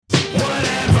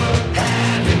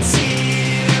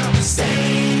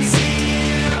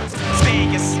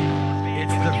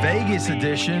latest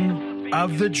edition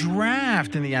of the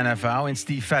draft in the NFL. And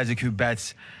Steve Fezzik, who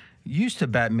used to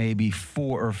bet maybe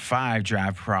 4 or 5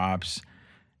 draft props.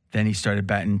 Then he started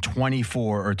betting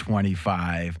 24 or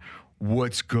 25.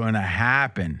 What's going to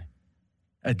happen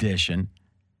edition.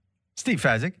 Steve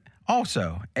Fezzik.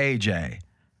 Also, AJ,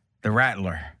 the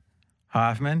Rattler,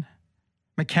 Hoffman,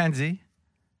 McKenzie,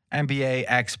 NBA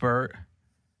expert.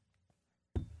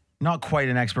 Not quite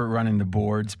an expert running the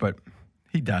boards, but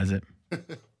he does it.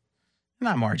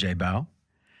 Not RJ Bell.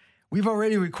 We've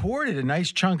already recorded a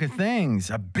nice chunk of things.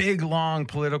 A big, long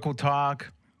political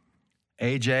talk.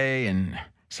 AJ and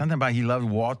something about he loved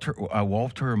Walter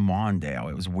Mondale.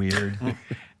 It was weird.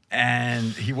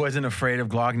 And he wasn't afraid of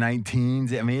Glock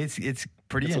 19s. I mean, it's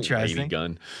pretty interesting. A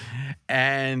gun.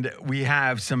 And we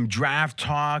have some draft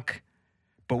talk,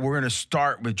 but we're going to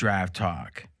start with draft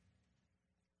talk.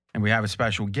 And we have a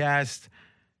special guest.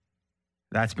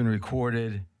 That's been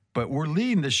recorded. But we're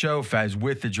leading the show, Fez,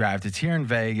 with the draft. It's here in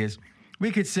Vegas.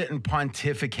 We could sit and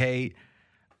pontificate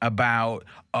about,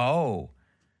 the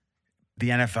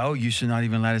NFL used to not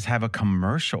even let us have a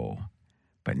commercial.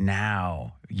 But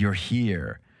now you're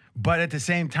here. But at the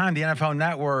same time, the NFL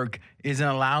Network isn't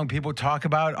allowing people to talk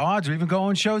about odds or even go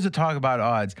on shows to talk about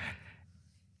odds.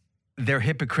 They're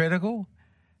hypocritical,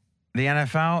 the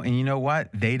NFL, and you know what?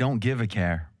 They don't give a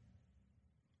care.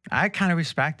 I kind of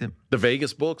respect it. The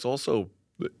Vegas books also,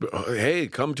 hey,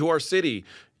 come to our city.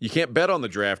 You can't bet on the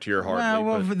draft here hardly.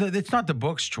 Well, it's not the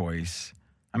book's choice.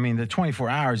 I mean, the 24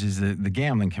 hours is the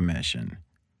gambling commission.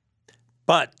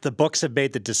 But the books have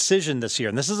made the decision this year,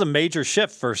 and this is a major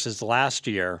shift versus last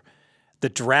year. The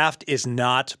draft is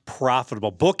not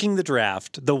profitable. Booking the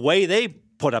draft, the way they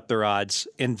put up their odds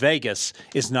in Vegas,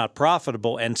 is not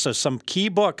profitable. And so some key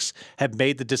books have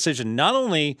made the decision. Not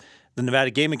only the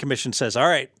Nevada Gaming Commission says, all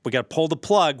right, we got to pull the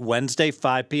plug Wednesday,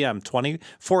 5 p.m.,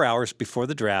 24 hours before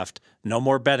the draft. No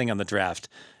more betting on the draft.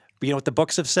 But you know what the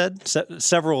books have said?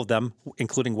 Several of them,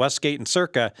 including Westgate and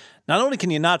Circa, not only can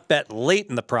you not bet late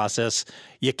in the process,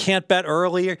 you can't bet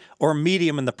early or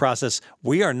medium in the process.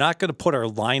 We are not going to put our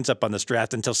lines up on this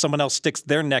draft until someone else sticks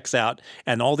their necks out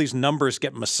and all these numbers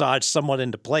get massaged somewhat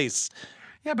into place.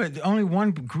 Yeah, but only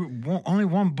one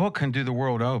book can do the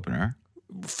world opener.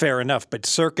 Fair enough, but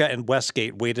Circa and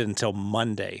Westgate waited until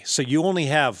Monday. So you only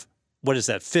have,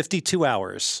 52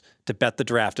 hours to bet the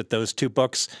draft at those two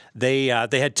books. They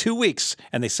had 2 weeks,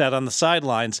 and they sat on the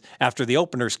sidelines after the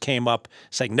openers came up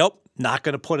saying, nope, not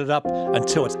going to put it up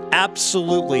until it's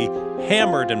absolutely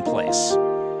hammered in place.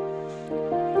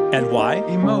 And why?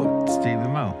 Emote, Steve,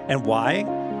 emote. And why?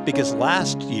 Because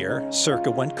last year, Circa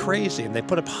went crazy, and they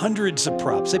put up hundreds of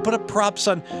props. They put up props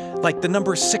on, like, the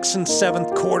number 6th and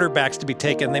 7th quarterbacks to be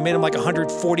taken. They made them, like,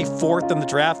 144th in the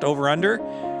draft, over-under.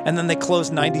 And then they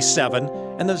closed 97,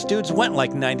 and those dudes went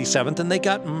like 97th, and they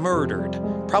got murdered,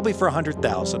 probably for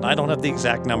 100,000. I don't have the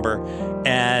exact number,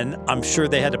 and I'm sure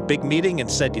they had a big meeting and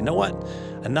said, you know what,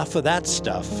 enough of that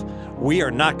stuff. We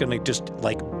are not going to just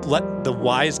like let the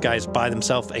wise guys buy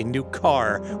themselves a new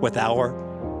car with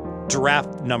our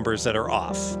draft numbers that are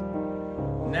off.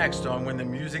 Next on When the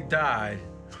Music Died.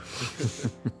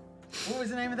 What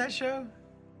was the name of that show?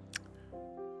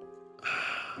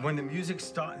 When the Music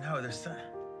Started. No, there's...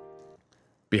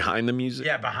 Behind the music?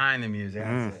 Yeah, behind the music.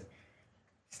 That's it.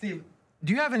 Steve,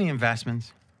 do you have any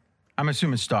investments? I'm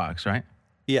assuming stocks, right?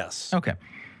 Yes. Okay.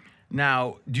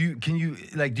 Now, do you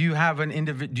have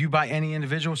do you buy any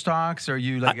individual stocks, or are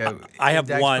you like I have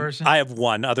one person? I have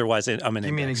one. Otherwise, I'm an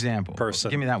Give me an example.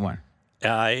 Person. Give me that one.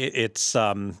 It's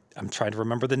I'm trying to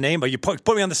remember the name, but you put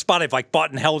me on the spot. I've like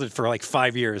bought and held it for like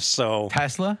 5 years. So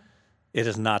Tesla? It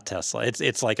is not Tesla.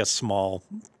 It's like a small,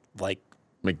 like,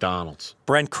 McDonald's.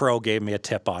 Brent Crow gave me a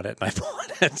tip on it, and I bought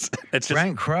it. It's just,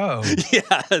 Brent Crow?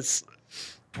 Yes.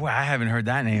 Boy, I haven't heard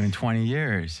that name in 20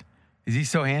 years. Is he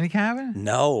still handicapping?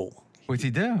 No. What's he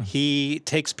do? He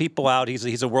takes people out.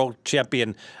 He's a world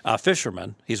champion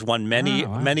fisherman. He's won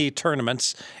many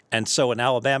tournaments, and so in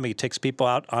Alabama, he takes people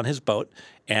out on his boat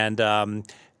and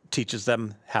teaches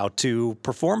them how to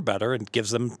perform better and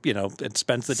gives them, and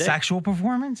spends the day. Sexual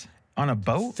performance? On a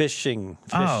boat? Fishing.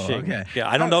 Oh, okay. Yeah,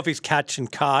 I don't know if he's catching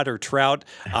cod or trout.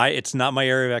 It's not my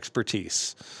area of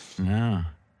expertise. No.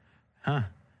 Huh.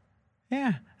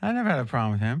 Yeah, I never had a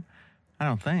problem with him. I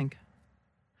don't think.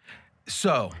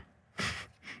 So,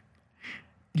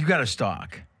 you got a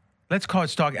stock. Let's call it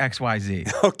stock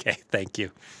XYZ. Okay, thank you.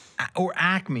 Or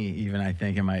Acme, even, I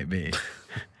think it might be.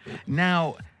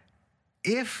 Now,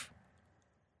 if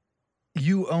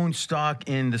you own stock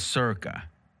in the Circa,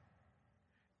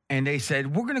 and they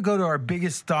said, we're going to go to our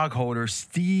biggest stockholder,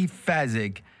 Steve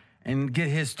Fezzik, and get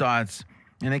his thoughts.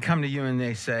 And they come to you and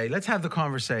they say, let's have the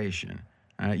conversation.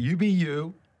 You be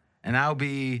you, and I'll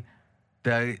be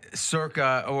the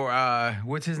circa, or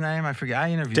what's his name? I forget.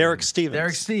 I interviewed Derek him. Stevens.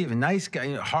 Derek Stevens, nice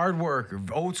guy, hard worker,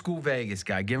 old school Vegas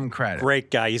guy. Give him credit. Great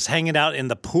guy. He's hanging out in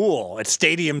the pool at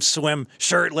Stadium Swim,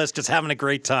 shirtless, just having a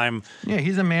great time. Yeah,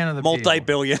 he's a man of the people.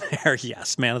 Multi-billionaire,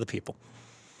 yes, man of the people.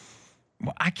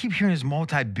 Well, I keep hearing this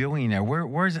multi-billionaire.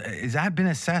 Where's is that been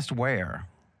assessed where?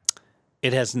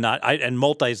 It has not, and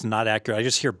multi is not accurate. I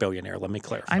just hear billionaire. Let me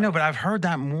clarify. I know, but I've heard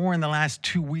that more in the last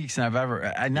 2 weeks than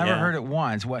I never heard it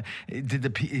once. What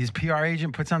did his PR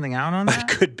agent put something out on that?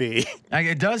 It could be. Like,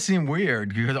 it does seem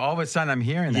weird because all of a sudden I'm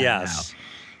hearing that Yes.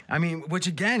 now. I mean, which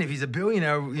again, if he's a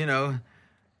billionaire,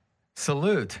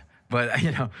 salute. But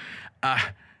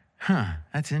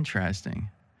that's interesting.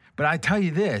 But I tell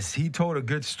you this, he told a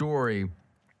good story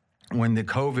when the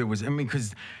COVID was,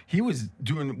 because he was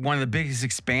doing one of the biggest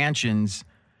expansions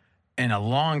in a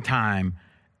long time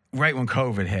right when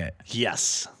COVID hit.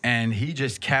 Yes. And he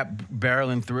just kept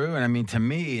barreling through. And to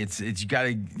me, it's you got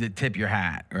to tip your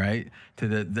hat, right? To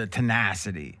the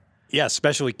tenacity. Yeah,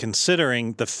 especially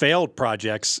considering the failed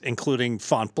projects, including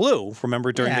Fontainebleau,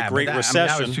 remember during the Great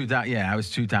Recession? That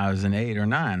was 2008 or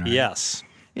 9. Right? Yes.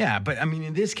 Yeah, but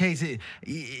in this case,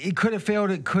 it could have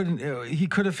failed. He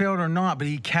could have failed or not, but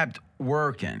he kept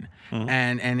working. Mm-hmm.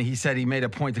 And he said he made a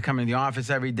point to come in the office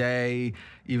every day,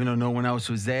 even though no one else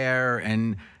was there.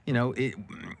 And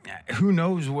who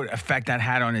knows what effect that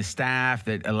had on his staff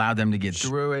that allowed them to get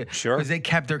through it? Sure, because they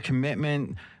kept their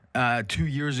commitment 2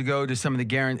 years ago to some of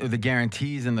the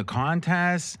guarantees in the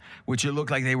contest, which it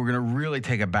looked like they were going to really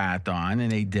take a bath on, and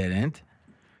they didn't.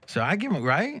 So I give them,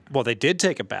 right? Well, they did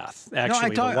take a bath.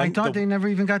 Actually, no, I thought they never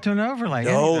even got to an overlay.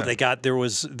 No, they got there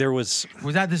was.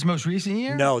 Was that this most recent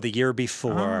year? No, the year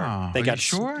before. Oh, they got you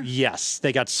sure? Yes,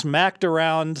 they got smacked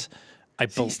around. I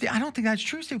don't think that's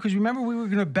true, Steve, because remember we were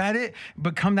going to bet it,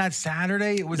 but come that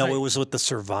Saturday, it was it was with the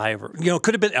Survivor. It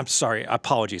could have been. I'm sorry,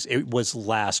 apologies. It was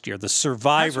last year. The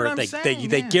Survivor.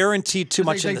 They guaranteed too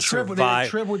much in the Survivor. They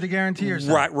tripled the guarantee or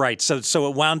something. Right. So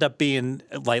it wound up being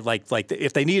like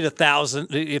if they needed 1,000,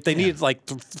 if they needed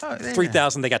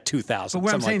 3,000, they got 2,000. But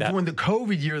what I'm saying, like when the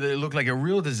COVID year that it looked like a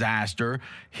real disaster,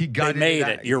 he got they made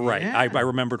it. You're right. Yeah. I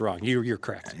remembered wrong. You're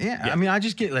correct. Yeah. I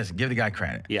just give the guy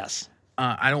credit. Yes.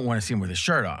 I don't want to see him with his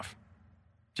shirt off.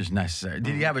 Just necessary.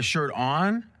 Did he have a shirt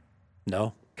on?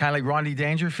 No. Kind of like Rodney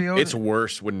Dangerfield? It's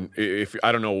worse if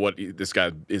I don't know what this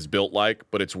guy is built like,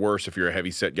 but it's worse if you're a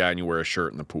heavy-set guy and you wear a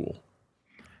shirt in the pool.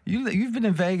 You've been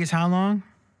in Vegas how long?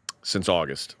 Since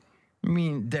August.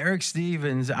 Derek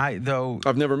Stevens, I've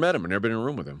never met him. I've never been in a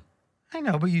room with him. I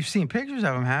know, but you've seen pictures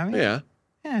of him, haven't you? Yeah.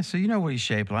 Yeah, so you know what he's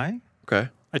shaped like. Okay.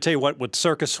 I tell you what, with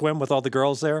Circus Swim with all the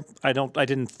girls there, I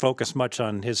didn't focus much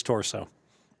on his torso.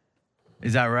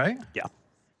 Is that right? Yeah.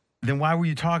 Then why were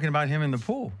you talking about him in the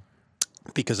pool?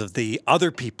 Because of the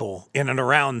other people in and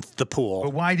around the pool.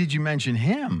 But why did you mention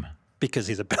him? Because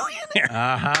he's a billionaire.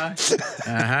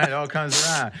 It all comes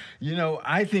around.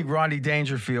 I think Rodney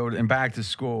Dangerfield in Back to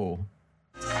School.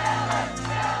 There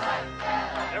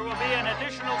will be an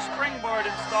additional springboard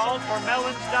installed for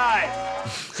Melon's dive.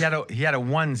 He had a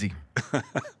onesie.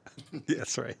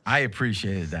 That's right. I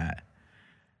appreciated that.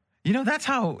 That's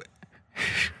how.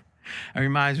 It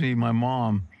reminds me of my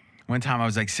mom. One time I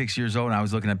was like 6 years old and I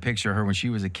was looking at a picture of her when she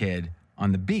was a kid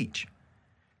on the beach.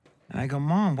 And I go,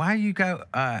 Mom, why do you got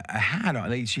a hat on?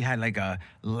 Like, she had like a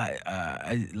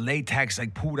latex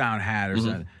like pull down hat or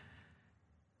something.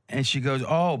 And she goes,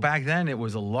 oh, back then it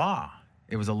was a law.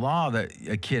 It was a law that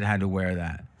a kid had to wear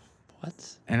that.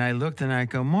 What? And I looked and I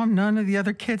go, Mom, none of the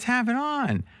other kids have it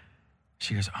on.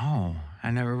 She goes, oh,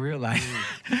 I never realized.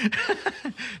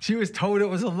 She was told it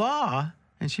was a law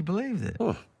and she believed it.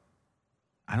 Huh.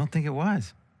 I don't think it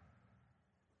was.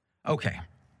 Okay.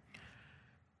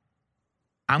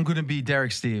 I'm going to be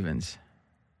Derek Stevens.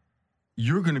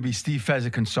 You're going to be Steve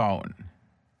Fezzik, consultant.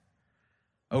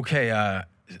 Okay,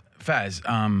 Fez,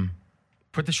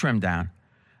 put the shrimp down.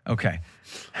 Okay.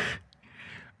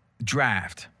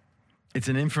 Draft. It's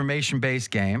an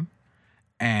information-based game,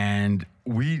 and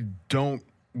we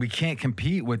can't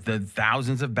compete with the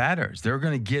thousands of bettors. They're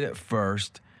going to get it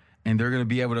first, and they're going to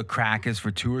be able to crack us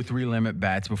for 2 or 3 limit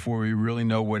bets before we really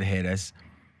know what hit us.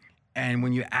 And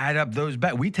when you add up those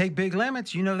bets, we take big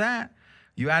limits, you know that.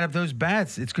 You add up those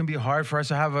bets, it's going to be hard for us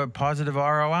to have a positive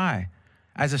ROI.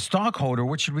 As a stockholder,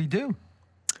 what should we do?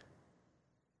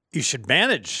 You should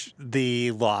manage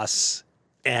the loss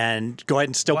and go ahead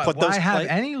and still put those. Why have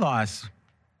any loss?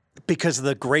 Because of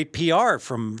the great PR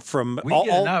from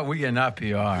we get enough PR.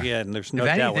 Yeah, and there's no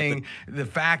doubt. If doubt. anything, the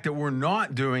fact that we're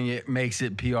not doing it makes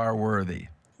it PR worthy.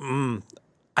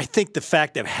 I I think the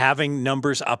fact of having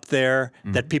numbers up there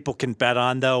that people can bet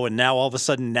on, though, and now all of a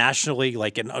sudden nationally,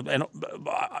 like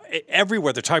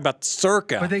everywhere, they're talking about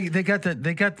Circa. But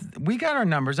we got our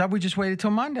numbers up. We just waited till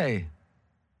Monday.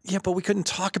 Yeah, but we couldn't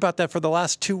talk about that for the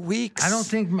last 2 weeks. I don't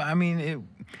think. I mean,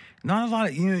 not a lot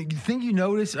of. You think you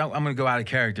notice? I'm going to go out of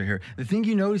character here. The thing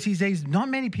you notice these days, not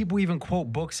many people even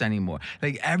quote books anymore.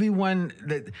 Like everyone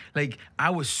I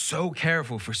was so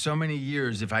careful for so many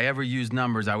years. If I ever used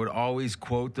numbers, I would always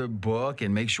quote the book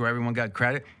and make sure everyone got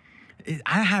credit.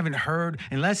 I haven't heard,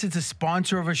 unless it's a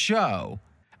sponsor of a show.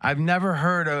 I've never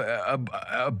heard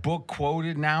a book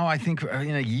quoted now, I think,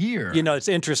 in a year. You know, it's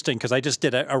interesting because I just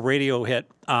did a radio hit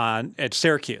at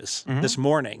Syracuse this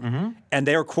morning, and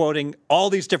they were quoting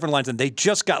all these different lines, and they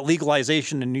just got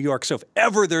legalization in New York. So if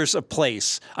ever there's a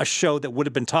show that would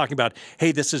have been talking about,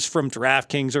 hey, this is from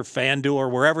DraftKings or FanDuel or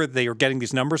wherever they were getting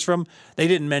these numbers from, they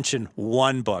didn't mention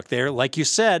one book. They're, like you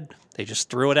said, they just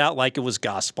threw it out like it was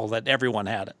gospel, that everyone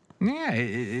had it.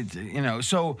 Yeah,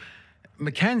 so...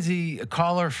 Mackenzie, a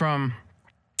caller from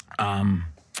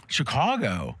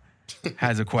Chicago,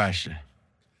 has a question.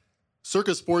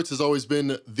 Circa Sports has always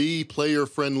been the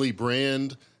player-friendly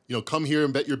brand. Come here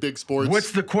and bet your big sports.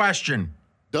 What's the question?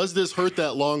 Does this hurt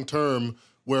that long-term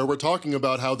where we're talking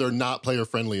about how they're not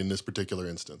player-friendly in this particular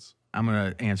instance? I'm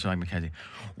going to answer like Mackenzie.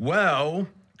 Well,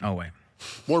 wait.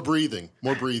 More breathing.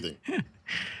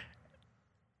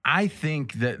 I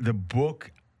think that the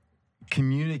book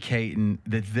communicating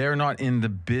that they're not in the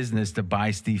business to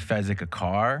buy Steve Fezzik a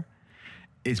car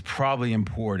is probably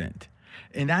important.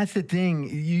 And that's the thing.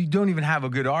 You don't even have a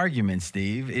good argument,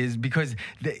 Steve, is because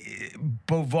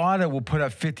Bovada will put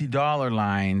up $50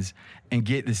 lines and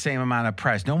get the same amount of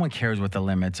press. No one cares what the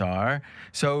limits are.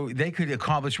 So they could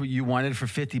accomplish what you wanted for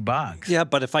 $50. Yeah,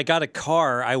 but if I got a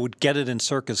car, I would get it in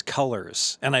Circa's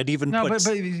colors. And I'd even but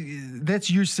that's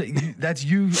you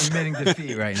admitting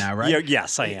defeat right now, right?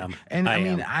 Yes, I am. And I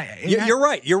mean, you're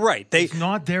right. You're right. It's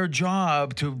not their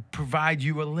job to provide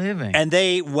you a living. And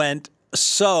they went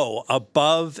so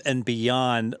above and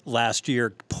beyond last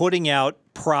year, putting out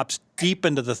props deep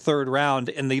into the third round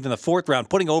and even the fourth round,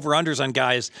 putting over-unders on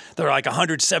guys that are like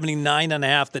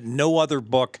 179.5 that no other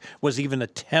book was even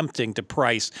attempting to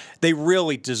price. They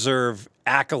really deserve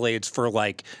accolades for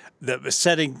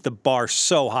setting the bar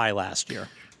so high last year.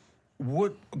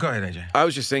 Go ahead, AJ. I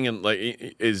was just thinking,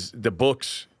 is the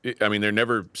books, I mean, they're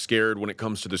never scared when it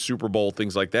comes to the Super Bowl,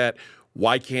 things like that.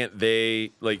 Why can't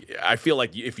they, I feel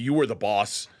like if you were the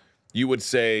boss, you would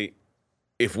say,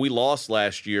 if we lost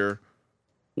last year,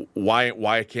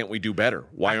 why can't we do better?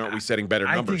 Why aren't we setting better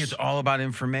numbers? I think it's all about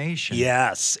information.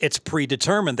 Yes, it's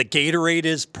predetermined. The Gatorade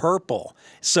is purple.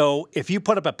 So if you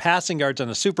put up a passing yards on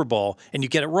a Super Bowl and you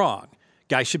get it wrong,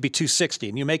 guy should be 260,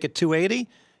 and you make it 280,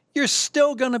 you're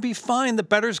still going to be fine. The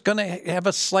bettor's going to have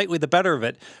a slightly the better of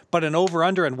it. But an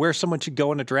over-under and where someone should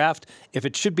go in a draft, if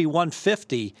it should be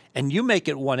 150 and you make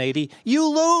it 180, you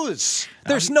lose.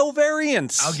 There's no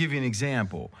variance. I'll give you an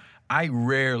example. I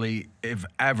rarely, if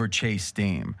ever, chase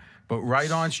steam. But right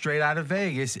on straight out of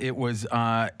Vegas, it was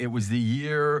the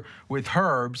year with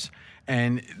Herbs.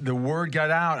 And the word got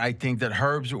out, I think, that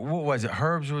Herbs, what was it?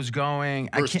 Herbs was going.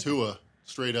 First Tua,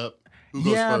 straight up. Who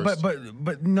goes first?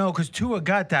 but no, because Tua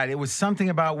got that. It was something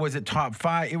about, was it top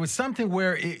 5? It was something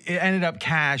where it ended up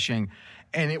cashing,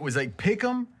 and it was like pick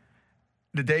 'em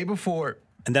the day before.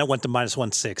 And then it went to minus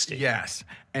 160. Yes,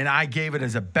 and I gave it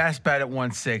as a best bet at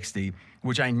 160,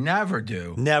 which I never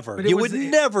do. Never. You would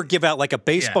never give out like a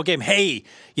baseball game. Hey,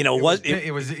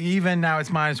 it was even. Now it's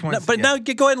minus 160. But now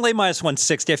you go ahead and lay minus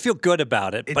 160. I feel good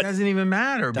about it. It doesn't even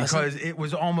matter because it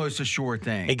was almost a sure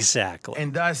thing. Exactly.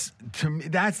 And thus, to me,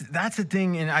 that's the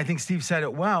thing. And I think Steve said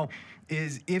it well.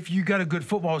 Is if you got a good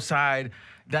football side,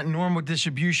 that normal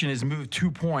distribution is moved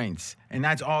 2 points, and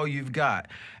that's all you've got,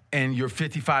 and you're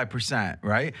 55%,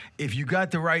 right? If you got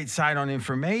the right side on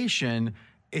information,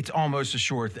 it's almost a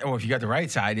sure thing. Or if you got the right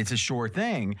side, it's a sure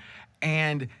thing.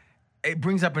 And it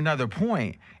brings up another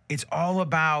point. It's all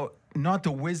about not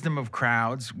the wisdom of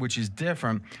crowds, which is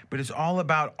different, but it's all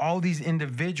about all these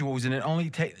individuals. And it only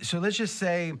takes, so let's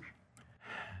say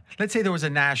there was a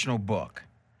national book.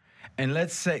 And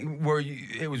let's say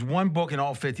it was one book in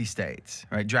all 50 states,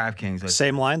 right? DraftKings.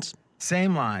 Same lines?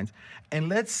 Same lines. And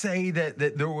let's say that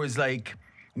there was like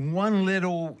one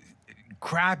little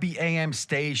crappy AM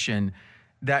station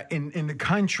that in the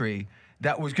country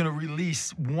that was going to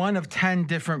release one of 10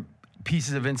 different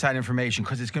pieces of inside information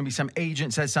because it's going to be some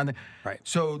agent says something. Right.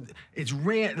 So it's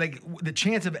like the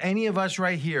chance of any of us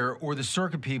right here or the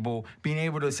circuit people being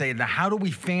able to say, now how do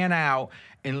we fan out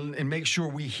and make sure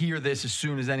we hear this as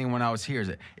soon as anyone else hears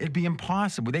it? It'd be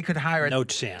impossible. They could hire No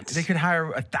chance. They could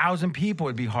hire 1,000 people.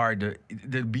 It'd be hard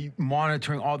to be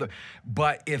monitoring all the.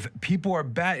 But if people are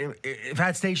if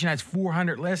that station has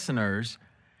 400 listeners,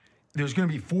 there's going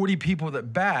to be 40 people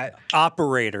that bet.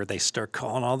 Operator, they start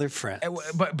calling all their friends.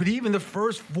 But even the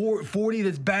first 40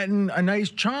 that's betting a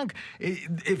nice chunk,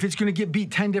 if it's going to get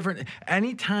beat 10 different,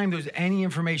 anytime there's any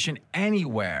information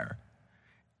anywhere,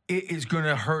 it is going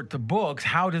to hurt the books.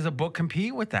 How does a book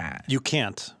compete with that? You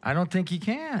can't. I don't think you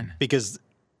can. Because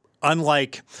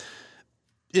unlike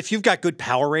if you've got good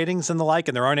power ratings and the like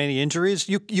and there aren't any injuries,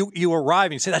 you arrive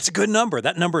and you say, that's a good number.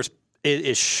 That number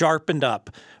is sharpened up.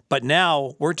 But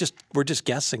now we're just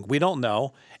guessing. We don't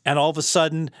know. And all of a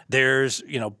sudden there's,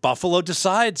 Buffalo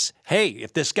decides, hey,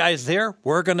 if this guy's there,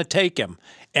 we're going to take him.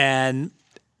 And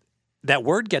that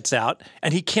word gets out,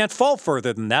 and he can't fall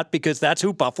further than that because that's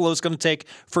who Buffalo's going to take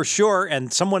for sure.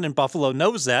 And someone in Buffalo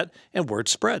knows that, and word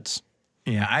spreads.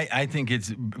 Yeah, I think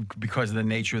it's because of the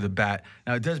nature of the bet.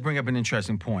 Now, it does bring up an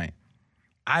interesting point.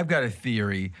 I've got a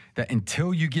theory that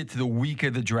until you get to the week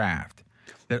of the draft,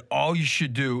 that all you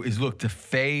should do is look to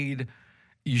fade.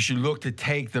 You should look to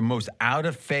take the most out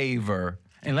of favor,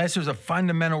 unless there's a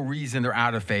fundamental reason they're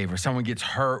out of favor. Someone gets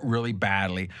hurt really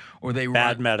badly, or they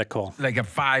bad run medical, like a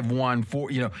 5-1, 4.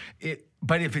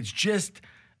 But if it's just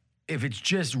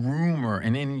rumor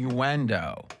and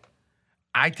innuendo,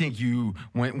 I think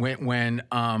when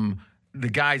the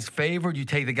guy's favored, you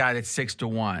take the guy that's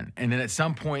 6-1, and then at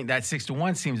some point that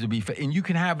 6-1 seems to be, and you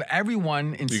can have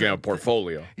everyone in. You can have a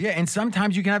portfolio. Yeah, and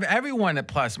sometimes you can have everyone at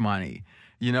plus money.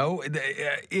 Think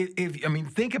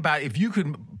about it, if you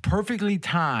could perfectly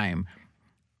time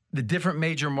the different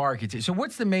major markets. So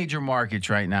what's the major markets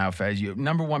right now, Fez?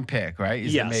 Number one pick, right?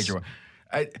 Is yes. The major one.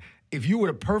 If you would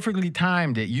have perfectly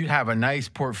timed it, you'd have a nice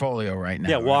portfolio right now.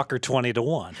 Yeah, right? Walker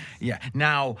 20-1. Yeah.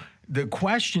 Now, the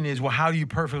question is, well, how do you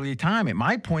perfectly time it?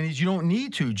 My point is you don't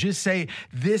need to. Just say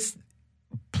this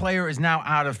player is now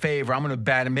out of favor. I'm going to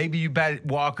bet him. Maybe you bet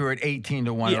Walker at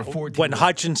 18-1 or 14. When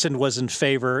Hutchinson was in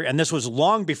favor, and this was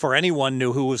long before anyone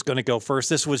knew who was going to go first.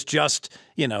 This was just,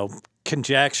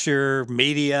 conjecture,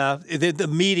 media, the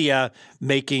media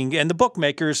making, and the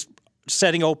bookmakers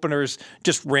setting openers,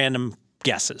 just random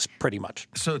guesses, pretty much.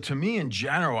 So to me, in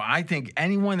general, I think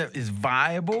anyone that is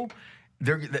viable,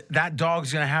 that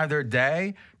dog's going to have their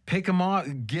day. Pick them off,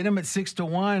 get them at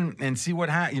 6-1, and see what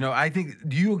happens. I think.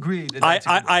 Do you agree?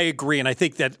 I agree, and I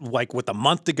think that with a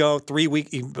month to go, 3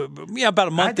 weeks, about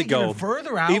a month to go,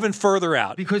 even further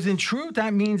out. Because in truth,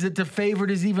 that means that the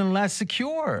favorite is even less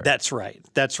secure. That's right.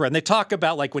 And they talk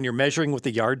about when you're measuring with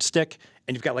a yardstick,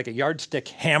 and you've got a yardstick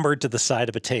hammered to the side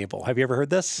of a table. Have you ever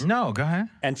heard this? No, go ahead.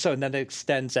 And then it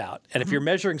extends out, and if you're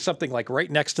measuring something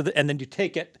right next to and then you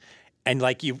take it. And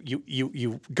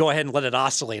you go ahead and let it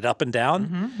oscillate up and down.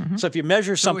 Mm-hmm. So if you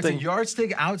measure something, so it's a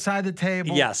yardstick outside the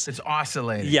table. Yes, it's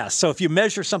oscillating. Yes. So if you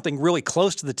measure something really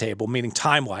close to the table, meaning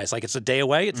time-wise, it's a day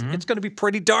away, it's going to be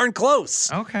pretty darn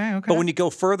close. Okay. But when you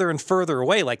go further and further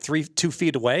away, 2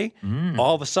 feet away,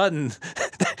 all of a sudden,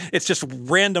 it's just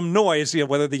random noise.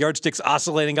 Whether the yardstick's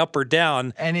oscillating up or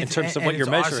down in terms of what you're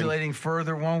measuring. Oscillating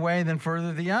further one way than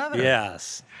further the other.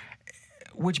 Yes.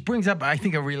 Which brings up, I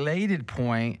think, a related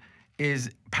point.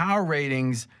 Is power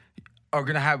ratings are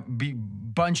going to be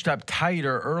bunched up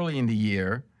tighter early in the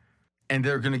year, and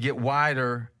they're going to get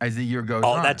wider as the year goes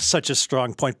on. Oh, that's such a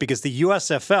strong point because the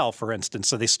USFL, for instance,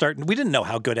 so we didn't know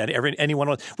how good anyone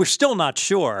was. We're still not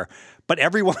sure, but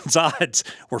everyone's odds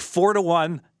were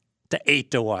 4-1 to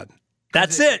 8-1.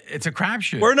 That's it. It's a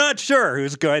crapshoot. We're not sure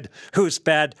who's good, who's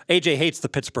bad. AJ hates the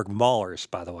Pittsburgh Maulers,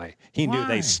 by the way. He knew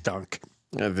they stunk.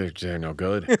 They're no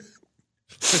good.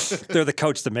 They're the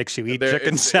coach that makes you eat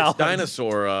chicken salad. It's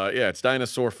dinosaur. It's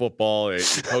dinosaur football.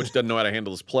 The coach doesn't know how to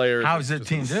handle his players. How's the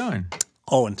team doing?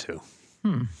 0-2.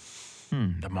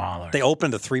 The Mauler. They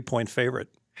opened a 3-point favorite.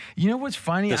 You know what's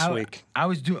funny? This week. I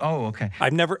was doing. Oh, okay.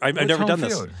 I've never done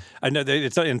this. I know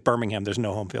it's in Birmingham. There's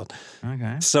no home field.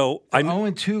 Okay. So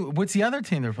 0-2. What's the other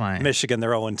team they're playing? Michigan.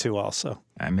 They're 0-2 also.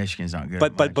 Michigan's not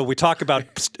good. But we talk about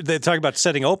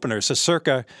setting openers. So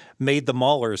Circa made the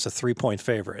Maulers a 3-point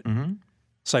favorite. Mm-hmm.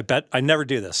 So I never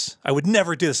do this. I would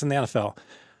never do this in the NFL.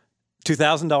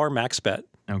 $2,000 max bet.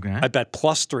 Okay. I bet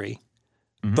 +3.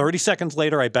 Mm-hmm. 30 seconds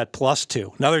later, I bet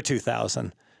 +2. Another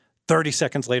 2,000. 30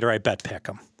 seconds later, I bet pick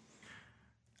 'em.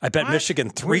 I bet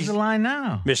Michigan 3. Where's the line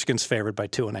now? Michigan's favored by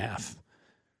 2.5.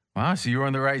 Wow, so you were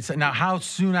on the right side. Now, how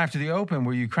soon after the Open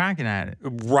were you cracking at it?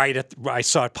 I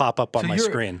saw it pop up on my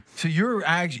screen. So you're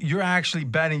actually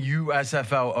betting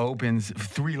USFL Opens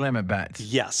 3 limit bets.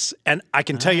 Yes, and I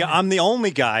can tell you, I'm the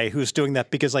only guy who's doing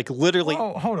that because, like, literally.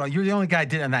 Oh, hold on, you're the only guy that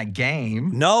did on that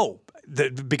game. No,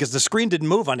 because the screen didn't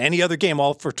move on any other game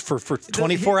all for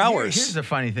 24 hours. Here's the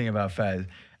funny thing about Fez.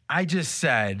 I just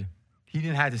said he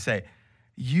didn't have to say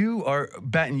you are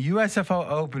betting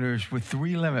USFL openers with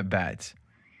 3 limit bets.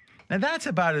 Now, that's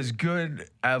about as good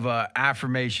of an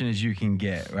affirmation as you can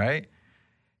get, right?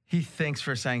 He thinks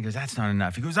for a second, goes, that's not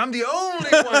enough. He goes, I'm the only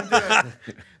one doing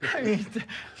it. I mean,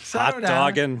 hot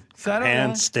dogging,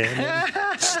 handstand.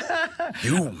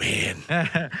 You, man.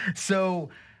 So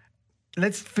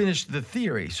let's finish the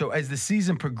theory. So as the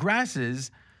season progresses,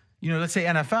 let's say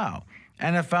NFL.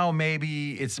 NFL,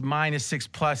 maybe it's -6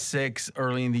 +6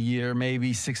 early in the year,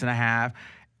 maybe 6.5.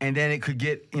 And then it could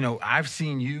get, I've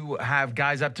seen you have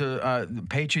guys up to the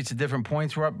Patriots at different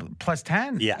points were up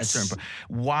 +10. Yes.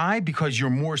 Why? Because you're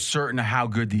more certain of how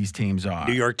good these teams are.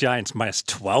 New York Giants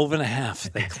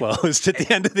 -12.5. They closed at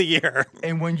the end of the year.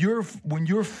 And when you're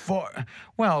far,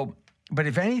 well, but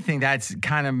if anything, that's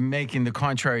kind of making the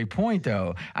contrary point,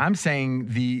 though. I'm saying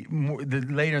the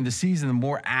later in the season, the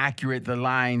more accurate the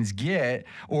lines get,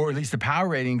 or at least the power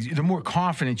ratings, the more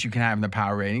confidence you can have in the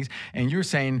power ratings. And you're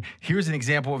saying, here's an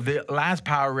example of the last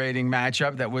power rating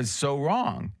matchup that was so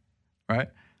wrong, right?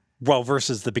 Well,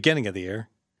 versus the beginning of the year.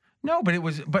 No, but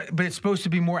it's supposed to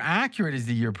be more accurate as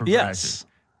the year progresses. Yes.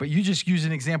 But you just used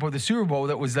an example of the Super Bowl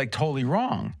that was like totally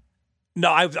wrong. No,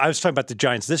 I was talking about the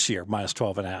Giants this year,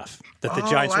 -12.5. That the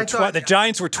Giants were the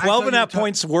Giants were 12.5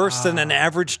 points worse than an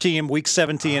average team, Week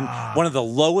 17, one of the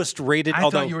lowest rated. I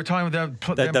thought you were talking about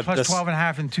the plus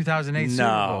 12.5 in 2008 Super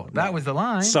Bowl. That was the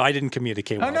line. So I didn't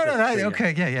communicate. Well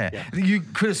okay, yeah. You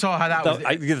could have saw how that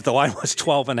was. The line was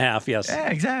 12.5. Yes. Yeah,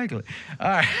 exactly. All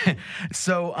right.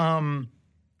 So,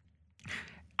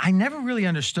 I never really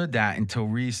understood that until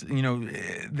recent.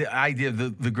 The idea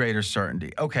of the greater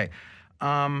certainty. Okay.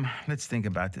 Let's think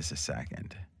about this a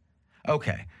second.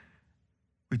 Okay.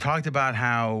 We talked about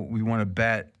how we want to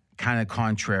bet kind of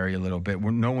contrary a little bit.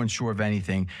 No one's sure of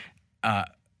anything.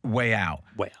 Way out.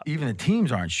 Even the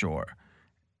teams aren't sure.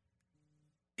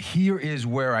 Here is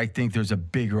where I think there's a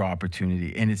bigger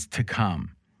opportunity, and it's to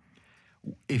come.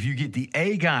 If you get the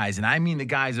A guys, and I mean the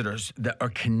guys that are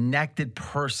connected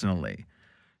personally.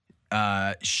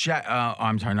 I'm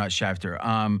sorry, not Schefter.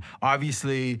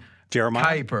 Obviously,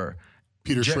 Jeremiah Kuiper.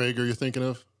 Peter Schrager, you're thinking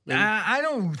of? I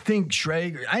don't think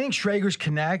Schrager. I think Schrager's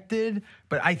connected,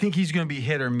 but I think he's going to be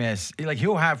hit or miss. Like,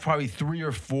 he'll have probably 3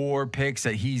 or 4 picks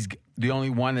that he's the only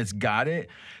one that's got it,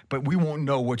 but we won't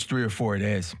know which 3 or 4 it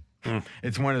is.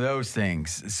 It's one of those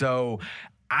things. So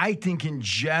I think in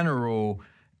general,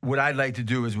 what I'd like to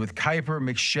do is with Kuiper,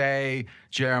 McShay,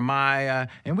 Jeremiah,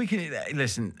 and we can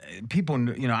listen. People,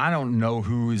 I don't know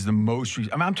who is the most.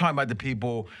 I'm talking about the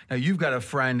people. Now, you've got a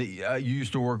friend that you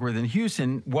used to work with in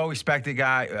Houston, well-respected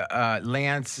guy,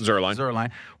 Lance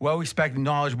Zerline, well-respected,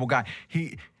 knowledgeable guy.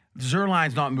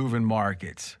 Zerline's not moving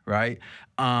markets, right?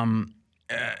 But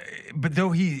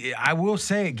though I will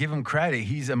say, give him credit,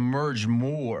 he's emerged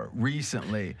more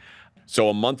recently. So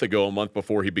a month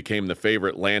before he became the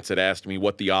favorite, Lance had asked me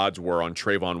what the odds were on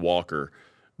Trayvon Walker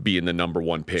being the number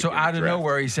 1 pick. So out of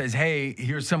nowhere, he says, hey,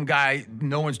 here's some guy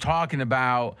no one's talking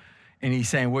about, and he's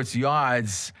saying, what's the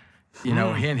odds?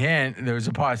 Hint, there's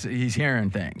a possibility he's hearing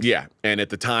things. Yeah, and at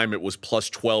the time it was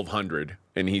plus 1,200,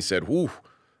 and he said, whoo,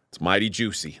 it's mighty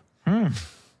juicy.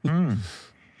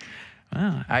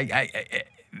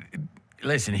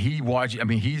 Listen,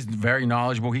 he's very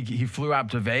knowledgeable. He flew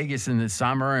out to Vegas in the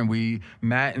summer, and we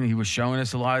met, and he was showing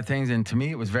us a lot of things, and to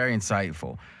me, it was very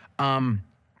insightful.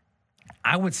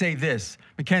 I would say this.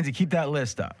 Mackenzie, keep that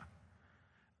list up.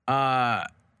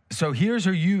 So here's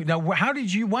now, why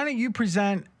did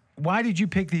you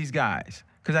pick these guys?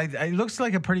 Because it looks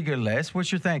like a pretty good list.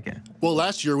 What's your thinking? Well,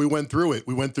 last year we went through it.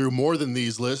 We went through more than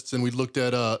these lists, and we looked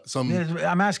at some.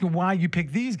 I'm asking why you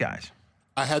picked these guys.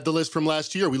 I had the list from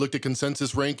last year. We looked at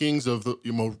consensus rankings of the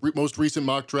most recent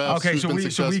mock drafts. Okay,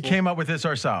 so we came up with this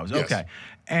ourselves. Yes. Okay,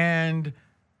 and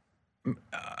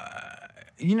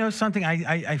something.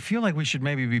 I feel like we should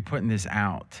maybe be putting this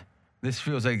out. This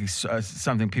feels like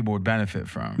something people would benefit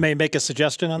from. May I make a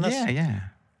suggestion on this? Yeah.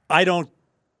 I don't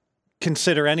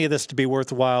consider any of this to be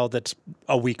worthwhile that's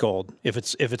a week old. If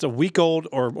it's a week old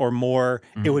or more,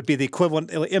 it would be the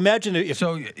equivalent. Imagine if.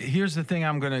 So here's the thing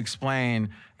I'm going to explain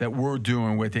that we're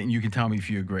doing with it, and you can tell me if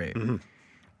you agree.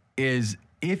 Is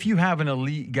if you have an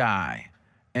elite guy,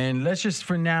 and let's just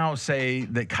for now say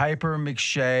that Kuiper,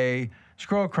 McShay,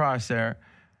 scroll across there,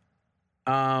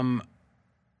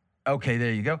 Okay,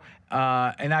 there you go.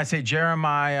 And I say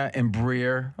Jeremiah and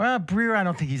Breer. Well, Breer, I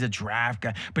don't think he's a draft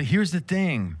guy. But here's the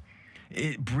thing.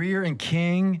 Breer and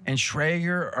King and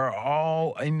Schrager are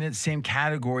all in the same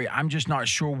category. I'm just not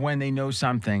sure when they know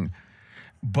something.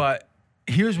 But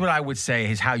here's what I would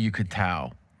say is how you could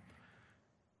tell.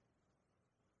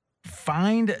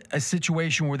 Find a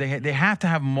situation where they have to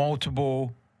have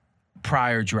multiple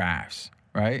prior drafts,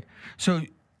 right? So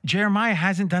Jeremiah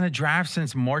hasn't done a draft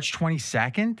since March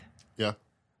 22nd? Yeah.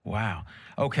 Wow.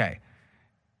 Okay.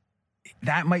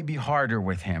 That might be harder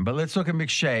with him, but let's look at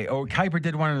McShay. Oh, Kuiper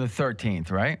did one on the 13th,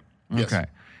 right? Yes. Okay.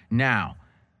 Now,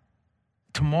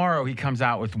 tomorrow he comes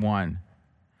out with one.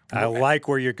 I like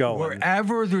where you're going.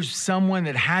 Wherever there's someone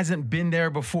that hasn't been there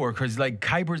before, because like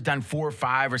Kuiper's done 4 or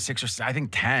 5 or 6 or I think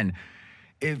 10.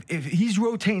 If he's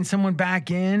rotating someone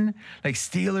back in, like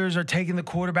Steelers are taking the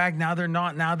quarterback, now they're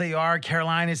not, now they are.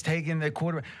 Carolina's taking the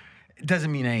quarterback. It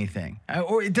doesn't mean anything,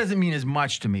 or it doesn't mean as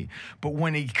much to me. But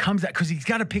when he comes out, because he's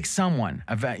got to pick someone,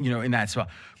 in that spot.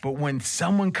 But when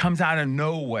someone comes out of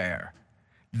nowhere,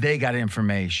 they got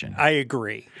information. I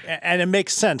agree. And it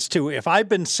makes sense, too. If I've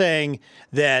been saying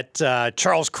that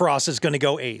Charles Cross is going to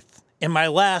go 8th in my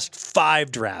last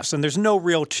 5 drafts, and there's no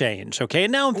real change, okay?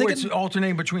 And now I'm thinking... it's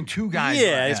alternating between 2 guys.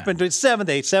 Yeah, it's been doing 7th,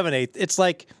 8th, 7th, 8th. It's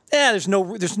like, there's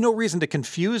no reason to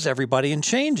confuse everybody and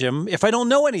change him if I don't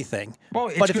know anything. Well,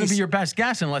 it's going to be your best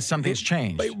guess unless something's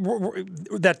changed.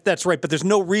 That's right, but there's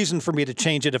no reason for me to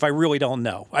change it if I really don't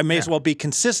know. I may as well be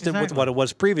consistent with what it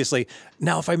was previously.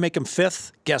 Now, if I make him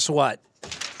 5th, guess what?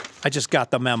 I just got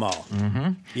the memo.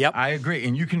 Mm-hmm. Yep. I agree.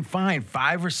 And you can find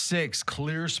 5 or 6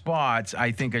 clear spots,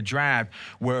 I think, a draft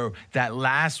where that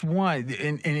last one,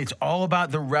 and it's all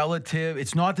about the relative.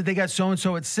 It's not that they got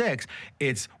so-and-so at 6.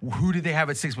 It's who did they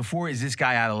have at 6 before? Is this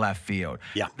guy out of left field?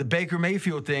 Yeah. The Baker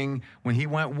Mayfield thing, when he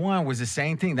went 1, was the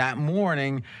same thing. That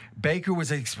morning, Baker was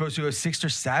supposed to go 6th or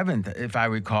 7th, if I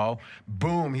recall.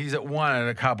 Boom, he's at 1 at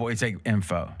a couple. It's like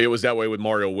info. It was that way with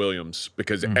Mario Williams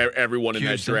because everyone in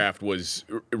that draft was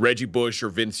Reggie Bush or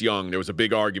Vince Young. There was a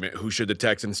big argument. Who should the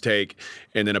Texans take?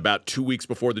 And then about 2 weeks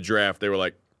before the draft, they were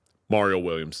like, Mario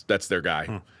Williams. That's their guy.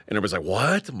 And everybody's like,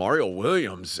 what? Mario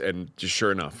Williams? And just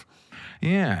sure enough.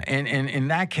 Yeah, and in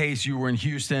that case, you were in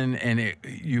Houston, and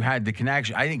you had the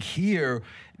connection. I think here,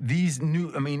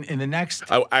 in the next...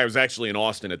 I was actually in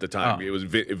Austin at the time. It was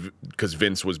because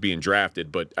Vince was being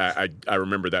drafted, but I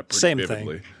remember that pretty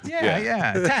vividly. Thing.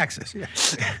 Yeah, Texas.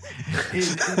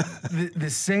 The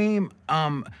same...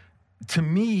 to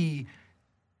me,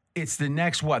 it's the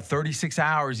next 36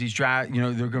 hours. These draft,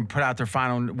 they're going to put out their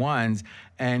final ones,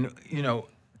 and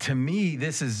to me,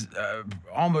 this is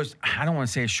almost, I don't want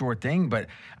to say a short thing, but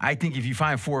I think if you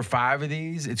find 4 or 5 of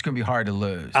these, it's going to be hard to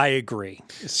lose. I agree.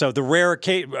 So the rare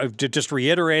case, just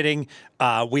reiterating,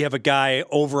 we have a guy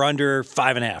over under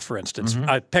 5.5, for instance.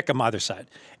 I pick him either side,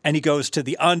 and he goes to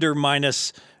the under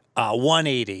minus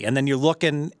 180, and then you're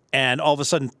looking, and all of a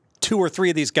sudden, 2 or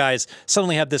 3 of these guys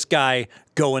suddenly have this guy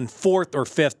going 4th or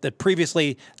 5th that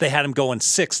previously they had him going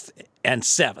 6th and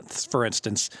 7th, for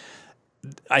instance.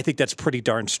 I think that's pretty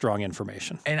darn strong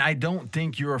information. And I don't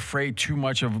think you're afraid too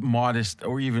much of modest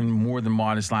or even more than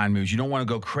modest line moves. You don't want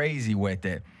to go crazy with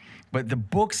it. But the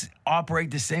books operate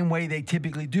the same way they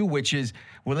typically do, which is,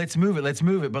 well, let's move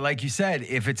it. But like you said,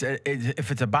 if it's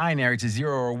a binary, it's a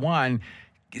 0 or 1,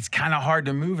 it's kind of hard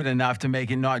to move it enough to make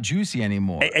it not juicy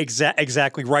anymore.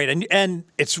 Exactly right. And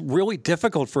it's really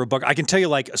difficult for a book. I can tell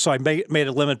you, so I made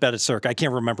a limit bet at Circa. I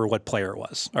can't remember what player it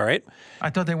was, all right? I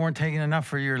thought they weren't taking enough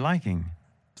for your liking.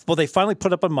 Well, they finally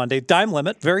put up on Monday. Dime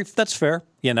limit. That's fair,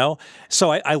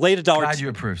 So I laid $1. Glad you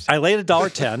approved. I laid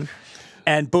 $1.10,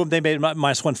 and boom, they made it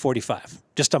minus 145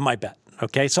 just on my bet.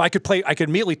 Okay, so I could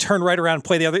immediately turn right around and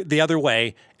play the other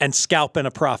way and scalp in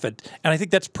a profit. And I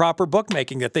think that's proper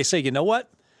bookmaking, that they say, you know what?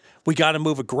 We got to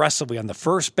move aggressively on the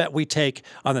first bet we take,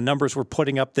 on the numbers we're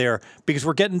putting up there, because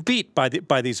we're getting beat by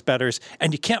these bettors.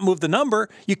 And you can't move the number.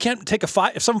 You can't take a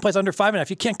 5. If someone plays under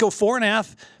 5.5, you can't go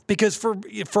 4.5, because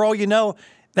for all you know,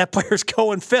 that player's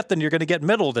going 5th, and you're going to get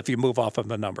middled if you move off of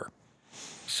the number.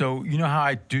 So you know how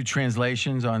I do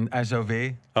translations on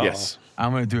SOV? Yes.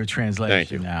 I'm going to do a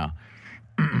translation now.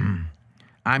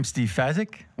 I'm Steve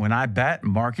Fezzik. When I bet,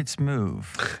 markets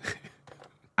move.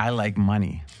 I like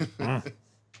money.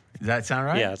 Does that sound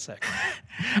right? Yeah, that's it.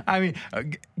 I mean,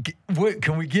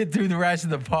 can we get through the rest of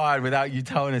the pod without you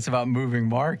telling us about moving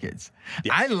markets?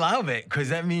 Yeah. I love it because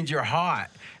that means you're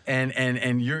hot,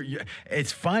 and you're.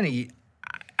 It's funny.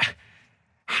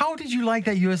 How did you like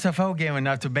that USFL game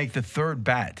enough to make the 3rd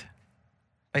bet?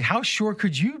 Like, how sure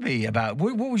could you be about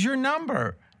what was your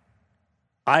number?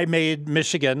 I made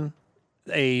Michigan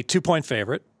a 2-point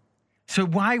favorite. So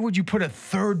why would you put a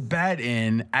third bet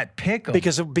in at Pick'em?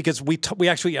 Because we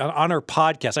actually on our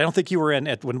podcast, I don't think you were in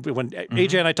it when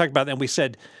AJ and I talked about it, and we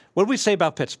said, what did we say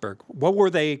about Pittsburgh? What were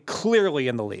they clearly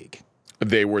in the league?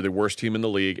 They were the worst team in the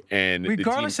league, and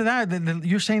regardless of that,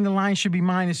 you're saying the line should be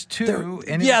 -2.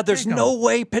 And there's no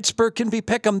way Pittsburgh can be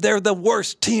Pick'em. They're the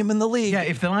worst team in the league. Yeah,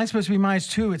 if the line's supposed to be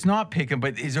 -2, it's not Pick'em.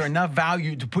 But is there enough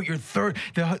value to put your third?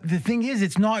 The thing is,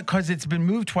 it's not because it's been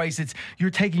moved twice. It's you're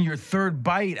taking your third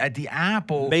bite at the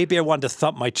apple. Maybe I wanted to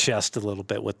thump my chest a little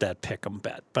bit with that Pick'em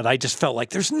bet, but I just felt like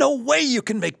there's no way you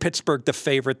can make Pittsburgh the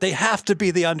favorite. They have to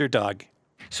be the underdog.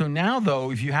 So now,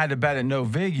 though, if you had to bet at no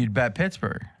vig, you'd bet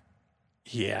Pittsburgh.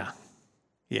 Yeah,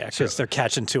 because they're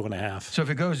catching 2.5. So if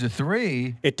it goes to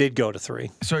 3, it did go to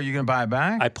 3. So are you going to buy it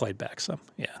back? I played back some.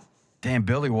 Yeah. Damn,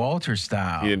 Billy Walters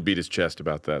style. He didn't beat his chest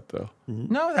about that, though.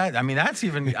 No, that's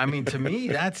even. I mean, to me,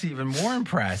 that's even more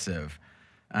impressive.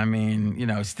 I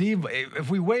mean, Steve. If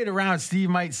we wait around, Steve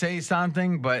might say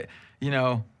something, but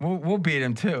we'll beat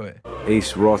him to it.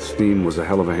 Ace Rothstein was a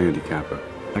hell of a handicapper.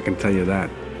 I can tell you that.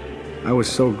 I was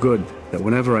so good that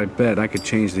whenever I bet, I could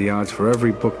change the odds for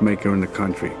every bookmaker in the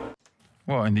country.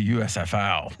 Well, in the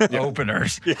USFL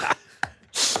openers. Yeah.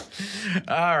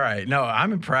 All right. No,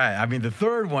 I'm impressed. I mean, the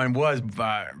third one was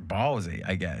ballsy,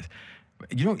 I guess.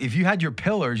 If you had your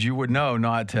pillars, you would know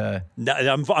not to. No,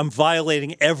 I'm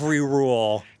violating every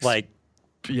rule.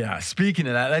 Yeah. Speaking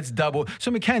of that, let's double.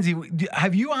 So, Mackenzie,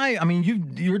 have you? I mean,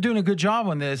 you're doing a good job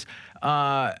on this.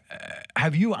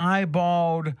 Have you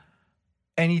eyeballed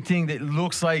anything that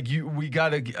looks like we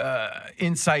got a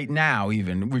insight now?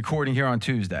 Even recording here on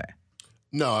Tuesday.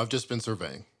 No, I've just been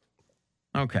surveying.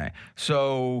 Okay.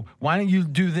 So why don't you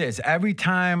do this? Every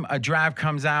time a draft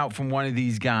comes out from one of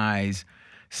these guys,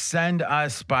 send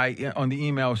us on the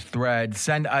email thread,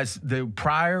 send us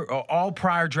all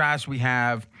prior drafts we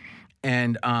have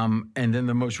and then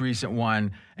the most recent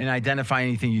one, and identify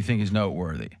anything you think is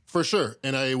noteworthy. For sure.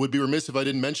 And I would be remiss if I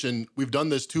didn't mention we've done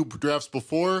this 2 drafts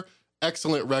before.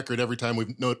 Excellent record every time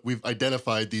we've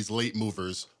identified these late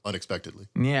movers unexpectedly.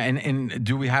 Yeah, and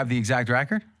do we have the exact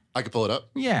record? I could pull it up.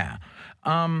 Yeah.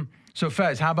 So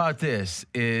Fez, how about this?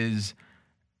 Is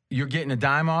you're getting a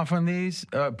dime off on these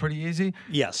pretty easy?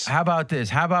 Yes. How about this?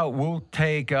 How about we'll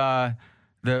take the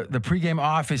pregame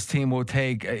office team will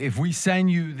take, if we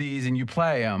send you these and you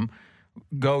play them,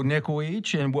 go nickel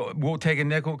each, and we'll take a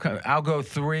nickel. I'll go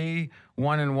 3,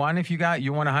 1, and 1 if you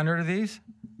want 100 of these.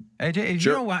 AJ,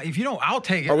 if you don't, I'll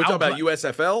take it. Are we talking about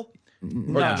USFL?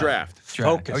 Or the draft?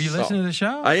 Focus. Are you listening to the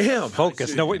show? I am.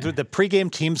 Focus. No, the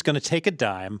pregame team's going to take a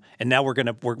dime, and now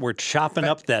we're chopping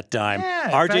up that dime.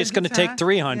 Yeah, RJ's going to take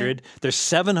 300. Yeah. There's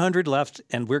 700 left,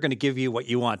 and we're going to give you what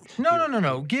you want.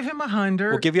 No. Give him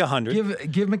 100. We'll give you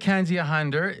 100. Give Mackenzie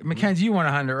 100. Mackenzie, you want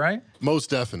 100, right?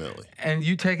 Most definitely. And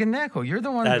you take a nickel. You're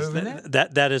the one moving it.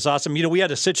 That is awesome. We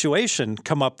had a situation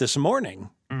come up this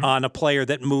morning on a player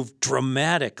that moved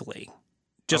dramatically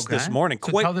just this morning.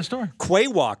 So tell the story. Quay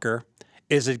Walker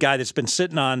is a guy that's been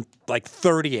sitting on like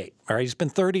 38. All right, he's been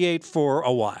 38 for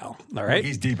a while. All right,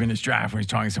 he's deep in his draft when he's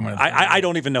talking to someone. I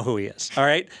don't even know who he is. All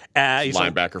right, he's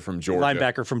linebacker from Georgia.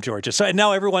 Linebacker from Georgia. So and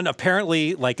now everyone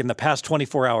apparently, like in the past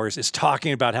 24 hours, is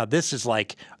talking about how this is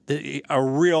like a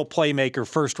real playmaker,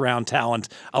 first round talent.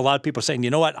 A lot of people are saying, you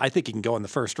know what, I think he can go in the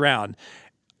first round.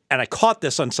 And I caught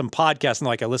this on some podcast, and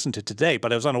I listened to today,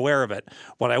 but I was unaware of it.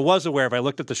 What I was aware of, I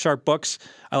looked at the Sharp books.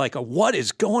 What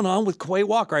is going on with Quay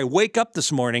Walker? I wake up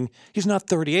this morning. He's not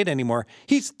 38 anymore.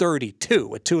 He's 32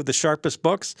 with 2 of the sharpest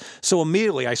books. So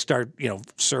immediately I start,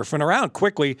 surfing around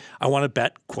quickly. I want to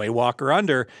bet Quay Walker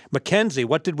under. Mackenzie,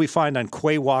 what did we find on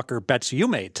Quay Walker bets you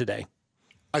made today?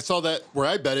 I saw that where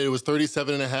I bet it was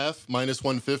 37.5 minus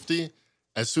 150.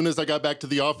 As soon as I got back to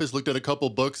the office, looked at a couple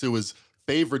books, it was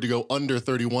favored to go under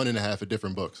 31.5 at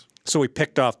different books. So we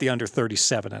picked off the under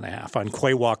 37.5 on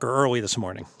Quay Walker early this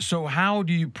morning. So how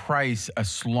do you price a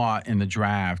slot in the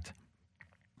draft?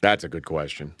 That's a good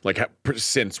question. Like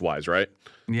sense-wise, right?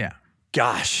 Yeah.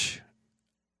 Gosh,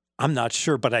 I'm not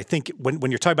sure, but I think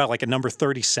when you're talking about like a number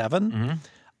 37,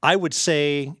 I would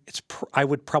say I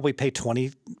would probably pay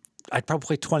 20. I'd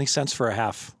probably pay 20 cents for a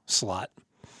half slot.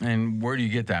 And where do you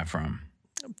get that from?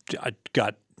 I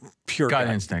got pure gut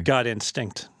instinct. Gut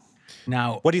instinct.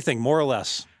 Now, what do you think, more or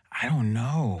less? I don't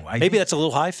know. Maybe that's a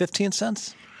little high, 15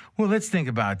 cents? Well, let's think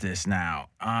about this now.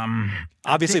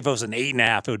 Obviously, if it was an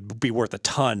 8.5, it would be worth a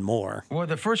ton more. Well,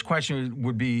 the first question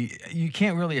would be, you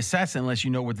can't really assess it unless you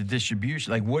know what the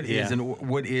distribution, like what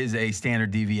is a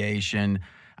standard deviation.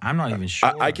 I'm not even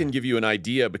sure. I can give you an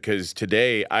idea because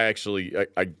today I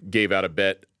gave out a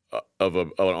bet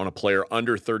on a player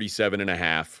under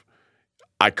 37.5.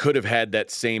 I could have had that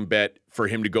same bet for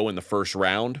him to go in the first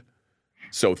round,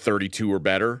 So 32 or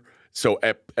better. So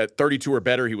at 32 or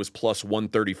better, he was plus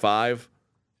 135.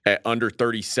 At under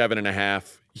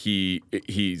 37.5,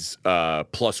 he's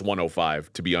plus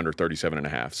 105 to be under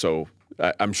 37.5. So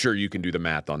I'm sure you can do the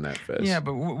math on that, Fez. Yeah,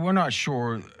 but we're not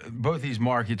sure. Both these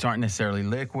markets aren't necessarily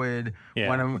liquid.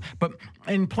 Yeah.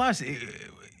 And plus,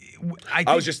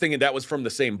 I was just thinking that was from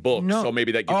the same book, No. so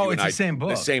maybe that gives you an it's idea. the same book.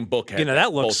 The same book. Had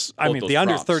that looks. both The those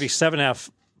under props. 37.5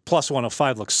 plus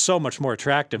 105 looks so much more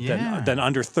attractive Yeah. than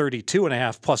under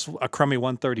 32.5 plus a crummy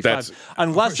 135.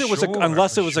 Unless For it was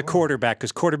sure. a quarterback,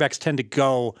 because quarterbacks tend to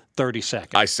go 30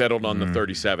 seconds. I settled on the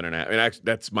 37.5, and actually,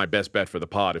 that's my best bet for the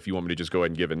pod. If you want me to just go ahead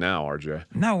and give it now, RJ.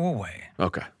 No way.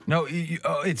 Okay. No,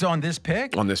 it's on this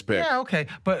pick? On this pick. Yeah, okay.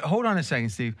 But hold on a second,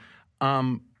 Steve.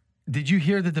 Did you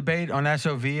hear the debate on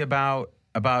SOV about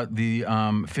the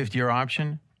 50-year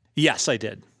option? Yes, I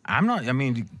did.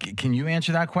 Can you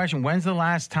answer that question? When's the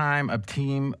last time a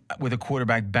team with a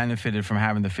quarterback benefited from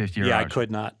having the 50-year Yeah, option? I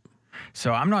could not.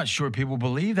 So I'm not sure people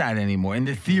believe that anymore. And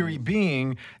the theory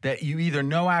being that you either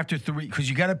know after 3, because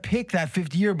you got to pick that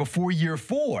 50 year before year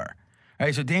 4.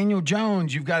 Right? So Daniel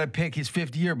Jones, you've got to pick his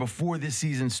 50 year before this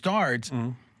season starts.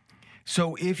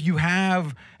 So if you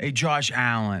have a Josh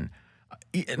Allen,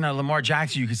 now Lamar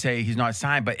Jackson, you could say he's not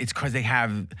signed, but it's because they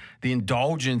have the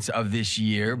indulgence of this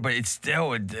year. But it's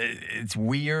still it's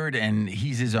weird, and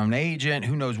he's his own agent.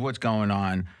 Who knows what's going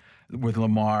on with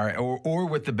Lamar or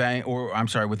with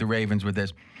the Ravens with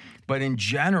this. But in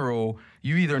general,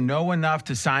 you either know enough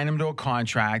to sign him to a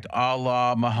contract, a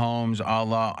la Mahomes, a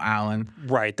la Allen.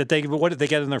 Right. What did they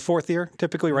get in their 4th year?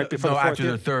 Typically, right before No, the 4th after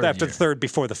year? their third After year. the third,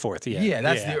 before the 4th. Yeah. Yeah,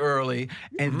 that's the early.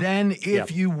 And then if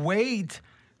Yep. you wait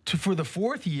for the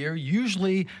 4th year,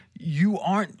 usually you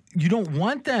don't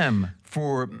want them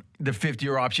for the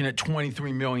 50-year option at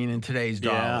 $23 million in today's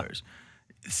dollars.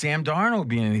 Sam Darnold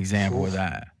being an example of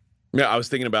that. Yeah, I was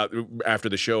thinking about, after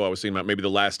the show, I was thinking about maybe the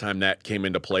last time that came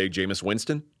into play, Jameis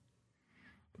Winston.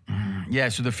 Yeah,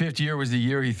 so the 5th year was the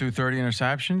year he threw 30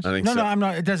 interceptions? I think so. No, I'm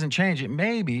not. It doesn't change it.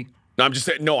 Maybe. No, I'm just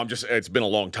saying, it's been a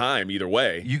long time either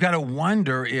way. You got to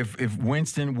wonder if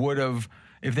Winston would have,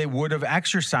 if they would have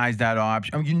exercised that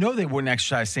option. I mean, they wouldn't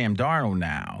exercise Sam Darnold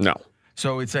now. No.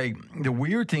 So it's like, the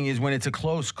weird thing is when it's a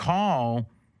close call,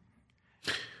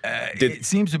 it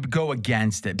seems to go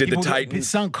against it. Did the Titans? It's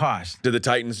sunk cost. Did the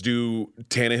Titans do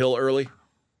Tannehill early?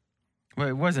 Well,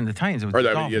 it wasn't the Titans. It was Or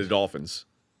the Dolphins. the Dolphins?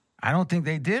 I don't think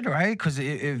they did, right? Because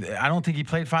I don't think he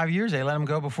played 5 years. They let him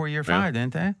go before year 5,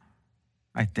 didn't they?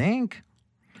 I think.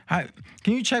 Can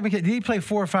you check? Did he play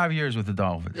 4 or 5 years with the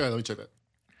Dolphins? Yeah, let me check that.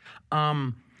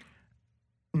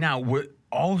 Now, what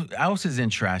else is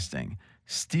interesting?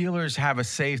 Steelers have a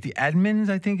safety. Edmonds,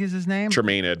 I think is his name.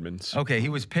 Tremaine Edmonds. Okay, he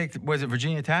was picked. Was it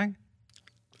Virginia Tech?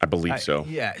 I believe so.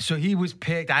 Yeah, so he was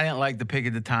picked. I didn't like the pick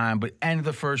at the time, but end of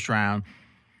the first round.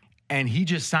 And he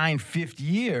just signed 5th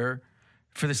year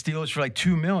for the Steelers for like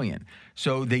 $2 million.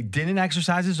 So they didn't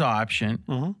exercise his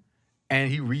option. And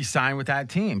he re-signed with that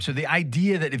team. So the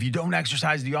idea that if you don't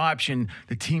exercise the option,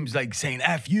 the team's like saying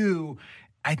F you,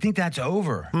 I think that's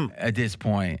over at this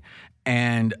point.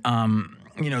 And,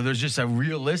 there's just a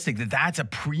realistic that's a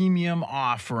premium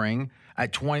offering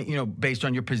at 20, based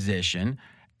on your position.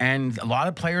 And a lot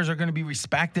of players are going to be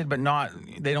respected, but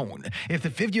if the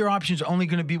 50-year option is only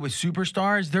going to be with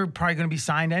superstars, they're probably going to be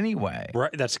signed anyway.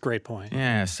 Right. That's a great point.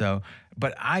 Yeah. So,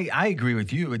 but I agree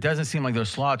with you. It doesn't seem like those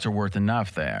slots are worth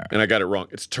enough there. And I got it wrong.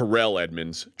 It's Terrell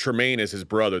Edmonds. Tremaine is his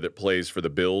brother that plays for the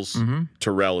Bills.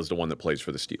 Terrell is the one that plays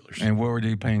for the Steelers. And where did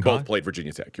he play in Both college? played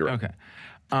Virginia Tech. You're right. Okay.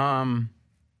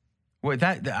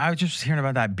 I was just hearing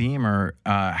about that. Beamer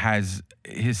has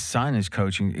his son is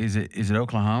coaching. Is it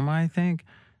Oklahoma? I think.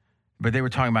 But they were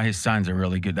talking about his sons are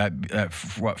really good.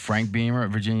 Frank Beamer at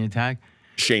Virginia Tech.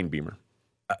 Shane Beamer.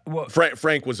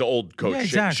 Frank was the old coach. Yeah,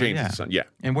 exactly, Shane's his son. Yeah.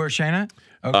 And where's Shane at?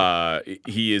 Okay.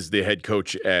 He is the head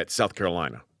coach at South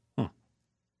Carolina.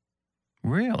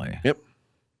 Really? Yep.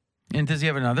 And does he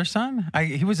have another son?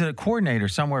 He was a coordinator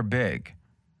somewhere big.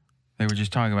 They were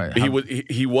just talking about.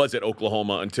 He was at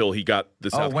Oklahoma until he got the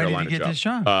South Carolina job. When did he get this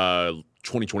job?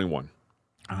 2021.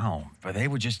 Oh, but they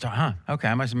were just, okay,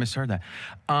 I must have misheard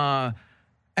that.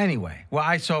 Anyway, well,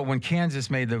 I saw when Kansas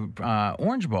made the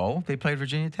Orange Bowl, they played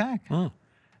Virginia Tech. And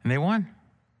they won.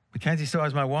 Mackenzie still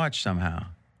has my watch somehow.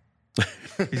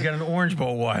 He's got an Orange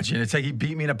Bowl watch, and it's like he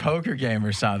beat me in a poker game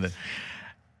or something.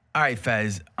 All right,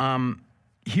 Fez,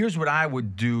 here's what I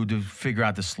would do to figure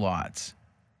out the slots.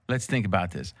 Let's think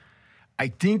about this. I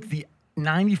think the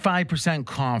 95%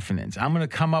 confidence. I'm going to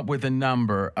come up with a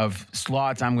number of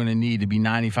slots I'm going to need to be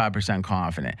 95%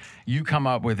 confident. You come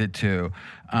up with it too.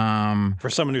 For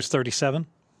someone who's 37?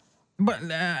 But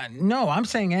no, I'm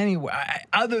saying anyway,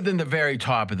 other than the very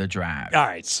top of the draft. All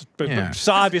right. So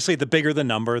obviously, the bigger the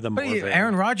number, the more.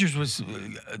 Aaron Rodgers was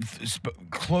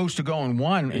close to going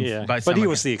one. But he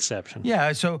was the exception.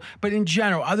 Yeah. So, but in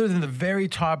general, other than the very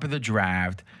top of the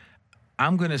draft,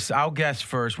 I'll guess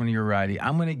first when you're ready.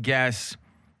 I'm gonna guess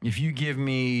if you give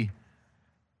me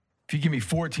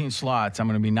 14 slots, I'm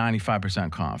gonna be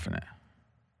 95% confident.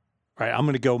 All right. I'm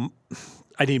gonna go.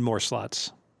 I need more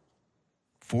slots.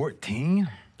 14?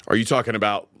 Are you talking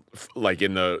about like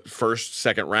in the first,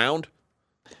 second round?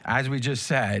 As we just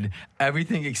said,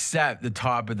 everything except the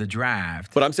top of the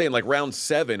draft. But I'm saying like round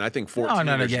 7, I think 14,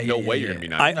 there's no way you're going to be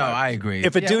 95. No, I agree.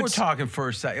 If we're talking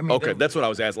first, second. Okay, that's what I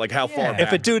was asking. Like how far back?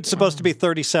 If a dude's supposed to be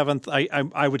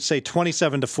 37th, I would say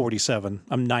 27 to 47.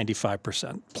 I'm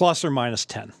 95%, plus or minus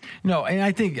 10. No, and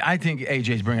I think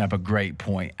AJ's bringing up a great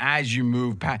point. As you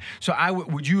move past, so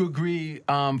would you agree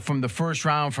from the first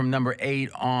round, from number 8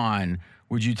 on,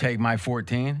 would you take my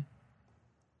 14?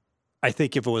 I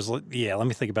think if it was, let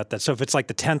me think about that. So if it's like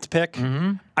the 10th pick,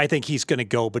 I think he's going to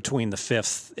go between the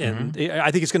 5th and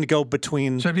I think he's going to go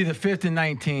between. So it'd be the 5th and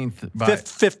 19th.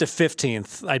 5th to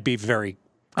 15th. I'd be very.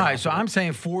 All right, so I'm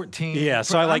saying 14. Yeah,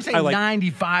 so I'm saying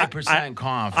 95%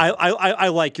 confident. I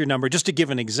like your number. Just to give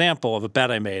an example of a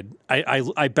bet I made,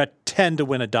 I bet 10 to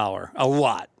win $1, a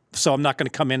lot. So I'm not going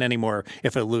to come in anymore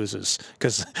if it loses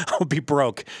because I'll be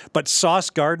broke. But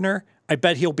Sauce Gardner, I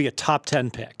bet he'll be a top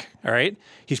 10 pick, all right?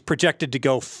 He's projected to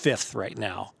go 5th right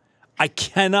now. I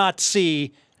cannot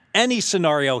see any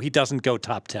scenario he doesn't go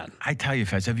top 10. I tell you,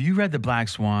 Fez, have you read The Black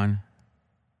Swan?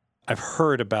 I've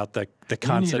heard about the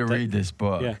concept. You need to read this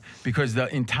book because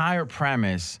the entire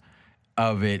premise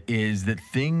of it is that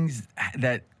things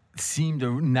that seem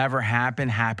to never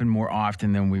happen more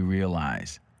often than we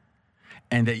realize.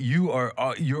 And that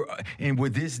and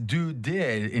what this dude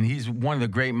did, and he's one of the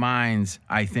great minds,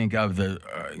 I think, of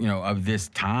of this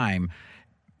time,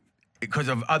 because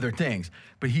of other things.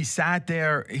 But he sat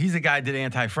there. He's the guy that did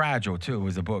Anti-Fragile too.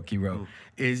 Was a book he wrote.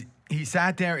 Is he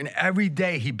sat there and every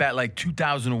day he bet like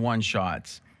 2001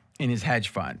 shots in his hedge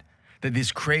fund that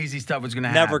this crazy stuff was going to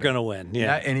happen. Never going to win.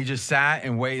 Yeah. And he just sat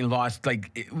and waited and lost.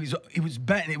 Like he was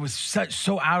betting. It was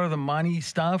so out of the money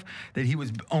stuff that he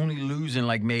was only losing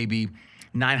like maybe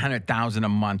 $900,000 a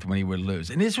month when he would lose.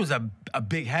 And this was a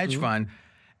big hedge fund.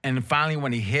 And finally,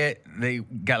 when he hit, they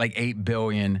got like $8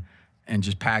 billion and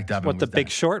just packed up. What the Big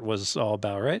Short was all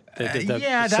about, right?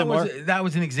 That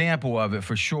was an example of it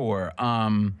for sure.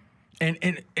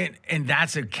 And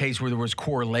that's a case where there was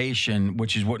correlation,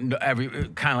 which is what kind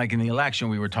of like in the election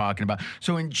we were talking about.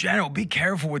 So in general, be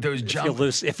careful with those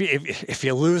jumps. If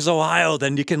you lose Ohio,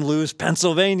 then you can lose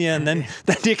Pennsylvania, and then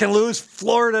you can lose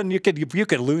Florida, and you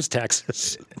could lose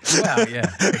Texas. Well, yeah,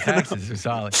 Texas is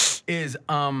solid.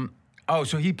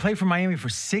 So he played for Miami for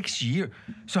 6 years.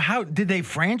 So how did they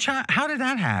franchise? How did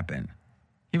that happen?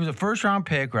 He was a first-round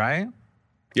pick, right?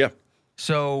 Yeah.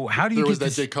 So how do you? There was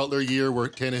that Jay Cutler year where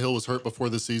Tannehill was hurt before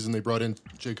the season. They brought in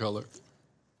Jay Cutler.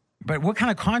 But what kind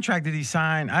of contract did he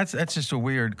sign? That's just a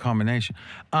weird combination.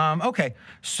 Okay,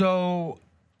 so.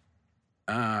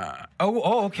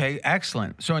 Okay,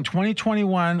 excellent. So in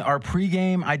 2021, our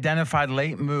pregame identified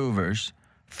late movers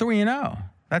 3-0.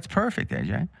 That's perfect,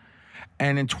 AJ.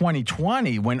 And in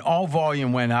 2020, when all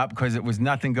volume went up because it was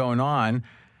nothing going on,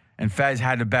 and Fez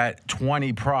had to bet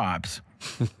 20 props.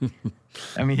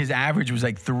 I mean, his average was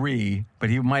like 3, but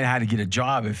he might have had to get a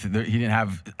job if he didn't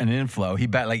have an inflow. He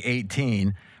bet like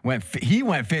 18. He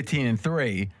went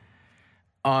 15-3.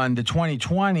 On the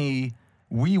 2020,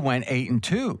 we went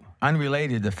 8-2,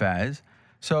 unrelated to Fez.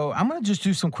 So I'm going to just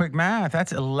do some quick math.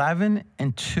 That's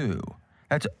 11-2.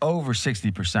 That's over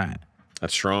 60%.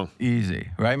 That's strong. Easy,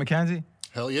 right, Mackenzie?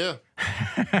 Hell yeah.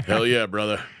 Hell yeah,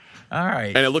 brother. All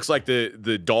right. And it looks like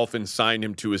the Dolphins signed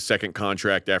him to his second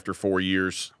contract after 4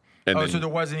 years. So there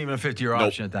wasn't even a 50-year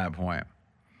option at that point.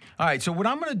 All right, so what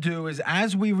I'm going to do is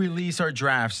as we release our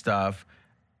draft stuff,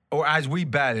 or as we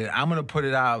bet it, I'm going to put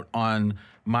it out on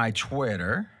my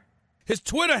Twitter. His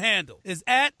Twitter handle is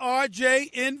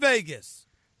 @RJInVegas.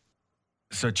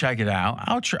 So check it out.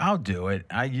 I'll do it.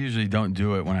 I usually don't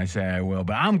do it when I say I will,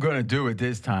 but I'm going to do it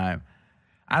this time.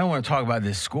 I don't want to talk about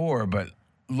this score, but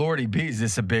Lordy bees,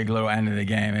 this a big little end of the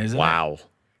game, isn't it? Wow.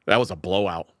 That was a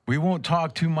blowout. We won't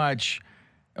talk too much.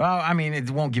 Well, I mean,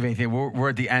 it won't give anything. We're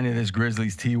at the end of this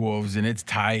Grizzlies T-Wolves, and it's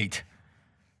tight.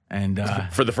 And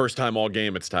for the first time all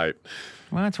game, it's tight.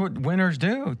 Well, that's what winners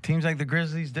do. Teams like the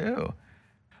Grizzlies do.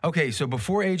 Okay, so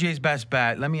before AJ's best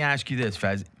bet, let me ask you this,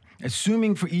 Fez.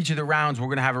 Assuming for each of the rounds we're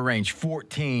going to have a range,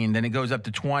 14, then it goes up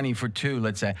to 20 for 2,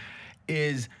 let's say,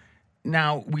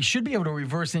 now we should be able to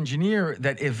reverse engineer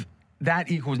that if that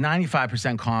equals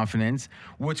 95% confidence.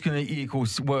 What's going to equal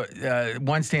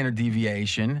one standard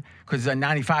deviation? Because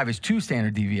 95 is 2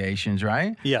 standard deviations,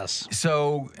 right? Yes.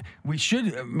 So we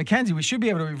should, Mackenzie, we should be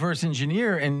able to reverse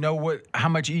engineer and know how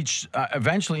much each,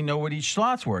 eventually know what each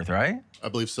slot's worth, right? I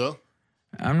believe so.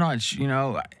 I'm not,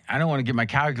 I don't want to get my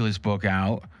calculus book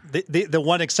out. The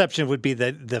one exception would be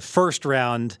that the first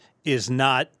round is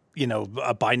not,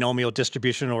 a binomial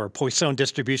distribution or a Poisson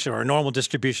distribution or a normal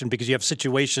distribution, because you have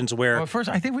situations where... Well, first,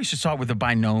 I think we should start with a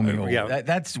binomial. Yeah.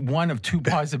 That's one of 2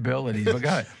 possibilities. But go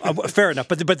ahead. Fair enough.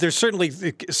 But there's certainly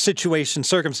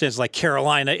circumstances like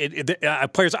Carolina.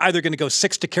 Players are either going to go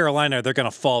 6 to Carolina or they're going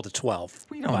to fall to 12.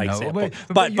 We don't know. Example.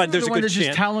 But there's the a one good that's chance.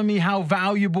 just telling me how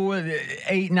valuable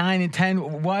 8, 9, and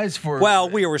 10 was for... Well,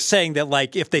 we were saying that,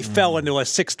 like, if they fell into a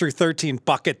 6 through 13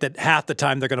 bucket, that half the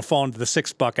time they're going to fall into the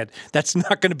 6 bucket. That's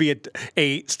not going to be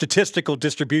a statistical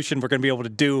distribution we're going to be able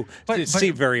to see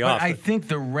very often. I think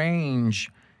the range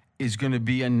is going to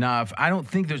be enough. I don't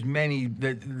think there's many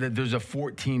that there's a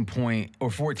 14-point or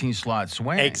 14-slot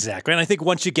swing. Exactly, and I think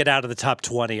once you get out of the top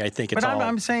 20, I think it's But all.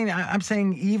 I'm saying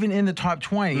even in the top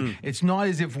 20, it's not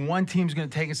as if one team's going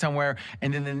to take it somewhere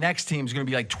and then the next team's going to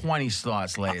be like 20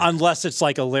 slots later. Unless it's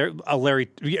like a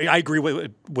Larry. I agree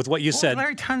with what you said.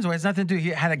 Larry Tunzel has nothing to do. He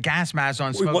had a gas mask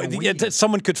on smoking weed.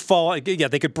 Someone could fall. Yeah,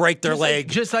 they could break their leg.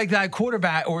 Just like that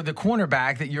quarterback or the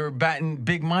cornerback that you're betting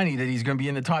big money that he's going to be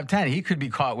in the top 10. He could be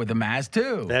caught with a mask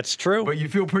too. That's true. But you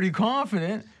feel pretty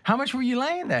confident. How much were you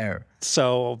laying there?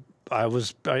 So I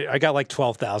got like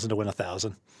 12,000 to win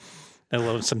 1,000, and a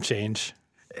little some change.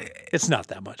 It's not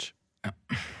that much.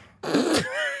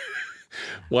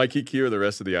 Waikiki or the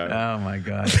rest of the island? Oh my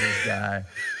God, this guy.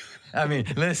 I mean,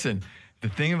 listen. The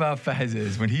thing about Fez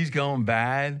is when he's going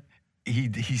bad,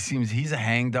 he's a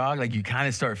hangdog. Like you kind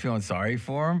of start feeling sorry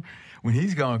for him. When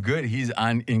he's going good, he's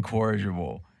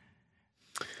incorrigible.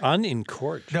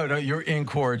 Unincorrigible? No, you're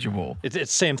incorrigible. It's the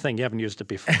same thing. You haven't used it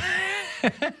before.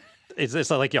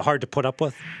 It's like you're hard to put up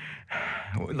with.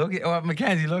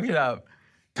 Mackenzie, look it up.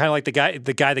 Kind of like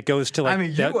the guy that goes to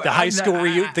the high school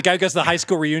reunion. The guy who goes to the high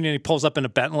school reunion. He pulls up in a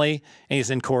Bentley and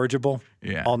he's incorrigible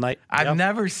all night. I've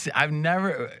never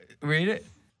read it.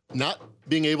 Not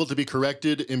being able to be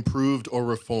corrected, improved, or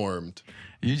reformed.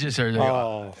 You just heard.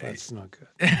 Oh, that's not good.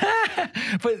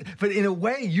 but in a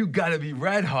way, you got to be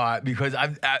red hot because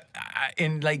I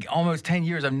in like almost 10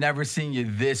 years, I've never seen you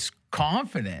this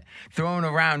confident, throwing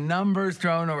around numbers,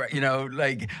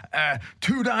 like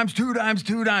 2 dimes,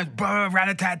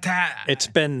 rat-a-tat-tat. It's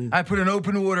been. I put an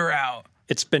open order out.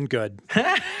 It's been good.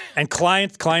 And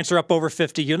clients are up over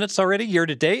 50 units already year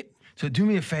to date. So do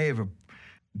me a favor.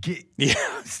 Get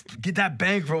that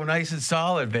bankroll nice and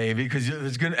solid, baby, because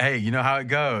it's good. Hey, you know how it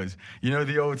goes. You know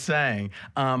the old saying.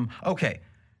 Okay,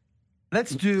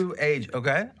 let's do age.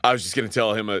 Okay. I was just going to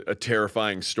tell him a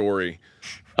terrifying story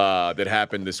that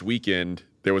happened this weekend.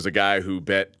 There was a guy who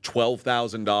bet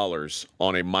 $12,000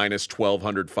 on a minus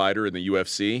 1,200 fighter in the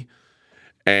UFC,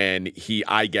 and he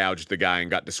eye gouged the guy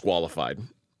and got disqualified.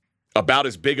 About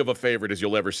as big of a favorite as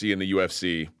you'll ever see in the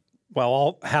UFC.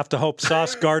 Well, I'll have to hope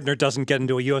Sauce Gardner doesn't get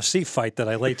into a UFC fight that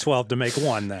I lay 12 to make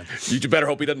 1 then. You better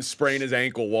hope he doesn't sprain his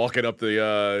ankle walking up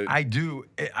the... I do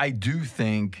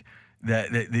think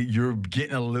that you're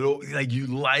getting a little... Like, you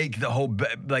like the whole...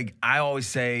 Like, I always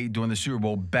say during the Super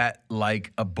Bowl, bet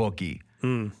like a bookie,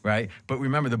 right? But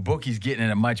remember, the bookie's getting it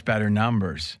at much better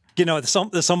numbers.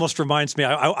 This almost reminds me,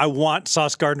 I want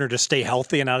Sauce Gardner to stay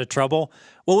healthy and out of trouble.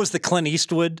 What was the Clint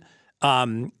Eastwood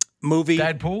movie?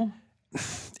 Deadpool?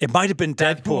 It might have been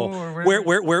Deadpool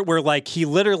where like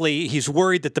he's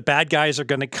worried that the bad guys are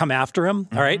going to come after him,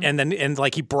 all right? And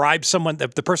like he bribes someone,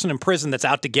 the person in prison that's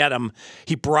out to get him,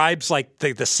 he bribes like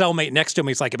the cellmate next to him.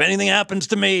 He's like, if anything happens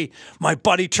to me, my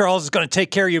buddy Charles is going to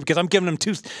take care of you because I'm giving him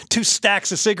two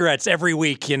stacks of cigarettes every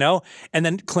week, And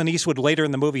then Clint Eastwood later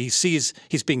in the movie, he sees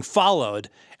he's being followed.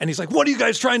 And he's like, what are you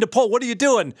guys trying to pull? What are you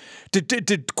doing?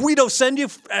 Did Guido send you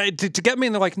to get me?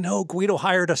 And they're like, no, Guido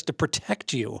hired us to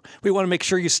protect you. We want to make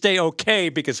sure you stay okay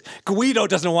because Guido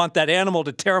doesn't want that animal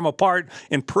to tear him apart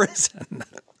in prison.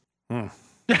 I'll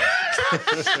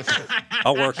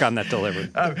work on that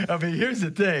delivery. I mean, here's the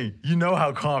thing. You know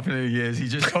how confident he is. He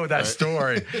just told that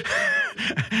story.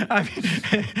 I mean,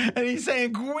 and he's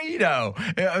saying Guido.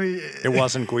 I mean, it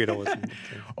wasn't Guido.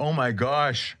 Oh, my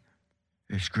gosh.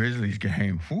 This Grizzlies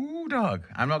game. Woo, dog.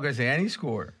 I'm not going to say any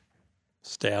score.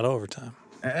 Stay out overtime.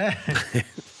 All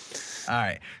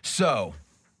right. So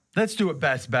let's do a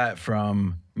best bet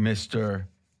from Mr.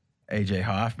 A.J.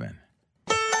 Hoffman.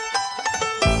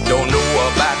 Don't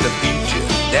know about the future.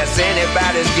 That's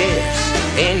anybody's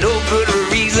guess. Ain't no good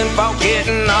reason for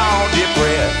getting all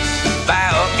depressed.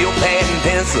 Fire up your pad and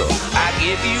pencil. so I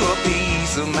give you a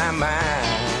piece of my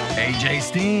mind. AJ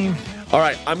Steen. All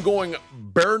right, I'm going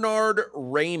Bernard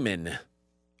Raymond.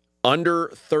 Under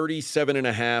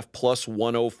 37.5 plus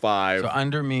 105. So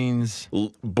under means?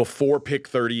 Before pick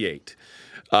 38.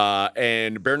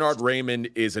 And Bernard Raymond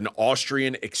is an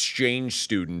Austrian exchange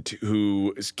student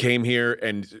who came here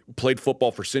and played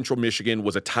football for Central Michigan,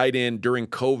 was a tight end during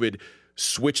COVID,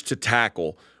 switched to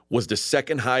tackle, was the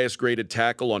second highest graded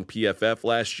tackle on PFF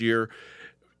last year.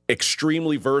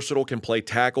 Extremely versatile, can play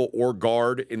tackle or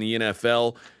guard in the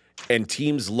NFL. And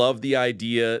teams love the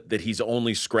idea that he's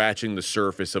only scratching the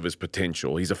surface of his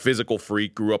potential. He's a physical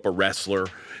freak, grew up a wrestler,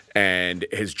 and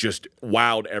has just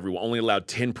wowed everyone. Only allowed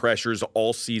 10 pressures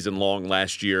all season long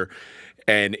last year.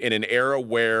 And in an era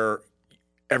where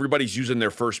everybody's using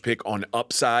their first pick on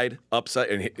upside,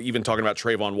 and even talking about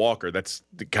Trayvon Walker, that's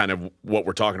the kind of what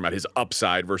we're talking about, his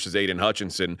upside versus Aiden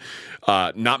Hutchinson.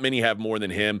 Not many have more than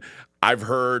him. I've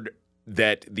heard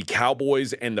that the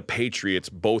Cowboys and the Patriots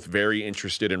both very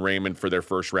interested in Raymond for their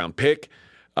first-round pick.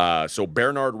 So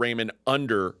Bernard Raymond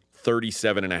under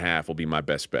 37.5 will be my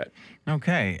best bet.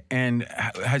 Okay. And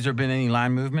has there been any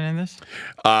line movement in this?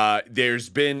 There's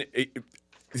been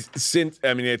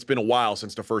it's been a while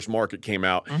since the first market came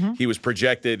out. Mm-hmm. He was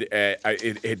projected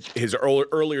his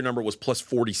earlier number was plus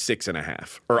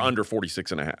 46.5 or under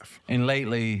 46.5. And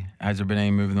lately, has there been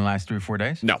any move in the last 3 or 4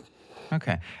 days? No.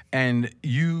 Okay. And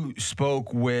you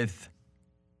spoke with...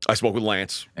 I spoke with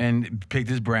Lance. And picked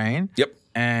his brain? Yep.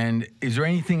 And is there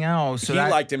anything else? He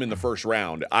liked him in the first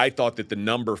round. I thought that the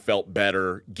number felt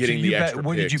better getting the extra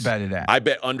what picks. Did you bet it at? I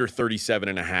bet under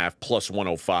 37.5 plus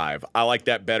 105. I like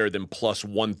that better than plus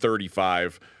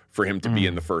 135 for him to be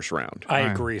in the first round. I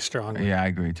agree strongly. Yeah, I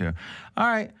agree too. All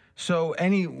right. So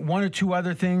any one or two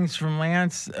other things from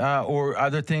Lance or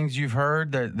other things you've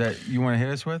heard that you want to hit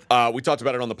us with? We talked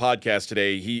about it on the podcast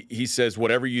today. He says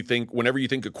whenever you think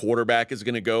a quarterback is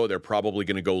going to go, they're probably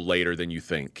going to go later than you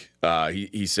think.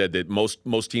 He said that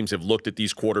most teams have looked at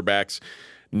these quarterbacks.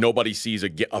 Nobody sees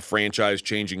a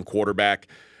franchise-changing quarterback.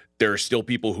 There are still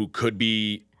people who could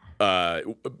be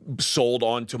sold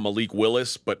on to Malik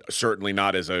Willis, but certainly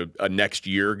not as a next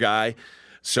year guy.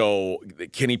 So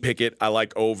Kenny Pickett, I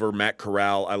like over. Matt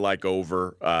Corral, I like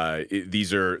over.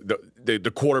 These are the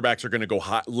quarterbacks are going to go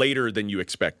hot later than you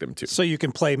expect them to. So you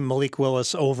can play Malik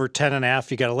Willis over 10.5.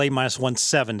 You got to lay minus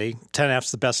 170. 10.5 is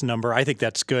the best number. I think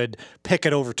that's good.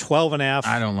 Pickett over 12.5.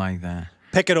 I don't like that.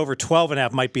 Pickett over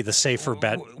 12.5 might be the safer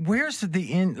bet. Where's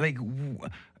the end? Like,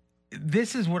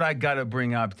 this is what I got to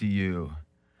bring up to you,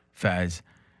 Fez.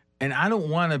 And I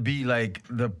don't want to be like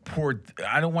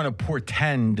I don't want to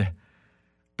portend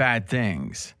bad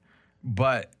things,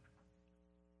 but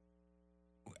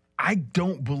I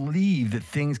don't believe that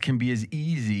things can be as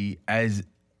easy as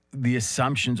the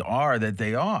assumptions are that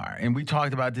they are. And we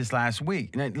talked about this last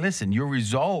week. Now, listen, your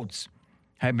results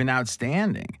have been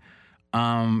outstanding.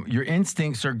 Your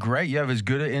instincts are great. You have as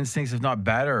good instincts, if not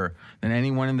better, than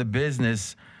anyone in the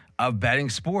business of betting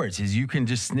sports. Is you can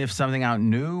just sniff something out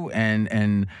new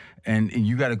and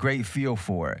you got a great feel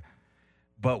for it.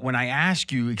 But when I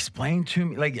ask you, explain to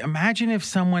me, like, imagine if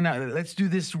someone, let's do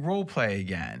this role play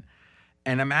again.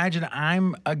 And imagine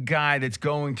I'm a guy that's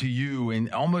going to you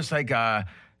in almost like a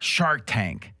Shark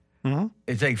Tank. Mm-hmm.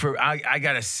 It's like, I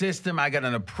got a system, I got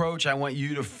an approach I want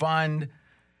you to fund.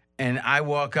 And I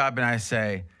walk up and I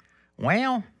say,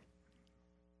 well,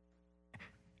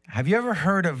 have you ever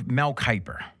heard of Mel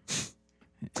Kiper?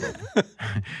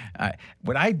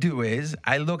 What I do is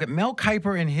I look at Mel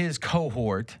Kiper and his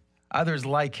cohort, others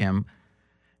like him,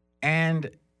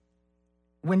 and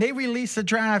when they release the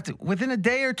draft, within a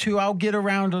day or two, I'll get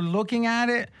around to looking at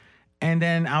it, and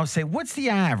then I'll say, what's the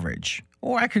average?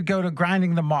 Or I could go to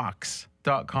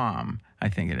grindingthemocks.com, I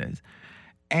think it is.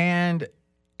 And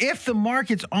if the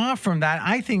market's off from that,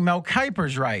 I think Mel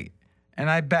Kiper's right, and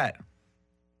I bet.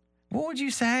 What would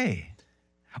you say?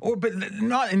 But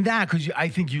not in that, because I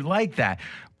think you like that.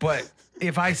 But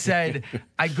if I said,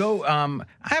 I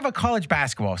have a college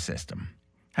basketball system.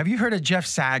 Have you heard of Jeff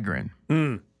Sagarin?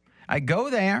 I go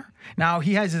there. Now,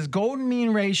 he has his golden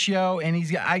mean ratio, and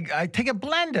I take a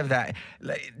blend of that.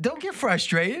 Don't get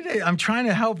frustrated. I'm trying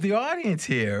to help the audience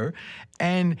here.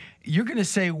 And you're going to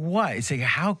say what? Say,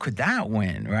 how could that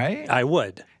win, right? I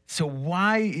would. So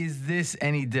why is this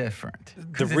any different?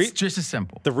 Because it's just as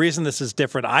simple. The reason this is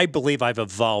different, I believe I've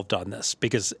evolved on this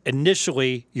because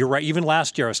initially, you're right, even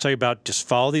last year I was telling you about just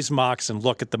follow these mocks and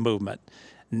look at the movement.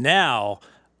 Now,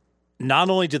 not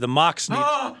only do the mocks need...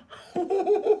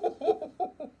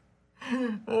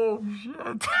 Oh,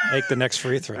 shit. Make the next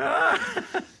free throw.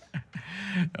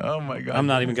 Oh, my God. I'm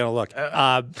not even going to look.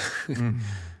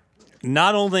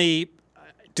 Not only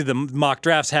do the mock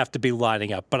drafts have to be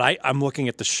lining up? But I'm looking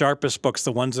at the sharpest books,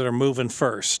 the ones that are moving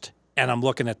first, and I'm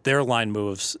looking at their line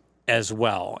moves as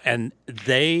well. And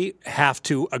they have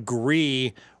to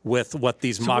agree with what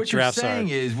these mock drafts are. What you're saying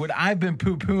is, what I've been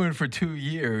poo-pooing for 2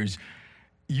 years,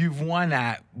 you've won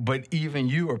that, but even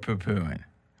you are poo-pooing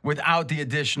without the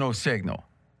additional signal.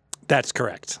 That's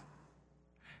correct.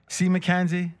 See,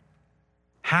 Mackenzie?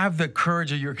 Have the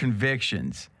courage of your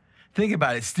convictions. Think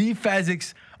about it. Steve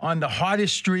Fezzik's on the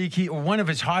hottest streak, one of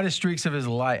his hottest streaks of his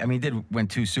life. I mean, he did win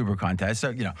 2 super contests, so,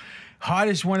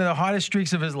 one of the hottest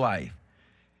streaks of his life.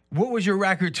 What was your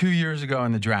record 2 years ago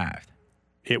in the draft?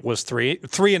 It was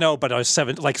 3-0, but I was 2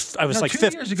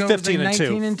 years ago,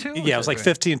 15-2. 19-2. Yeah, it was like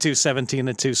 15-2,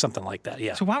 17-2, something like that.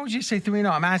 Yeah. So why would you say 3-0?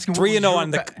 I'm asking. 3-0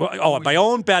 on on my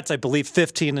own bets. I believe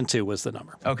 15-2 was the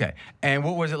number. Okay, and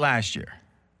what was it last year?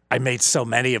 I made so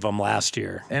many of them last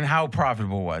year. And how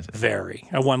profitable was it? Very.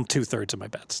 I won 2/3 of my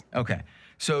bets. Okay,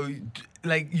 so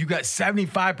you got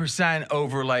 75%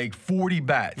 over 40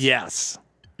 bets. Yes.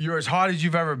 You're as hot as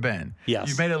you've ever been. Yes.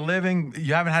 You've made a living.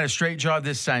 You haven't had a straight job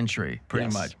this century,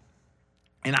 pretty much.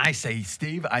 And I say,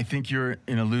 Steve, I think you're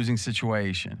in a losing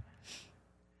situation.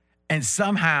 And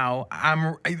somehow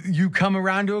you come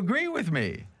around to agree with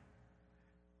me.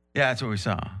 Yeah, that's what we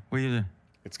saw.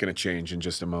 It's going to change in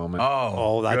just a moment.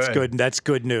 Oh, that's good. That's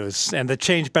good news. And the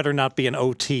change better not be an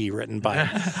OT written by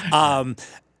him.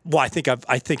 Well, I think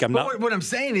I'm not. What I'm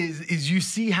saying is you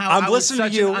see how I'm I was listening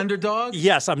such to you. an underdog?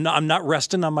 Yes, I'm not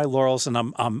resting on my laurels, and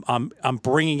I'm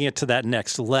bringing it to that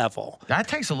next level. That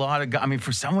takes a lot of.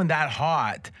 For someone that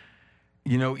hot,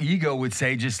 ego would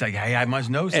say just like, hey, I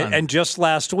must know something. And just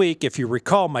last week, if you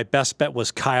recall, my best bet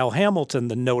was Kyle Hamilton,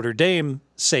 the Notre Dame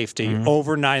safety,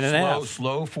 over 9.5.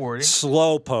 Slow 40.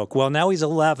 Slow poke. Well, now he's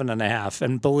 11.5,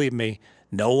 and believe me,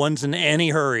 no one's in any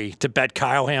hurry to bet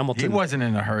Kyle Hamilton. He wasn't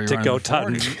in a hurry to go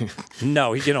Tutton.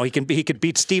 No, he could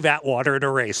beat Steve Atwater in a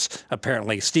race.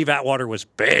 Apparently, Steve Atwater was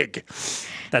big.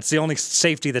 That's the only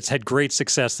safety that's had great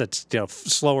success. That's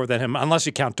slower than him, unless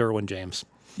you count Derwin James.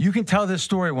 You can tell this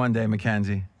story one day,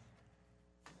 Mackenzie.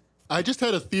 I just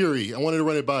had a theory. I wanted to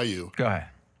run it by you. Go ahead.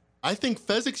 I think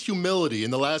Fezzik's humility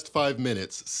in the last 5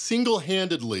 minutes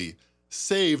single-handedly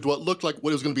saved what looked like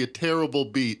what was going to be a terrible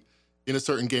beat in a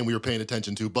certain game we were paying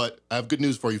attention to. But I have good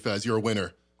news for you, Fez. You're a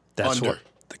winner. That's Under. what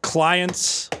the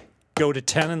clients go to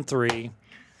 10-3.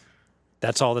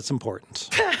 That's all that's important.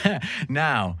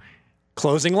 Now,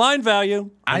 closing line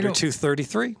value under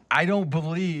 233. I don't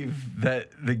believe that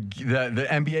the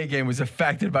NBA game was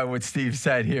affected by what Steve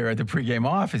said here at the pregame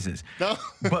offices. No.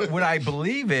 But what I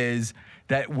believe is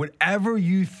that whatever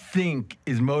you think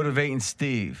is motivating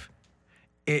Steve,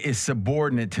 it is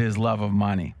subordinate to his love of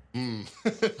money.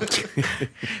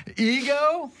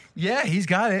 Ego, yeah, he's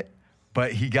got it,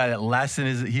 but he got it less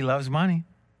than he loves money,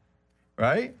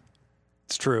 right?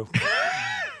 It's true.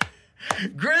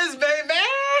 Grizz, baby!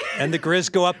 And the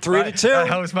Grizz go up 3-2.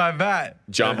 That was my bet.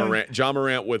 John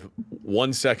Morant with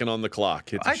 1 second on the clock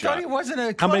hits a shot. Thought he wasn't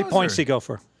a closer. How many points did he go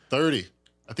for? 30.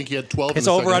 I think he had 12 His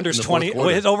in the second, over-under is in the 20. fourth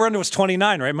quarter. His over-under was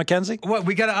 29, right, Mackenzie? What,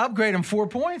 we got to upgrade him 4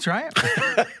 points, right?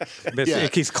 Yeah.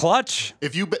 He's clutch.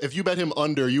 If you bet him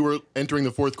under, you were entering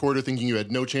the fourth quarter thinking you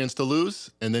had no chance to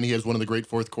lose, and then he has one of the great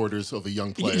fourth quarters of a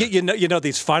young player. You know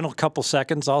these final couple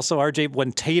seconds also, RJ,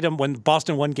 when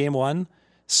Boston won game 1,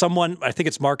 someone, I think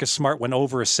it's Marcus Smart, went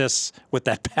over assists with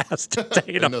that pass to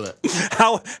Tatum. I know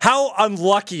that. How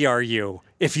unlucky are you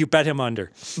if you bet him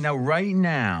under? Now, right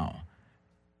now,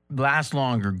 last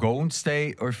longer, Golden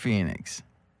State or Phoenix?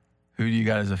 Who do you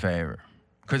got as a favorite?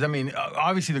 Because,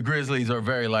 obviously the Grizzlies are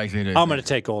very likely to. I'm going to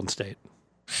take Golden State.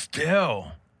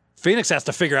 Still. Phoenix has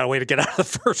to figure out a way to get out of the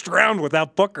first round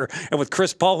without Booker and with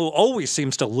Chris Paul, who always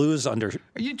seems to lose under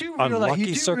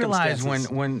unlucky circumstances.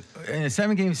 Realize when in a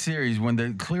 7-game series, when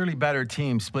the clearly better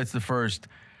team splits the first,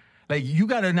 you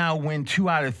got to now win 2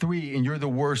 out of 3, and you're the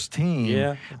worst team.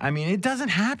 Yeah. It doesn't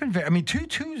happen.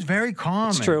 2-2 is very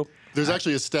common. It's true. There's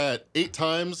actually a stat. 8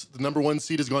 times the number 1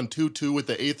 seed has gone 2-2 with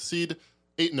the 8th seed.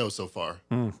 8-0 so far.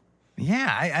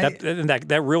 Yeah.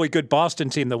 That really good Boston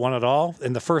team that won it all.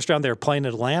 In the first round, they were playing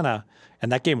Atlanta,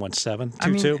 and that game went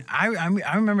 2-2.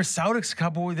 I remember Celtics a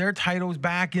couple of their titles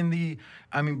back in the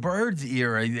Bird's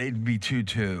era, it'd be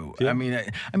 2-2. Yeah.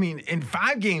 In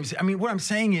 5 games, what I'm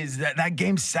saying is that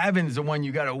game 7 is the one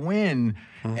you got to win.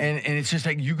 And it's just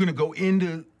like you're going to go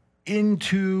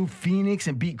into Phoenix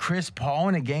and beat Chris Paul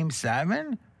in a game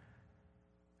 7?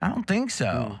 I don't think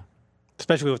so.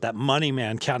 Especially with that money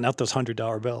man counting out those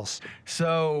 $100 bills.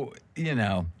 So, I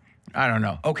don't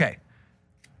know. Okay.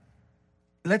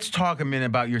 Let's talk a minute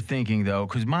about your thinking, though,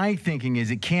 because my thinking is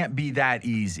it can't be that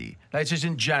easy. That's just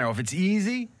in general. If it's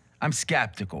easy, I'm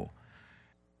skeptical.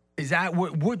 Is that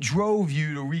what drove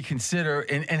you to reconsider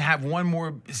and have one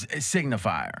more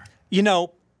signifier? You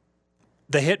know,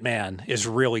 the hitman is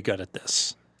really good at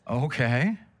this.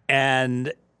 Okay.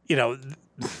 And, you know,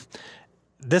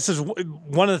 this is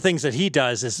one of the things that he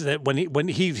does is that when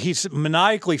he's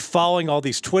maniacally following all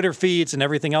these Twitter feeds and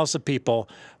everything else of people,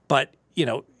 but, you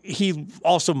know, he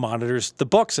also monitors the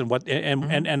books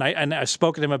and I've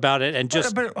spoken to him about it and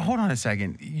just. But hold on a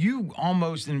second. You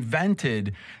almost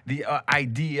invented the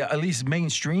idea, at least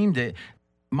mainstreamed it.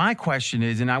 My question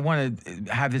is, and I want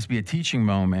to have this be a teaching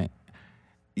moment.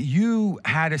 You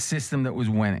had a system that was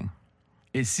winning.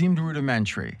 It seemed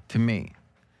rudimentary to me.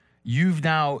 You've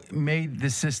now made the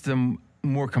system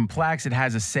more complex. It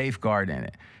has a safeguard in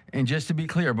it. And just to be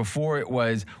clear, before it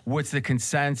was, what's the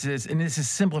consensus? And this is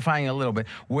simplifying a little bit.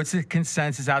 What's the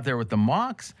consensus out there with the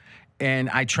mocks? And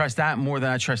I trust that more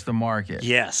than I trust the market.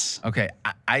 Yes. Okay,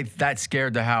 that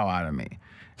scared the hell out of me.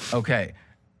 Okay,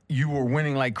 you were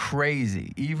winning like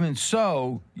crazy. Even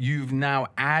so, you've now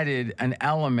added an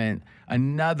element,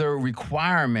 another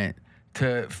requirement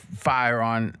to fire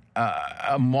on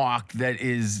a mock that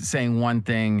is saying one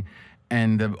thing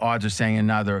and the odds are saying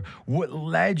another. What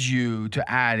led you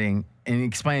to adding, and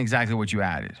explain exactly what you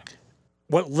added?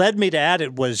 What led me to add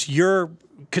it was your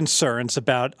concerns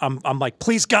about, I'm like,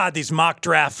 please God, these mock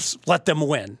drafts, let them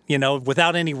win, you know,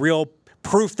 without any real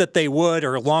proof that they would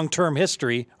or long-term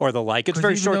history or the like. It's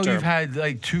very short-term. Even though you've had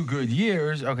like 2 good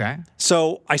years, okay.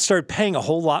 So I started paying a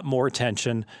whole lot more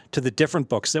attention to the different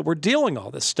books that were dealing all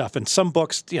this stuff. And some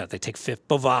books, you know, they take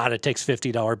Bovada takes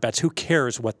 $50 bets. Who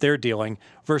cares what they're dealing?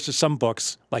 Versus some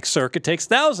books like Circa takes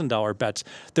 $1,000 bets.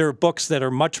 There are books that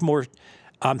are much more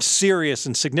serious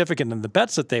and significant than the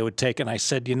bets that they would take. And I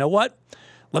said, you know what?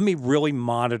 Let me really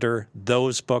monitor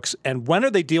those books. And when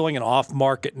are they dealing an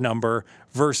off-market number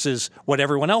versus what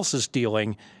everyone else is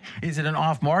dealing? Is it an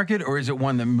off-market or is it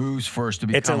one that moves first to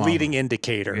become? It's a leading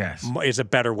indicator. Yes, is a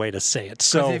better way to say it.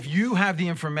 So if you have the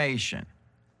information,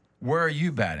 where are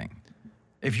you betting?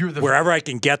 If you're wherever I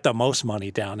can get the most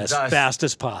money down as fast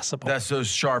as possible. Those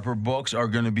sharper books are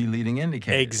going to be leading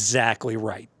indicators. Exactly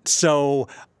right. So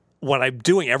what I'm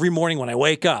doing every morning when I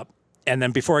wake up, and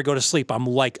then before I go to sleep, I'm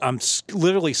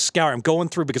literally scouring. I'm going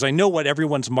through because I know what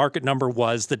everyone's market number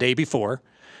was the day before.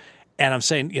 And I'm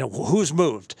saying, you know, who's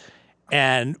moved?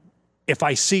 And if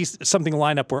I see something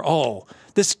line up where, oh,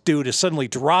 this dude is suddenly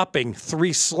dropping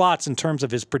 3 slots in terms of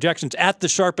his projections at the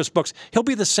sharpest books, he'll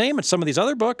be the same at some of these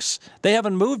other books. They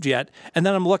haven't moved yet. And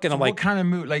then I'm looking, I'm like, what kind of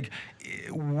move? Like,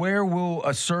 where will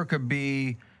a Circa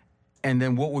be? And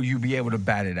then what will you be able to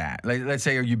bet it at? Like, let's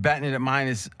say, are you betting it at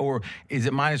minus, or is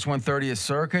it minus 130 at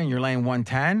Circa and you're laying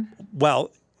 110? Well,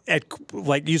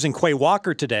 like using Quay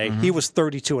Walker today, he was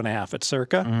 32.5 at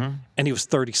Circa, and he was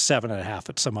 37.5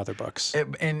 at some other books.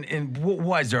 And what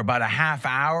was there, about a half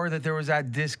hour that there was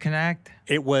that disconnect?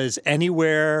 It was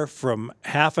anywhere from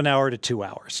half an hour to 2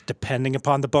 hours, depending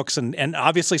upon the books. And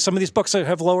obviously, some of these books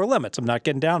have lower limits. I'm not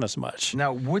getting down as much.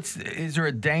 Now, is there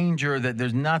a danger that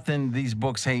there's nothing these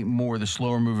books hate more, the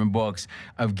slower moving books,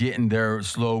 of getting their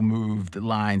slow moved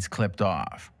lines clipped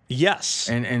off? Yes.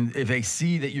 And if they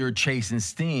see that you're chasing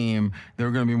steam,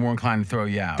 they're going to be more inclined to throw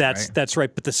you out. That's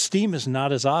right. But the steam is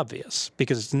not as obvious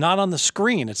because it's not on the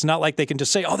screen. It's not like they can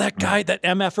just say, oh, that guy, that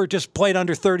MFer just played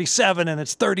under 37 and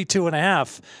it's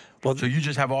 32.5. Well, so you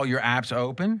just have all your apps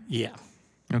open? Yeah.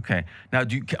 Okay. Now,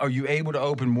 are you able to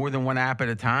open more than one app at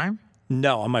a time?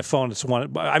 No, on my phone it's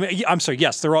one. I mean, I'm sorry.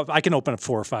 Yes, they're all. I can open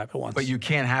 4 or 5 at once. But you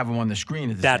can't have them on the screen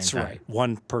at the That's same time. right.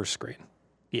 One per screen.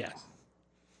 Yeah.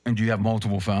 And do you have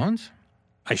multiple phones?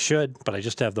 I should, but I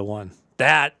just have the one.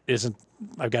 That isn't.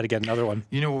 I've got to get another one.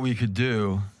 You know what we could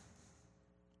do?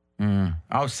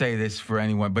 I'll say this for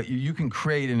anyone, but you can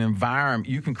create an environment.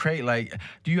 You can create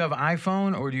do you have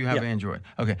iPhone or do you have Android?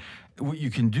 Okay. What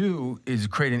you can do is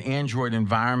create an Android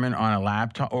environment on a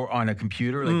laptop or on a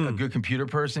computer, like a good computer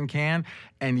person can,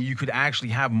 and you could actually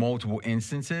have multiple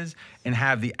instances and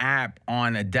have the app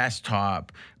on a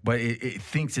desktop, but it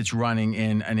thinks it's running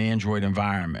in an Android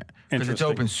environment. Because it's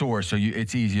open source, so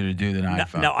it's easier to do than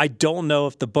iPhone. Now, I don't know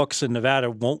if the books in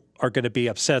Nevada are going to be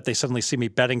upset if they suddenly see me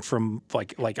betting from,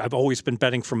 like I've always been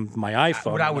betting from my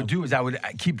iPhone. What I would do is I would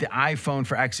keep the iPhone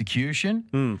for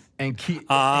execution and create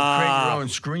your own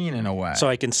screen in a way. So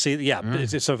I can see,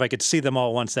 so if I could see them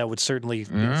all at once, that would certainly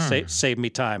save me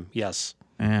time, yes.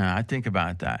 Yeah, I think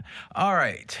about that. All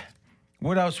right.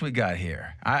 What else we got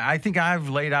here? I think I've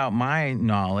laid out my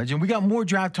knowledge, and we got more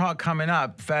draft talk coming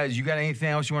up. Fez, you got anything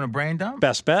else you want to brain dump?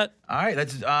 Best bet. All right,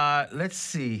 let's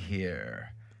see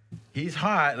here. He's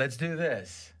hot. Let's do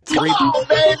this. Come on,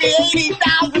 baby,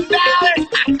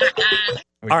 $80,000.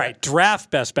 All right, draft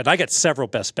best bet. I got several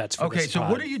best bets for Okay, this so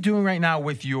pod. what are you doing right now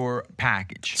with your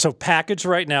package? So package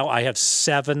right now, I have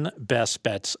 7 best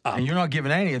bets up. And you're not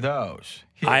giving any of those.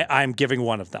 Here. I'm giving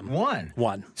one of them.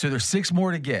 One. So there's 6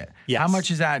 more to get. Yes. How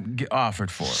much is that offered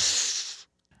for?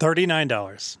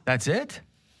 $39. That's it?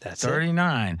 That's it.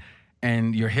 39.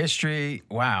 And your history,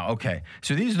 wow, okay.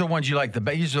 So these are the ones you like.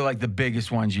 These are like the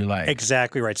biggest ones you like.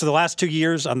 Exactly right. So the last 2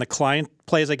 years on the client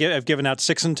plays I've given out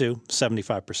 6 and 2,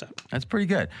 75%. That's pretty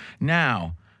good.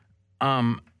 Now,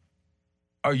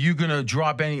 are you gonna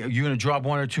drop any? Are you gonna drop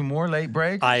 1 or 2 more late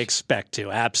breaks? I expect to,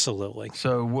 absolutely.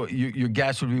 So what, your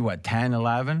guess would be what? 10,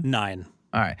 11? 9.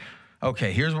 All right.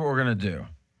 Okay. Here's what we're gonna do.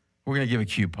 We're gonna give a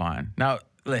coupon. Now,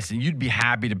 listen. You'd be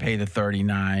happy to pay the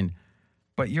 39.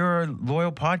 But you're a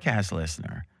loyal podcast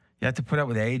listener. You have to put up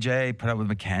with AJ, put up with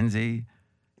Mackenzie,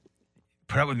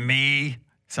 put up with me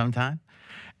sometime.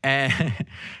 And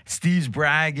Steve's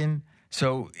bragging.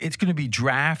 So it's going to be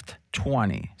draft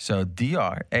 20. So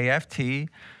DRAFT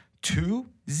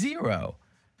 20. All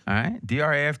right?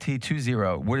 DRAFT 20.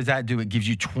 What does that do? It gives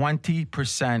you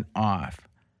 20% off.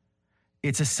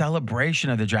 It's a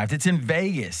celebration of the draft. It's in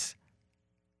Vegas.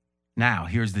 Now,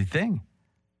 here's the thing.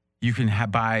 You can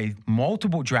buy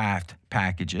multiple draft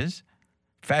packages.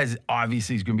 Fez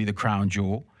obviously is going to be the crown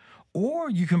jewel. Or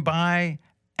you can buy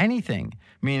anything,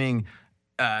 meaning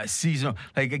seasonal.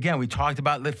 Like, again, we talked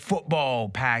about the football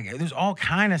pack. There's all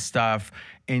kind of stuff.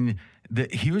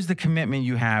 Here's the commitment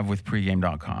you have with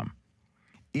pregame.com.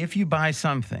 If you buy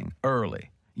something early,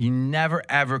 you never,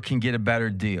 ever can get a better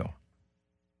deal.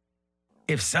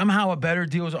 If somehow a better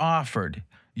deal is offered,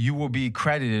 you will be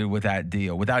credited with that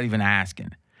deal without even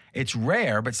asking. It's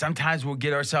rare, but sometimes we'll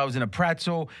get ourselves in a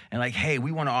pretzel and like, hey,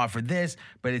 we want to offer this,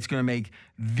 but it's going to make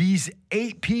these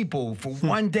 8 people for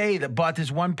one day that bought this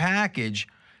one package,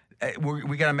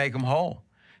 we got to make them whole.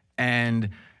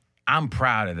 And I'm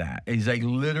proud of that. It's like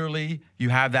literally you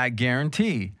have that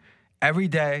guarantee every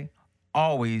day,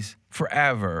 always,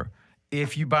 forever.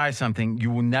 If you buy something,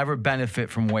 you will never benefit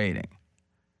from waiting.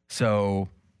 So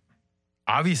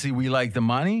obviously, we like the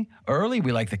money early.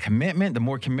 We like the commitment. The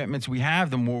more commitments we have,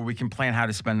 the more we can plan how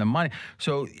to spend the money.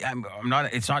 So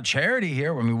it's not charity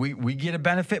here. I mean, we get a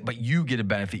benefit, but you get a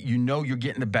benefit. You know you're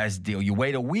getting the best deal. You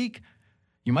wait a week,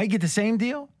 you might get the same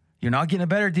deal. You're not getting a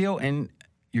better deal, and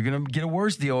you're going to get a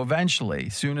worse deal eventually,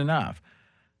 soon enough.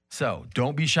 So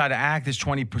don't be shy to act. This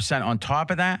 20% on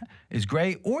top of that is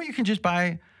great. Or you can just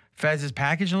buy Fez's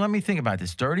package. And let me think about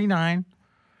this. $39.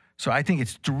 So I think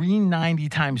it's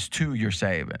 $390 times 2 you're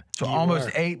saving. So almost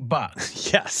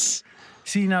 $8. Yes.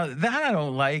 See, now that I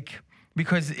don't like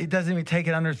because it doesn't even take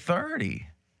it under 30.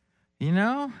 You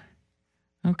know?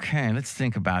 Okay, let's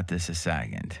think about this a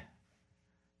second.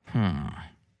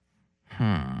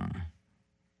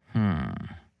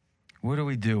 What do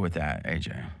we do with that,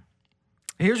 AJ?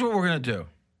 Here's what we're going to do.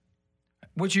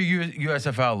 What's your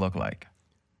USFL look like?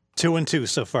 2 and 2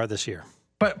 so far this year.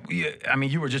 But, I mean,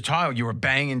 you were just talking, you were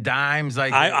banging dimes.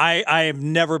 Like I have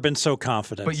never been so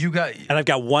confident. But you got... And I've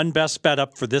got one best bet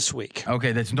up for this week.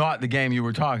 Okay, that's not the game you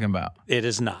were talking about. It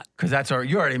is not. Because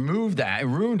you already moved that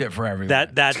and ruined it for everyone.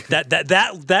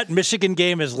 That Michigan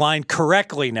game is lined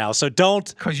correctly now, so don't...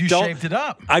 Because you shaped it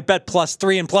up. I bet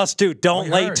 +3 and +2. Don't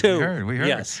lay 2. We heard.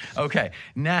 Yes. Okay,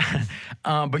 now,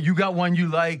 but you got one you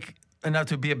like enough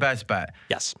to be a best bet.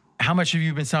 Yes. How much have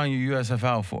you been selling your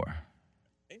USFL for?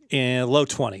 In low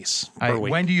 20s per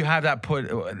week. When do you have that put?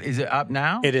 Is it up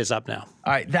now? It is up now.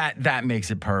 All right, that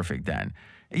makes it perfect then.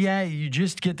 Yeah, you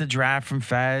just get the draft from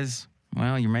Fez.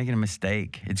 Well, you're making a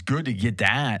mistake. It's good to get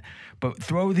that, but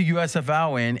throw the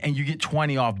USFL in and you get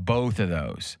 20 off both of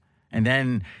those. And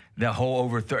then the whole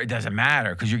over 30 doesn't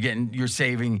matter because you're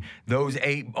saving those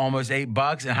almost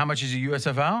 $8. And how much is a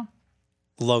USFL?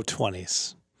 Low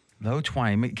 20s. Low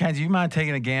 20. Kenzie, you mind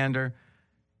taking a gander?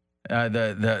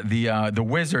 The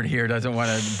wizard here doesn't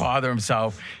want to bother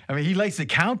himself. I mean, he likes to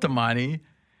count the money.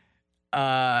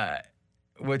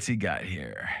 What's he got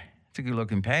here? It's a good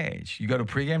looking page. You go to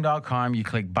pregame.com. You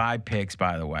click buy picks,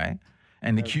 by the way,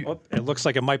 and it looks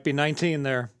like it might be 19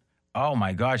 there. Oh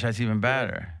my gosh, that's even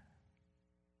better.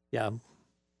 Yeah.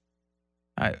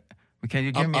 Can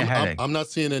you give me a headache? I'm not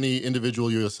seeing any individual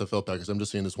USFL package. I'm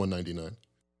just seeing this $199.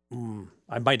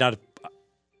 I might not.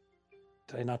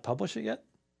 Did I not publish it yet?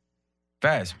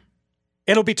 Fez.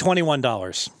 It'll be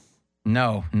 $21.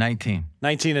 No, 19.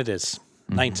 19 it is.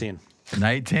 19.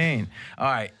 19. All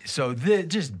right. So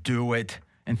just do it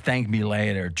and thank me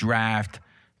later. Draft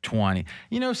 20.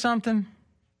 You know something?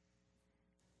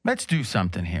 Let's do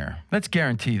something here. Let's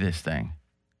guarantee this thing.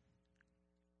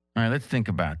 All right, let's think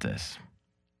about this.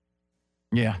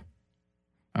 Yeah,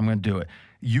 I'm going to do it.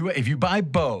 If you buy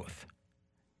both,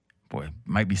 boy,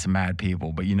 might be some mad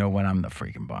people, but you know what? I'm the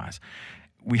freaking boss.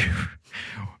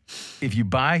 If you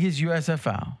buy his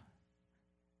USFL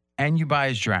and you buy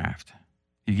his draft,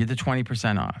 you get the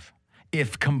 20% off.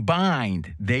 If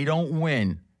combined they don't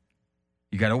win,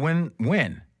 you got to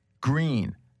win.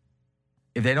 Green.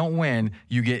 If they don't win,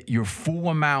 you get your full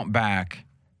amount back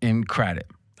in credit.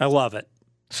 I love it.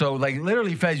 So, like,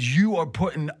 literally, Fez, you are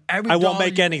putting every I won't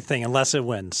make anything unless it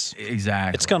wins.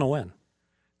 Exactly. It's going to win.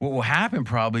 What will happen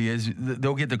probably is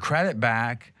they'll get the credit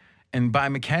back and buy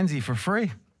McKenzie for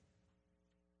free.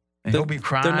 And he'll be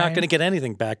crying. They're not going to get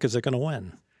anything back because they're going to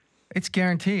win. It's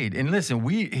guaranteed. And listen,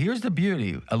 here's the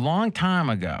beauty. A long time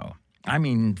ago,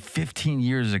 15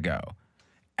 years ago,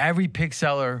 every pick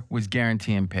seller was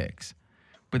guaranteeing picks.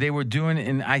 But they were doing it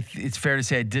in, it's fair to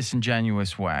say, a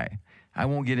disingenuous way. I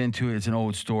won't get into it. It's an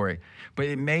old story. But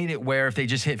it made it where if they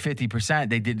just hit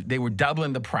 50%, they were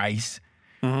doubling the price.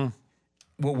 Mm-hmm.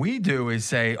 What we do is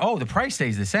say, the price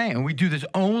stays the same. And we do this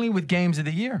only with games of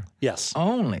the year. Yes.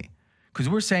 Only. Because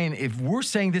we're saying, if we're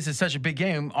saying this is such a big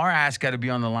game, our ass got to be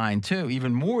on the line too,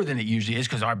 even more than it usually is,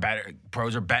 because our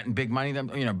pros are betting big money.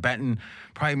 Betting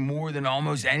probably more than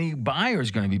almost any buyer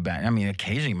is going to be betting.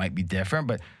 Occasionally it might be different,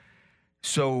 but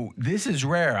so this is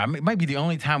rare. It might be the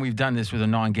only time we've done this with a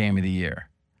non-game of the year.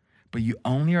 But you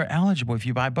only are eligible if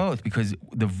you buy both because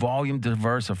the volume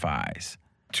diversifies.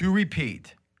 To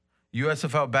repeat,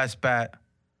 USFL best bet,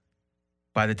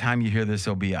 by the time you hear this,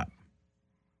 it'll be up.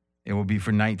 It will be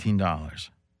for $19.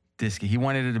 He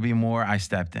wanted it to be more. I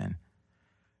stepped in.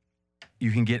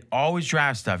 You can get always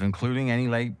draft stuff, including any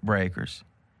late breakers.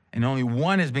 And only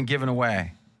one has been given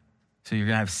away. So you're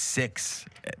going to have 6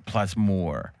 plus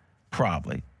more,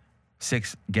 probably.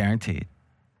 6 guaranteed.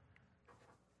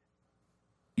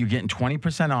 You're getting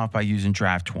 20% off by using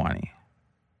Draft 20.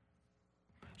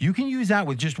 You can use that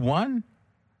with just one,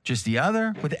 just the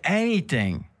other, with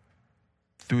anything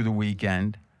through the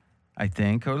weekend. I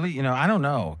think, or I don't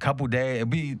know, a couple days. It'll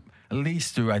be at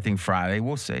least through, I think, Friday.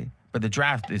 We'll see. But the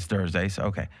draft is Thursday, so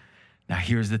okay. Now,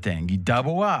 here's the thing. You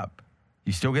double up.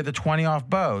 You still get the 20 off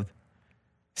both.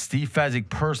 Steve Fezzik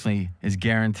personally is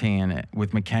guaranteeing it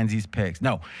with McKenzie's picks.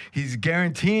 No, he's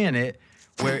guaranteeing it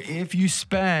where if you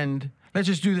spend, let's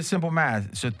just do the simple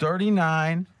math. So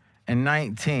 39 and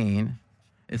 19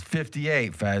 is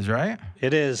 58, Fez, right?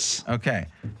 It is. Okay.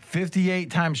 58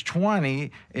 times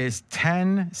 20 is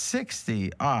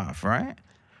 1060 off, right?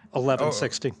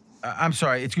 1160. I'm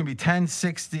sorry. It's going to be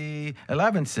 1060,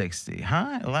 1160.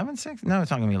 Huh? 1160? No, it's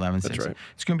not going to be 1160. That's right.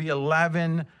 It's going to be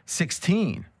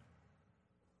 1116.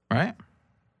 Right?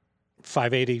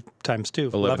 580 times 2.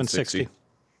 1160.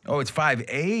 Oh, it's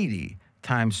 580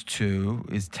 times 2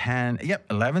 is 10. Yep,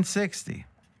 1160.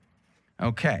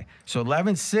 Okay. So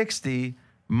 1160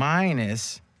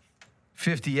 minus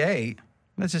 58,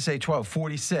 let's just say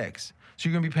 46. So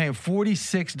you're going to be paying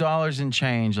 $46 and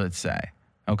change, let's say.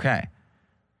 Okay.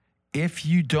 If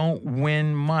you don't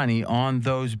win money on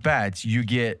those bets, you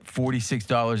get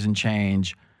 $46 and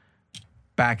change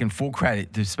back in full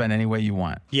credit to spend any way you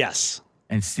want. Yes.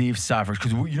 And Steve suffers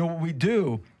because you know what we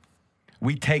do?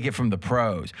 We take it from the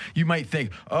pros. You might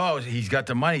think, he's got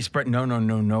the money spread.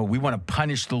 No. We want to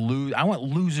punish the loser. I want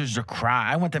losers to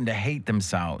cry. I want them to hate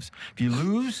themselves. If you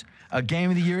lose a game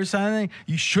of the year or something,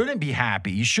 you shouldn't be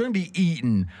happy. You shouldn't be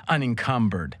eating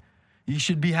unencumbered. You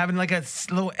should be having like a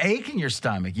little ache in your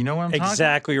stomach. You know what I'm talking about?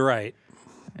 Exactly right.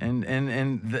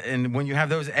 And when you have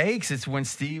those aches, it's when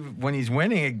when he's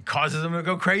winning, it causes him to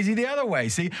go crazy the other way.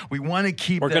 See, we want to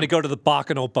keep. We're going to go to the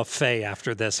Bacchanal buffet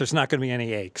after this. There's not going to be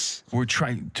any aches. We're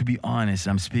trying to be honest.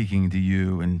 I'm speaking to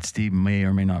you, and Steve may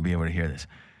or may not be able to hear this.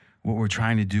 What we're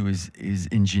trying to do is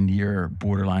engineer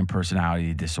borderline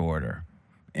personality disorder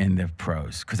in the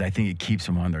pros because I think it keeps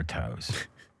them on their toes.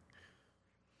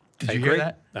 Did you hear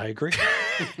that? I agree.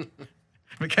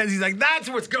 Mackenzie's like, that's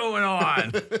what's going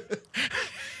on.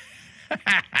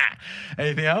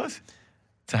 Anything else?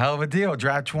 It's a hell of a deal.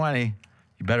 Draft 20.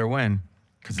 You better win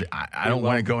because I don't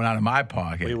want it going out of my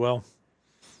pocket. We will.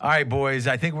 All right, boys.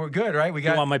 I think we're good, right?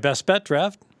 You want my best bet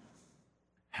draft?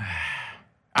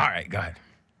 All right, go ahead.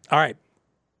 All right.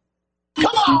 Come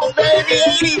on,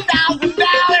 baby,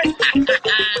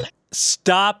 $80,000.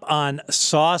 Stop on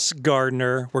Sauce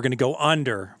Gardner. We're going to go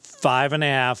under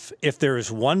 5.5. If there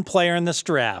is one player in this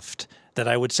draft that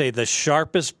I would say the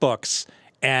sharpest books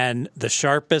and the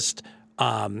sharpest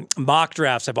mock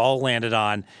drafts have all landed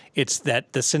on, it's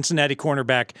that the Cincinnati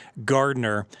cornerback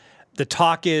Gardner. The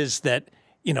talk is that,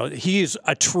 he's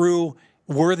a true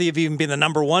worthy of even being the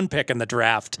number 1 pick in the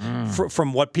draft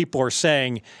from what people are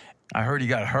saying. I heard he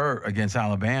got hurt against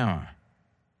Alabama.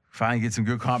 Finally get some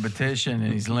good competition,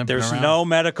 and he's limping There's around. no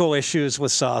medical issues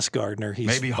with Sauce Gardner. He's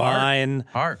Maybe heart. fine.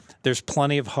 Heart. There's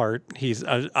plenty of heart. He's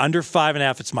under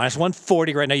 5.5. It's minus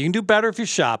 140 right now. You can do better if you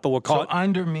shop, but we'll call So it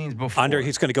under means before. under.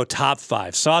 He's going to go top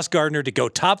 5. Sauce Gardner to go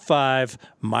top 5,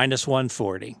 minus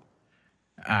 140.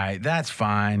 All right, that's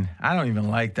fine. I don't even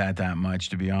like that much,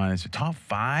 to be honest. Top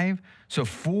 5? So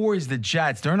 4 is the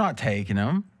Jets. They're not taking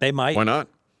them. They might. Why not?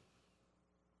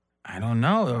 I don't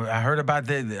know. I heard about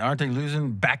aren't they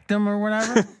losing Beckham or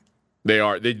whatever? They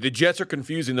are. The Jets are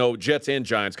confusing, though, Jets and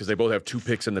Giants, because they both have 2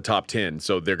 picks in the top 10.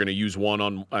 So they're going to use one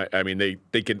on. I mean,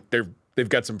 they've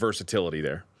got some versatility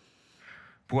there.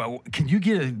 Well, can you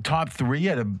get a top 3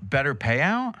 at a better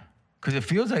payout? Because it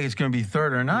feels like it's going to be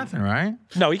third or nothing, right?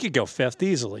 No, he could go 5th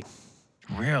easily.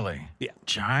 Really? Yeah.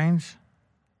 Giants?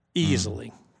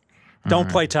 Easily. Don't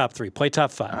play top 3. Play top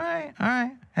 5. All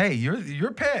right. Hey,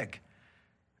 your pick.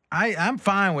 I'm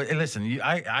fine with. Listen,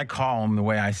 I call him the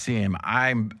way I see him.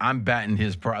 I'm betting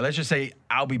his. Let's just say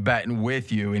I'll be betting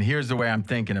with you, and here's the way I'm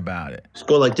thinking about it. A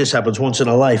score like this happens once in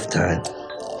a lifetime.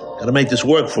 Got to make this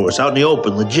work for us, out in the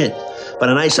open, legit. But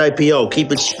a nice IPO,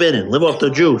 keep it spinning, live off the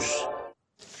juice.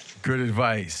 Good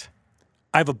advice.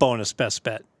 I have a bonus best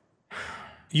bet.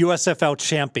 USFL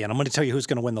champion. I'm going to tell you who's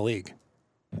going to win the league.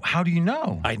 How do you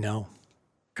know? I know.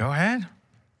 Go ahead.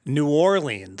 New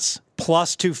Orleans,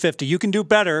 plus 250. You can do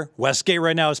better. Westgate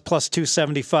right now is plus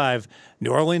 275.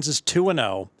 New Orleans is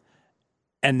 2-0.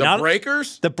 And The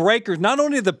Breakers? The Breakers. Not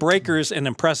only the Breakers an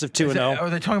impressive 2-0. Are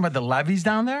they talking about the levies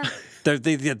down there?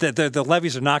 The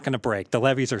levies are not going to break. The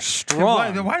levies are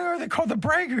strong. Why are they called the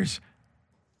Breakers?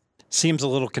 Seems a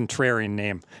little contrarian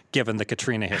name given the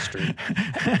Katrina history.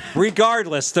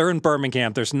 Regardless, they're in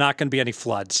Birmingham. There's not going to be any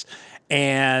floods.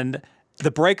 And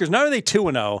the Breakers, not only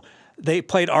 2-0, they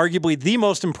played arguably the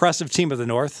most impressive team of the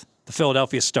North, the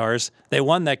Philadelphia Stars. They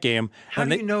won that game. How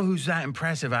do you know who's that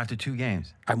impressive after 2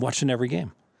 games? I'm watching every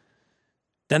game.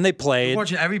 Then they played. You're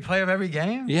watching every play of every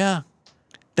game? Yeah.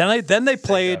 Then they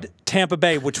played Tampa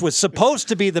Bay, which was supposed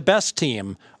to be the best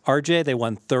team. RJ, they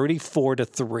won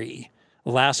 34-3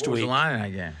 last What was week. the line in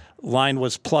that game? Line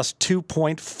was plus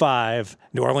 2.5.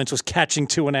 New Orleans was catching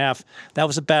 2.5. That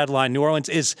was a bad line. New Orleans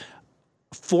is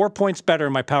 4 points better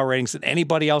in my power ratings than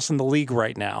anybody else in the league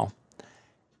right now.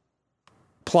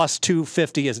 Plus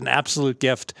 250 is an absolute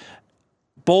gift.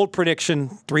 Bold prediction,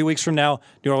 3 weeks from now,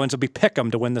 New Orleans will be pick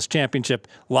 'em to win this championship.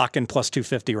 Lock in plus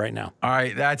 250 right now. All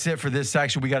right, that's it for this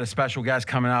section. We got a special guest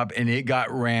coming up, and it got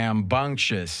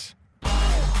rambunctious.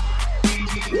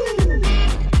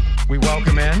 We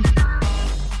welcome in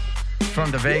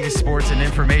from the Vegas Sports and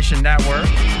Information Network,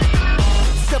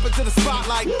 Step into the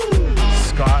spotlight.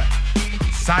 Scott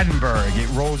Seidenberg. It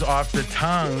rolls off the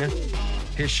tongue.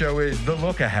 His show is The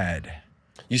Look Ahead.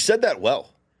 You said that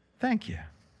well. Thank you.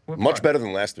 What Much part? better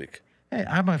than last week. Hey,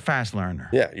 I'm a fast learner.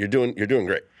 Yeah, you're doing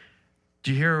great.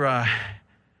 Did you hear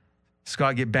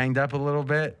Scott get banged up a little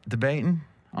bit debating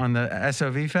on the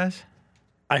SOV Fest?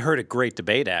 I heard a great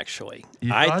debate, actually.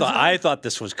 You I thought thought so? I thought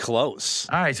this was close.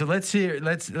 All right, so let's do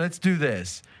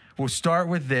this. We'll start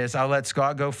with this. I'll let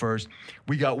Scott go first.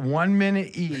 We got 1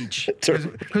 minute each because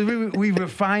we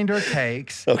refined our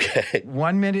takes. Okay.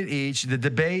 1 minute each. The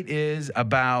debate is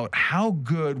about how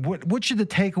good. What should the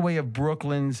takeaway of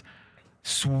Brooklyn's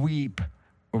sweep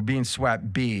or being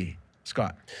swept be,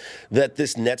 Scott? That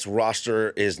this Nets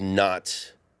roster is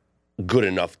not good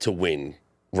enough to win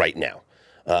right now.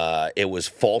 It was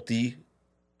faulty,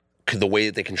 the way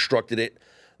that they constructed it.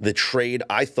 The trade,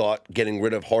 I thought, getting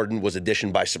rid of Harden was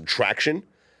addition by subtraction,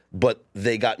 but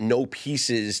they got no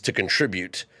pieces to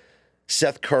contribute.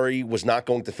 Seth Curry was not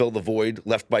going to fill the void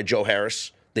left by Joe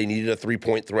Harris. They needed a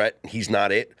three-point threat. He's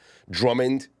not it.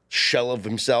 Drummond, shell of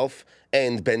himself,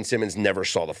 and Ben Simmons never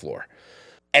saw the floor.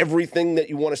 Everything that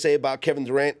you want to say about Kevin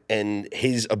Durant and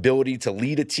his ability to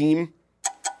lead a team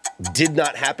did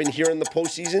not happen here in the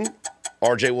postseason.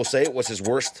 RJ will say it was his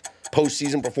worst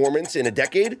postseason performance in a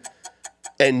decade.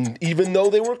 And even though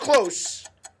they were close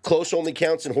only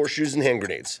counts in horseshoes and hand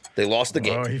grenades. They lost the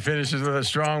game. Oh, he finishes with a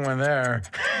strong one there.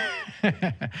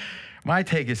 My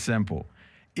take is simple.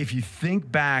 If you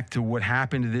think back to what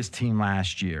happened to this team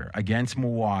last year against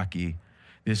Milwaukee,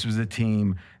 this was a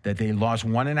team that they lost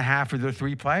 1.5 of their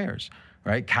 3 players,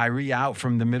 right? Kyrie out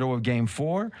from the middle of game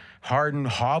 4. Harden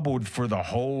hobbled for the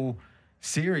whole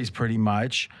series pretty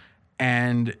much.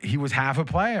 And he was half a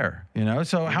player,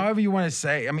 So however you want to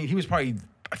say, I mean, he was probably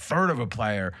a third of a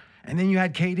player. And then you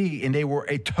had KD, and they were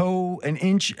an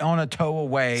inch on a toe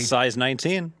away. Size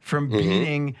 19. From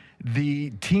beating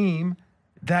the team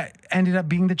that ended up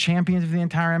being the champions of the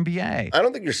entire NBA. I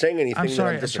don't think you're saying anything that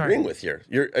I'm disagreeing with here.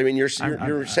 You're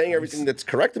saying everything that's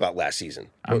correct about last season.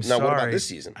 What about this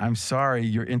season? I'm sorry,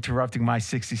 you're interrupting my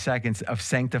 60 seconds of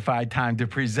sanctified time to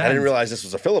present. I didn't realize this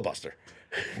was a filibuster.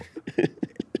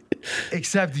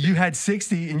 Except you had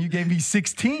 60 and you gave me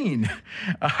 16.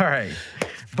 All right.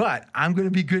 But I'm going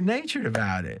to be good-natured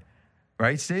about it.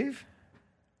 Right, Steve?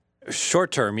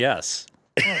 Short term, yes.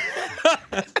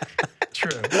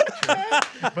 True.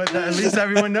 But at least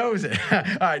everyone knows it. All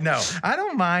right, no. I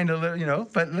don't mind a little,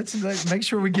 but let's make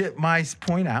sure we get my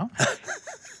point out.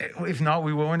 If not,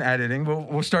 we will in editing.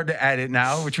 We'll start to edit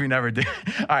now, which we never did.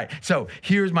 All right, so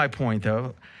here's my point,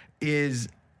 though, is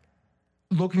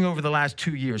looking over the last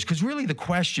 2 years, because really the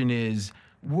question is,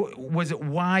 was it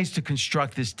wise to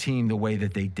construct this team the way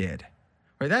that they did?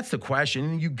 Right, that's the question.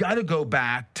 And you got to go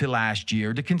back to last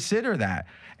year to consider that.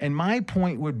 And my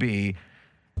point would be,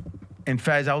 and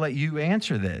Fez, I'll let you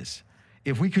answer this.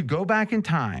 If we could go back in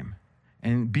time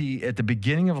and be at the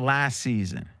beginning of last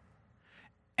season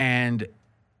and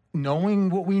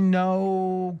knowing what we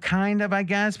know, kind of, I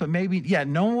guess, but maybe,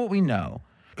 knowing what we know,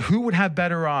 who would have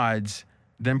better odds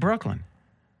than Brooklyn?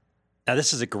 Now,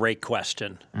 this is a great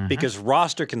question because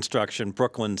roster construction,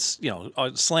 Brooklyn's,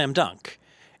 a slam dunk.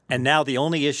 And now the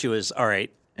only issue is, all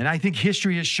right. And I think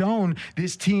history has shown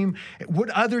this team, what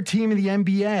other team in the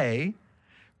NBA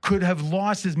could have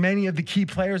lost as many of the key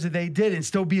players that they did and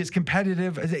still be as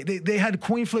competitive as they had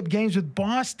coin flip games with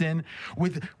Boston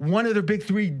with one of their big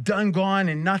three done, gone,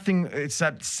 and nothing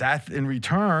except Seth in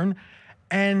return.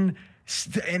 And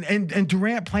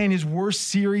Durant playing his worst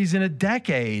series in a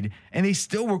decade, and they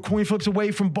still were coin flips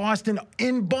away from Boston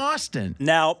in Boston.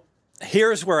 Now,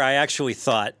 here's where I actually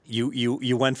thought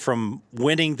you went from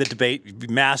winning the debate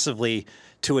massively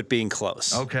to it being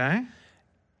close. Okay.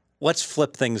 Let's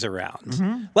flip things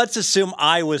around. Let's assume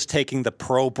I was taking the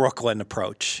pro-Brooklyn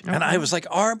approach. Okay. And I was like,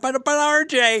 but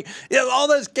RJ, all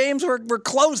those games were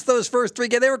close, those first three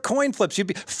games. They were coin flips. You'd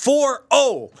be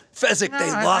 4-0. Fezzik,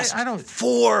 they lost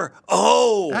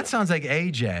 4-0. That sounds like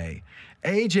AJ.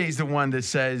 AJ's the one that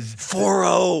says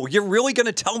 4-0. You're really going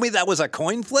to tell me that was a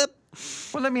coin flip?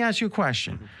 Well, let me ask you a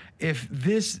question. If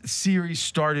this series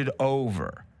started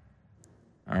over,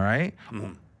 all right,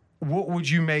 what would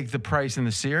you make the price in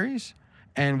the series?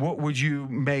 And what would you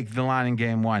make the line in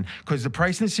game one? Because the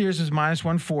price in the series was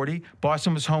 -140.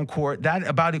 Boston was home court. That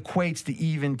about equates to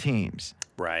even teams.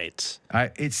 Right.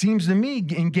 It seems to me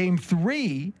in game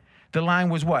three, the line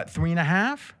was what,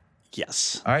 3.5?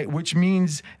 Yes. All right, which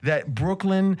means that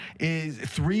Brooklyn is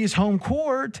 3 is home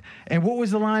court. And what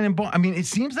was the line in Boston? I mean, it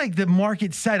seems like the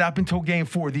market set up until game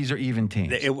 4, these are even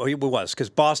teams. It was, because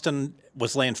Boston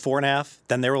was laying 4.5,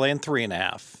 then they were laying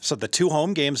 3.5. So the 2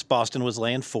 home games, Boston was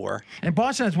laying 4. And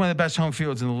Boston has one of the best home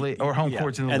fields in the league, or home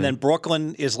courts in the league. And then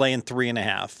Brooklyn is laying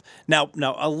 3.5. Now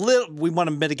a little, we want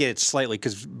to mitigate it slightly,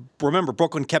 because remember,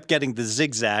 Brooklyn kept getting the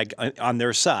zigzag on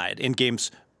their side in games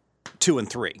 2 and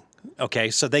 3. Okay,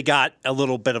 so they got a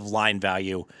little bit of line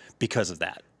value because of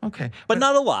that. Okay. But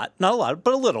not a lot,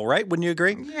 but a little, right? Wouldn't you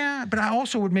agree? Yeah, but I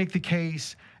also would make the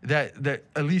case that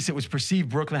at least it was perceived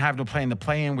Brooklyn having to play in the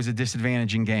play-in was a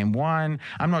disadvantage in game 1.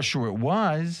 I'm not sure it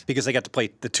was. Because they got to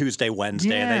play the Tuesday,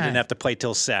 Wednesday, and they didn't have to play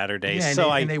till Saturday.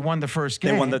 Yeah, and they won the first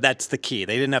game. That's the key.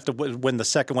 They didn't have to win the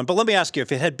second one. But let me ask you,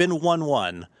 if it had been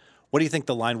 1-1, what do you think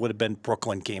the line would have been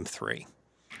Brooklyn game 3?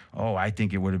 Oh, I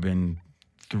think it would have been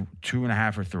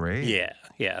 2.5 or 3.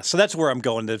 Yeah. So that's where I'm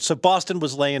going. So Boston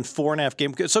was laying 4.5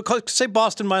 games. So say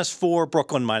Boston -4,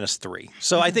 Brooklyn -3.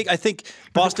 So I think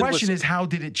Boston. The question is, how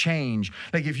did it change?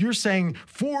 Like if you're saying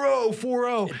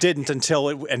 4-0, it didn't until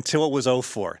it was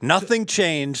 0-4. Nothing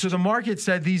changed. So the market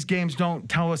said these games don't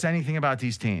tell us anything about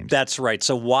these teams. That's right.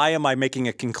 So why am I making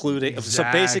a conclusion? Exactly. So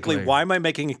basically, why am I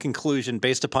making a conclusion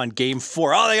based upon game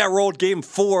 4? Oh, they got rolled game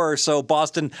 4. So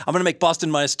Boston, I'm going to make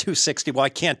Boston -260. Well, I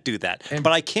can't do that,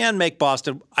 but I can make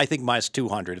Boston, I think,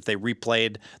 -200 if they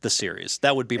replayed the series.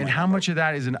 That would be my And how much of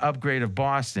that is an upgrade of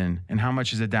Boston and how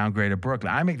much is a downgrade of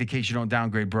Brooklyn? I make the case you don't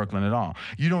downgrade Brooklyn at all.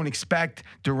 You don't expect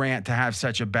Durant to have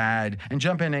such a bad, and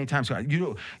jump in anytime, Scott.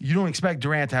 You don't expect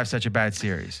Durant to have such a bad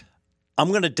series. I'm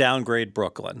going to downgrade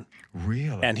Brooklyn.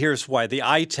 Really? And here's why. The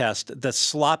eye test, the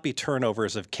sloppy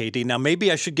turnovers of KD. Now,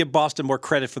 maybe I should give Boston more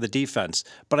credit for the defense,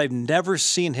 but I've never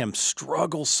seen him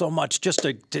struggle so much just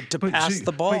to pass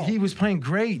the ball. But he was playing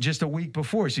great just a week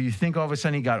before. So you think all of a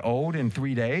sudden he got old in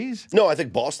 3 days? No, I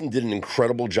think Boston did an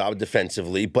incredible job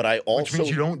defensively, but I also... Which means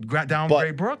you don't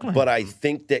downgrade Brooklyn. But I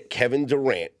think that Kevin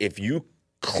Durant, if you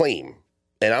claim...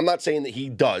 And I'm not saying that he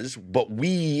does, but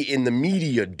we in the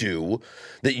media do,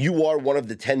 that you are one of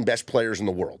the 10 best players in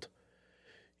the world.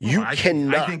 You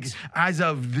cannot. I think as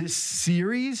of this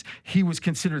series, he was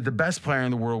considered the best player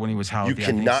in the world when he was healthy. You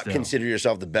cannot consider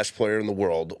yourself the best player in the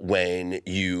world when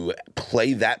you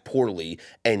play that poorly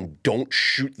and don't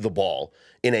shoot the ball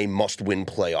in a must-win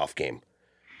playoff game.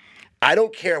 I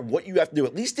don't care what you have to do.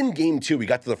 At least in game 2, we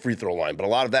got to the free throw line, but a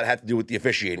lot of that had to do with the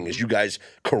officiating, as you guys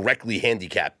correctly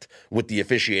handicapped with the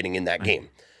officiating in that game.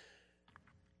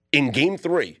 In game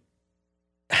 3,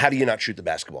 how do you not shoot the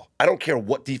basketball? I don't care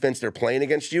what defense they're playing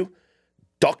against you.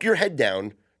 Duck your head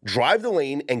down, drive the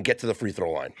lane, and get to the free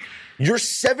throw line. You're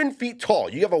 7 feet tall.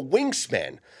 You have a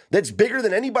wingspan that's bigger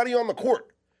than anybody on the court.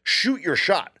 Shoot your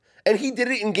shot. And he did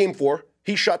it in game 4.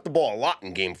 He shot the ball a lot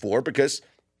in game 4 because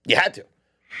you had to.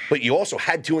 But you also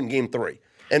had to in game 3.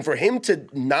 And for him to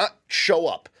not show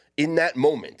up in that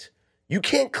moment, you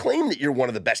can't claim that you're one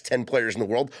of the best 10 players in the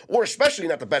world, or especially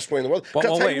not the best player in the world.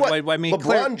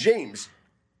 LeBron James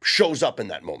shows up in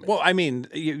that moment. Well, I mean,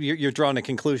 you're drawing a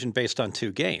conclusion based on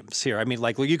 2 games here. I mean,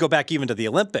 like, well, you go back even to the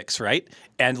Olympics, right?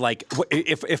 And like,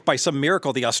 if by some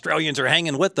miracle the Australians are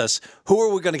hanging with us, who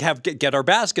are we going to have get our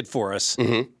basket for us?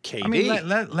 KD. I mean,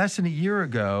 less than a year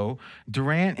ago,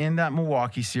 Durant in that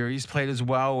Milwaukee series played as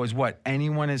well as what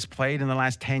anyone has played in the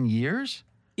last 10 years.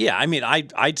 Yeah, I mean,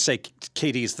 I'd say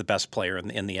KD is the best player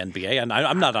in the NBA, and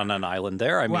I'm not on an island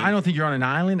there. I don't think you're on an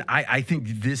island. I think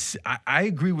this. I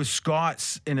agree with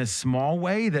Scott in a small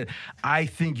way that I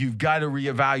think you've got to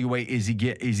reevaluate. Is he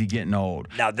getting old?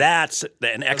 Now that's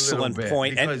an excellent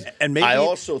point, and maybe I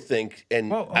also think,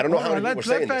 and I don't know how many people are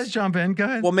saying let Fez jump in. Go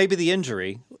ahead. Well, maybe the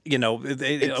injury. You know,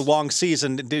 a long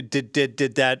season did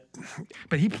that.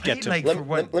 But he played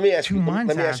let me ask 2 months.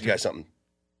 Let me ask you guys something.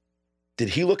 Did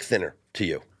he look thinner to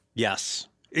you? Yes.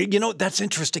 You know, that's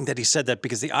interesting that he said that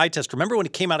because the eye test, remember when he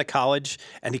came out of college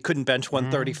and he couldn't bench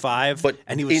 135? But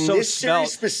and he was in so this svelte,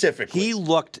 series specifically, he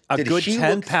looked a good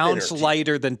 10 pounds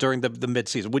lighter than during the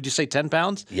midseason. Would you say 10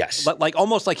 pounds? Yes. But like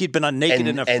almost like he'd been naked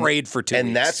and afraid for 2 weeks.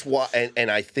 And that's why, and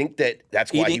I think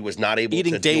that's why he was not able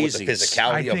to deal with the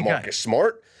physicality of Marcus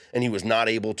Smart, and he was not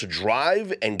able to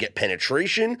drive and get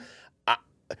penetration.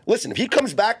 Listen, if he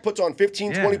comes back, puts on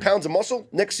 15, 20 pounds of muscle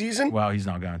next season. Well, he's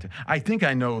not going to. I think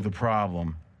I know the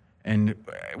problem, and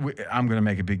I'm going to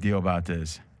make a big deal about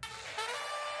this.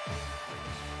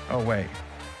 Oh, wait.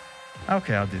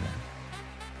 Okay, I'll do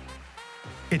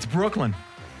that. It's Brooklyn.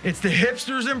 It's the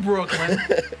hipsters in Brooklyn.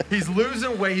 He's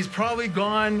losing weight. He's probably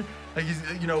gone, like he's,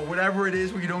 whatever it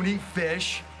is where you don't eat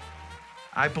fish.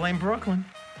 I blame Brooklyn.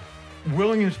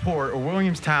 Williamsport or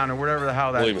Williamstown or whatever the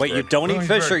hell that is. Wait, you don't eat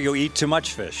fish or you eat too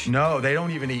much fish? No, they don't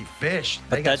even eat fish.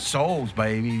 They got souls,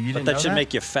 baby. You didn't know that should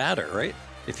make you fatter, right?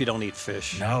 If you don't eat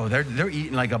fish. No, they're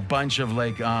eating like a bunch of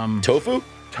like tofu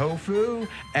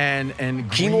and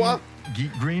quinoa,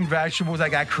 green vegetables. I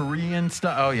got Korean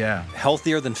stuff. Oh yeah,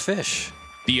 healthier than fish.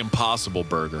 The Impossible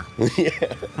Burger.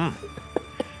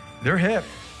 They're hip.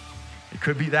 It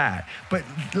could be that. But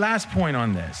last point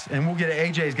on this, and we'll get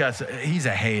he's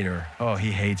a hater. Oh,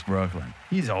 he hates Brooklyn.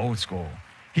 He's old school.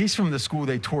 He's from the school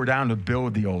they tore down to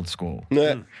build the old school.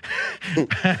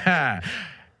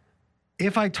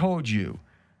 If I told you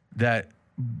that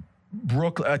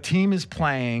a team is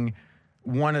playing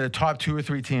one of the top 2 or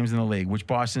 3 teams in the league, which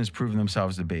Boston has proven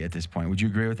themselves to be at this point, would you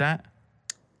agree with that?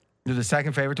 They're the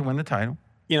second favorite to win the title.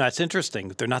 You know, it's interesting.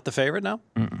 They're not the favorite now?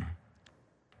 Mm-mm.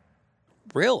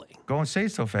 Really? Golden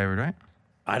State's still favored, right?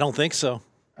 I don't think so.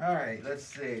 All right, let's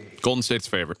see. Golden State's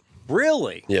favorite.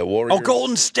 Really? Yeah, Warriors. Oh,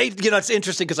 Golden State. You know, it's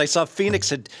interesting because I saw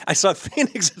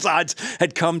Phoenix's odds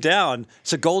had come down.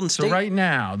 So Golden State. So right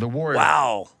now, the Warriors.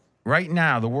 Wow. Right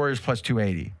now, the Warriors plus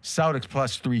 280, Celtics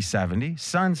plus 370,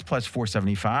 Suns plus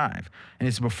 475, and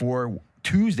it's before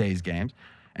Tuesday's games.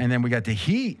 And then we got the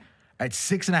Heat at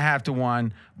 6.5 to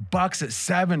 1, Bucks at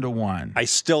 7 to 1. I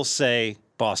still say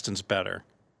Boston's better.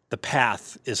 The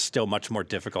path is still much more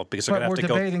difficult because they're going to have to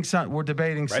go. We're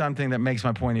debating something that makes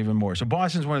my point even more. So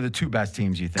Boston's one of the 2 best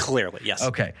teams, you think? Clearly, yes.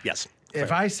 Okay. Yes. Clearly.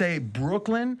 If I say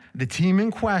Brooklyn, the team in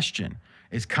question,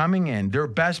 is coming in, their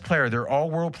best player, their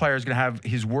all-world player is going to have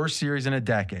his worst series in a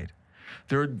decade.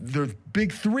 Their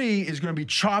big 3 is going to be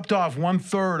chopped off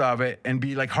 1/3 of it and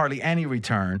be like hardly any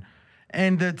return.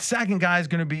 And the second guy is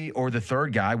going to be, or the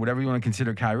third guy, whatever you want to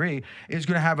consider Kyrie, is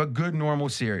going to have a good normal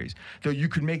series. Though you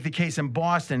could make the case in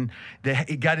Boston that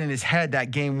it got in his head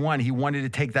that game 1. He wanted to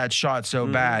take that shot so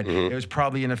bad, it was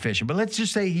probably inefficient. But let's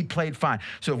just say he played fine.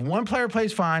 So if one player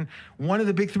plays fine, one of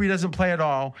the big 3 doesn't play at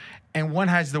all, and one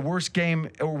has the worst game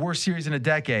or worst series in a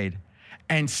decade,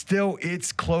 and still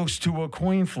it's close to a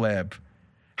coin flip,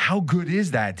 how good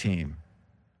is that team?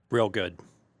 Real good.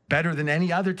 Better than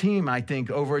any other team, I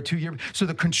think, over a 2-year. So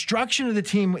the construction of the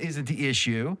team isn't the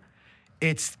issue.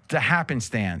 It's the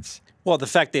happenstance. Well, the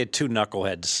fact they had two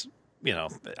knuckleheads,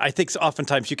 I think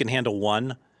oftentimes you can handle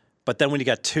one, but then when you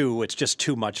got two, it's just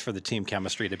too much for the team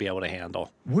chemistry to be able to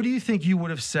handle. What do you think you would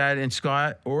have said, and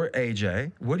Scott or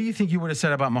AJ, what do you think you would have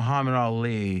said about Muhammad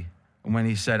Ali when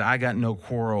he said, I got no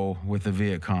quarrel with the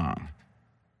Viet Cong?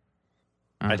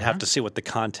 I'd have to see what the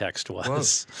context was.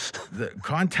 Well, the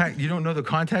context, you don't know the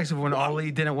context of when Ali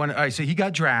didn't want to. All right, so he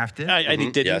got drafted. And he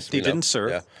didn't, Yes, he didn't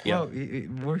serve. Yeah. Well,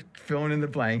 we're filling in the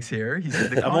blanks here. He said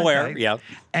the I'm aware, context. yeah.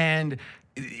 And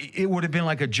it would have been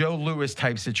like a Joe Louis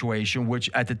type situation, which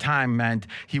at the time meant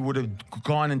he would have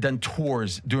gone and done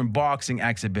tours doing boxing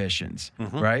exhibitions,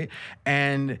 right?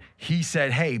 And he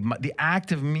said, hey, the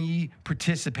act of me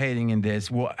participating in this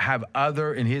will have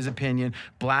other, in his opinion,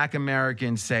 black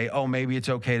Americans say, oh, maybe it's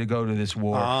okay to go to this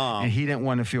war. And he didn't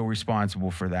want to feel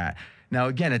responsible for that. Now,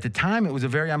 again, at the time, it was a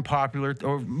very unpopular,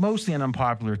 or mostly an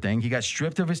unpopular thing. He got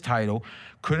stripped of his title,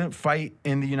 couldn't fight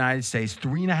in the United States.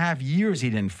 3.5 years he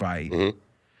didn't fight.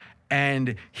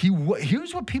 And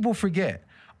here's what people forget.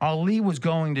 Ali was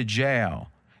going to jail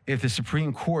if the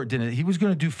Supreme Court didn't. He was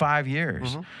going to do 5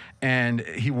 years. And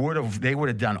they would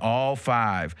have done all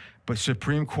 5. But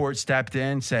Supreme Court stepped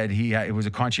in, said it was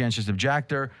a conscientious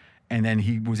objector, and then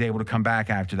he was able to come back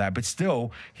after that. But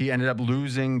still, he ended up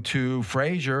losing to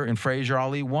Frazier, and Frazier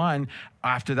Ali won.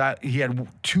 After that, he had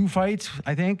 2 fights,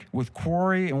 I think, with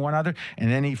Quarry and one other, and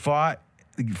then he fought.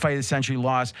 The fight essentially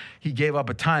lost. He gave up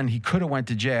a ton. He could have went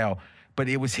to jail, but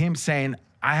it was him saying,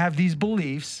 I have these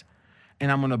beliefs,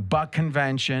 and I'm going to buck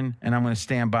convention, and I'm going to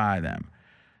stand by them.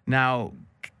 Now,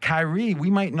 Kyrie, we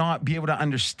might not be able to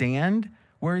understand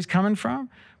where he's coming from,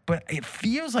 but it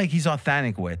feels like he's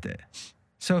authentic with it.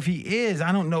 So if he is,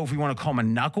 I don't know if we want to call him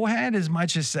a knucklehead as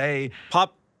much as say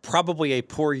probably a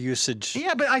poor usage.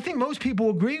 Yeah, but I think most people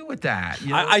agree with that. You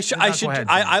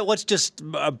know, let's just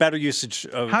a better usage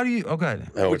of. How do you? Oh, good.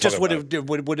 Just would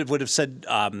have said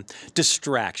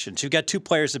distractions. You've got 2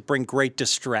 players that bring great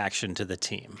distraction to the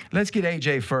team. Let's get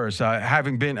AJ first.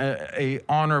 Having been a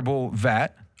honorable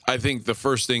vet. I think the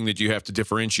first thing that you have to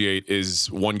differentiate is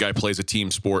one guy plays a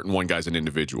team sport and one guy's an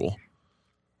individual.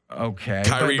 Okay,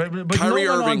 Kyrie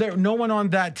Irving. No one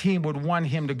on that team would want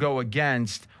him to go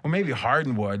against, or maybe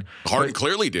Harden would. Harden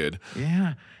clearly did.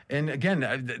 Yeah, and again,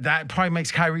 that probably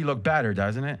makes Kyrie look better,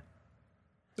 doesn't it?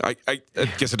 I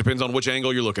guess it depends on which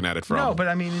angle you're looking at it from. No, but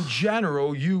I mean, in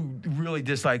general, you really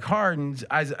dislike Harden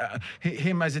as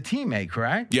him as a teammate,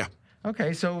 correct? Yeah.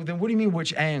 Okay, so then what do you mean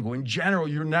which angle? In general,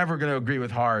 you're never going to agree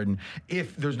with Harden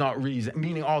if there's not reason,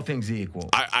 meaning all things equal.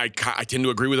 I tend to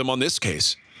agree with him on this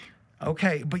case.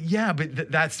 Okay, but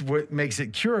that's what makes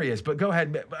it curious. But go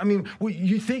ahead. I mean,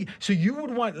 you think, so you would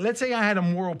want, let's say I had a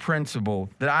moral principle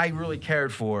that I really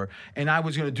cared for, and I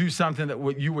was going to do something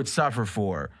that you would suffer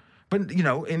for. But,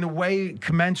 in a way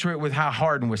commensurate with how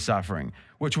Harden was suffering,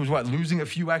 which was what, losing a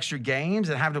few extra games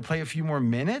and having to play a few more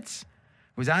minutes?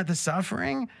 Was that the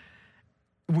suffering?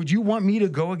 Would you want me to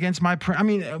go against my I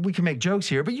mean, we can make jokes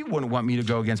here, but you wouldn't want me to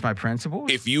go against my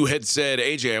principles. If you had said,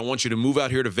 AJ, I want you to move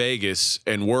out here to Vegas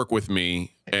and work with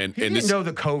me. He didn't know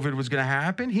that COVID was going to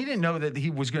happen. He didn't know that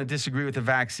he was going to disagree with the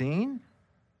vaccine.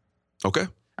 Okay.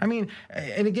 I mean,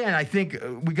 and again, I think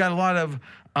we got a lot of,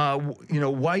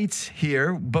 whites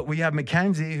here, but we have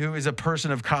Mackenzie, who is a person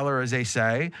of color, as they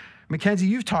say. Mackenzie,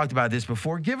 you've talked about this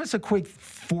before. Give us a quick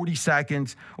 40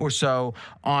 seconds or so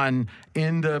on,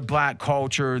 in the black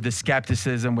culture, the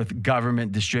skepticism with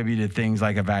government distributed things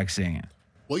like a vaccine.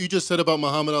 What you just said about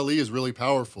Muhammad Ali is really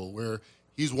powerful, where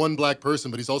he's one black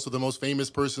person, but he's also the most famous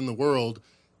person in the world.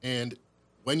 And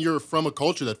when you're from a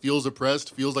culture that feels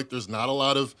oppressed, feels like there's not a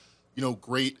lot of,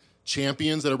 great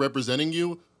champions that are representing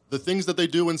you, the things that they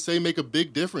do and say make a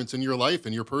big difference in your life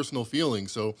and your personal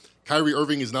feelings. So Kyrie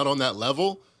Irving is not on that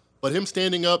level. But him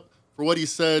standing up for what he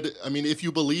said, I mean, if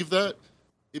you believe that,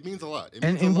 it means a lot. It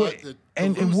means a lot to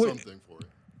lose something for it.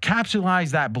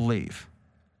 Capsulize that belief.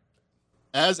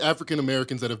 As African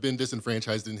Americans that have been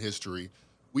disenfranchised in history,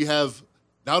 we have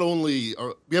we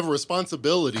have a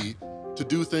responsibility to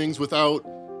do things without,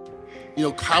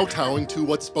 kowtowing to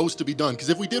what's supposed to be done. Because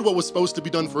if we did what was supposed to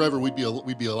be done forever, we'd be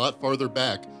a lot farther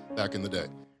back in the day.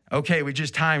 Okay, we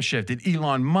just time shifted.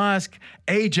 Elon Musk,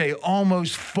 AJ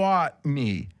almost fought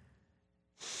me.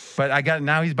 But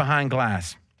now he's behind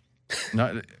glass.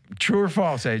 No, true or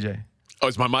false, AJ? Oh,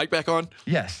 is my mic back on?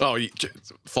 Yes. Oh,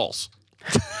 false.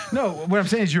 No, what I'm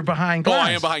saying is you're behind glass. Oh,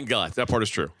 I am behind glass. That part is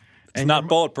true. It's not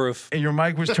bulletproof. And your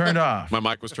mic was turned off. My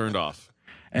mic was turned off.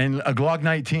 And a Glock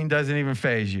 19 doesn't even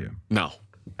faze you. No.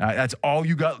 That's all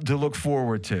you got to look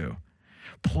forward to.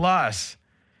 Plus,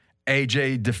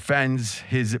 AJ defends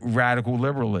his radical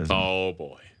liberalism. Oh,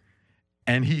 boy.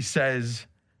 And he says,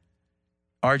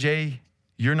 RJ,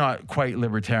 you're not quite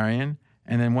libertarian.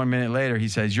 And then 1 minute later, he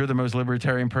says, you're the most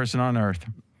libertarian person on earth.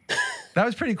 That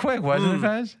was pretty quick, wasn't it,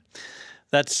 Fez?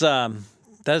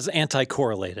 That is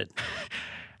anti-correlated.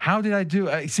 How did I do?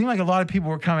 It seemed like a lot of people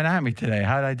were coming at me today.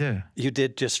 How did I do? You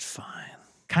did just fine.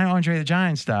 Kind of Andre the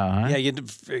Giant style, huh? Yeah,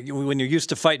 when you're used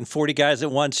to fighting 40 guys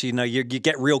at once, you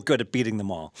get real good at beating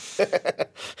them all.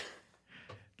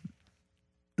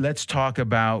 Let's talk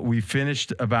about, we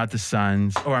finished about the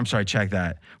Suns. Oh, I'm sorry, check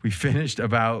that. We finished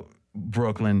about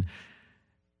Brooklyn.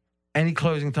 Any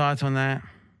closing thoughts on that?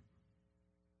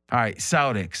 All right,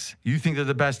 Celtics. You think they're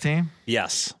the best team?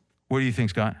 Yes. What do you think,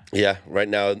 Scott? Yeah, right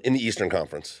now in the Eastern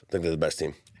Conference, I think they're the best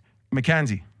team.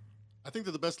 Mackenzie. I think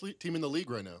they're the best team in the league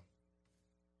right now.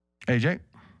 AJ?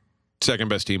 Second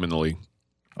best team in the league.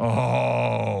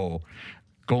 Oh,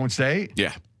 Golden State?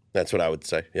 Yeah. That's what I would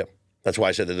say. Yep. That's why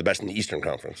I said they're the best in the Eastern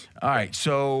Conference. All right,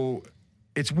 so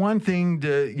it's one thing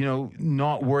to,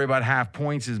 not worry about half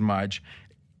points as much.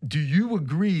 Do you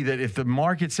agree that if the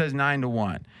market says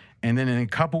 9-1, and then in a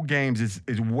couple games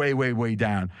it's way, way, way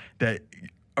down,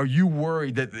 are you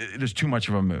worried that there's too much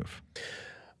of a move?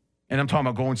 And I'm talking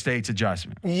about Golden State's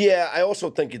adjustment. Yeah, I also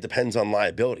think it depends on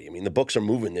liability. I mean, the books are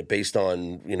moving it based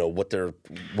on what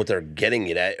they're getting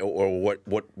it at, or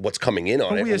what's coming in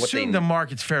on it. But we assume the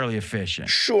market's fairly efficient.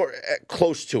 Sure,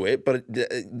 close to it, but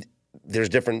there's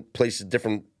different places,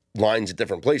 different lines at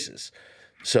different places.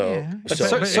 So, yeah. But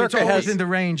it's always in the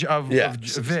range of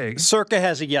VIG. Circa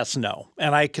has a yes/no,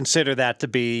 and I consider that to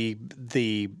be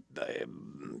the.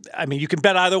 I mean, you can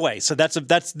bet either way. So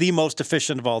that's the most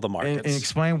efficient of all the markets. And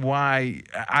explain why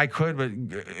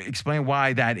explain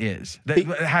why that is.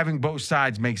 Having both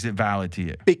sides makes it valid to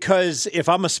you. Because if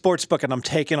I'm a sports book and I'm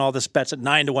taking all this bets at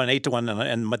 9-1,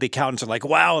 8-1, and the accountants are like,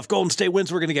 "Wow, if Golden State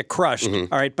wins, we're going to get crushed."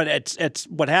 Mm-hmm. All right, but it's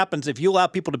what happens if you allow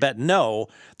people to bet no.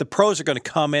 The pros are going to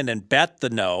come in and bet the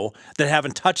no that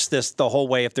haven't touched this the whole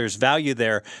way if there's value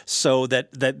there, so that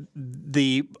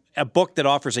a book that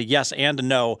offers a yes and a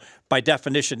no, by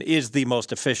definition, is the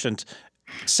most efficient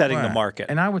setting the market.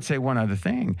 And I would say one other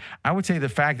thing. I would say the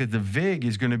fact that the VIG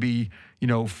is going to be,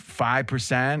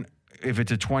 5%, if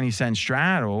it's a 20-cent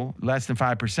straddle, less than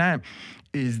 5%,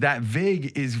 is that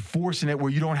VIG is forcing it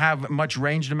where you don't have much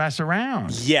range to mess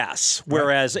around. Yes.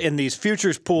 Whereas in these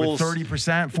futures pools, with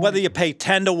 30%, whether you pay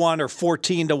 10-1 or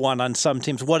 14-1 on some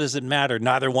teams, what does it matter?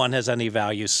 Neither one has any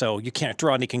value, so you can't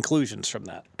draw any conclusions from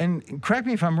that. And correct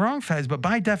me if I'm wrong, Fez, but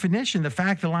by definition, the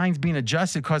fact the line's being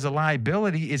adjusted because of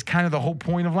liability is kind of the whole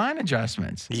point of line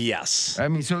adjustments. Yes. I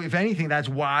mean, so if anything, that's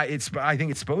why I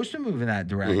think it's supposed to move in that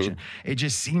direction. Mm-hmm. It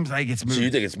just seems like it's moving. So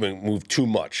you think it's moved too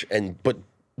much, but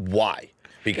why?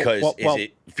 Because is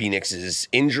it Phoenix's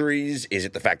injuries? Is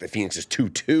it the fact that Phoenix is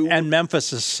 2-2? And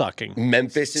Memphis is sucking.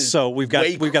 Memphis is so we've got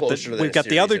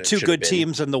the other two good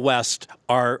teams in the West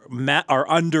are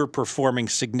underperforming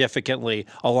significantly,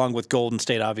 along with Golden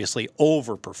State obviously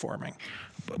overperforming.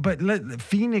 But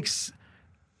Phoenix,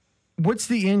 what's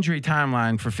the injury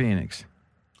timeline for Phoenix,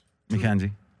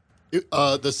 Mackenzie?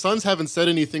 The Suns haven't said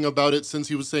anything about it since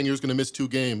he was saying he was going to miss 2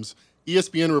 games.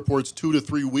 ESPN reports 2 to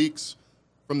 3 weeks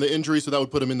from the injury, so that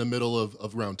would put him in the middle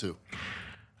of round 2.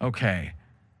 Okay.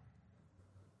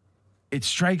 It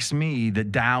strikes me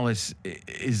that Dallas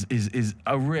is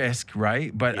a risk,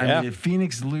 right? But yeah. I mean, if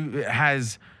Phoenix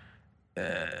has,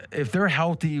 if they're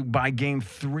healthy by game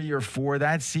 3 or 4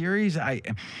 that series, I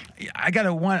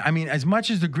gotta want. I mean, as much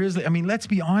as the Grizzlies. I mean, let's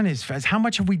be honest, Fez. How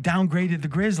much have we downgraded the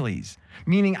Grizzlies?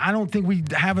 Meaning, I don't think we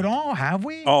have it all. Have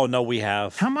we? Oh no, we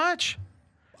have. How much?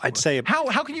 I'd say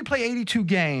how can you play 82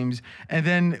 games and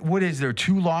then what is there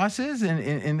 2 losses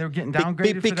and they're getting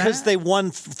downgraded because they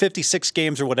won 56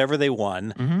 games or whatever they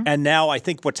won, and now I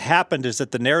think what's happened is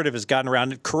that the narrative has gotten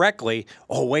around it correctly.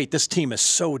 Oh wait, this team is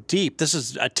so deep. This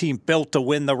is a team built to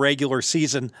win the regular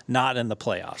season, not in the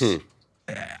playoffs.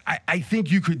 I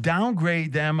think you could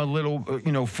downgrade them a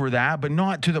little, for that, but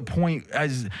not to the point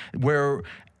as where.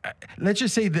 Let's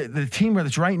just say the team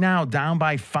that's right now down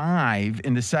by 5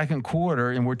 in the second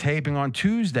quarter, and we're taping on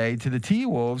Tuesday to the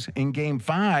T-Wolves in Game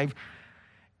 5,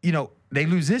 they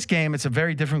lose this game, it's a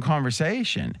very different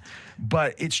conversation.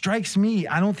 But it strikes me,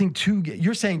 I don't think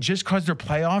you're saying just because they're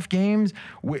playoff games,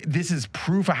 this is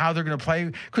proof of how they're going to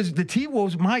play? Because the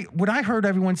T-Wolves, what I heard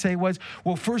everyone say was,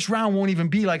 well, first round won't even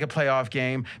be like a playoff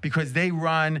game because they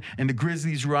run and the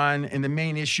Grizzlies run, and the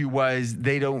main issue was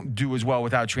they don't do as well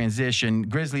without transition,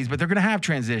 Grizzlies, but they're going to have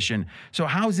transition. So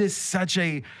how is this such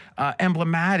a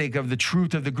emblematic of the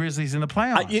truth of the Grizzlies in the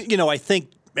playoffs? I think,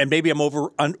 and maybe I'm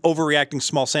overreacting,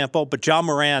 small sample, but John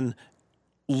Moran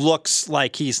looks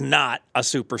like he's not a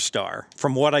superstar.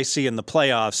 From what I see in the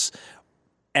playoffs,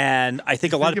 And I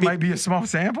think a lot of it people might be a small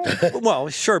sample. Well,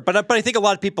 sure, but I think a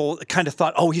lot of people kind of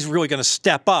thought, oh, he's really going to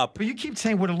step up. But you keep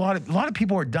saying what a lot of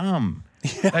people are dumb.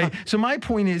 Like, so my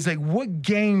point is, like, what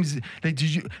games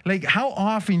how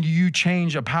often do you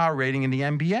change a power rating in the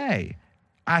NBA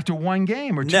after one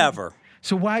game or two? Never.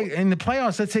 So why in the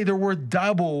playoffs? Let's say they're worth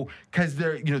double because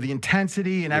they're the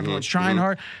intensity and everyone's trying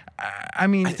hard. I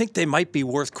mean, I think they might be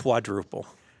worth quadruple.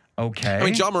 Okay. I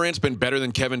mean, John Morant's been better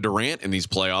than Kevin Durant in these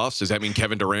playoffs. Does that mean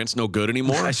Kevin Durant's no good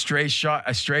anymore? A stray shot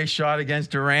against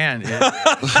Durant.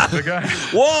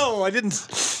 Whoa! I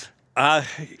didn't.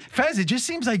 Fez, it just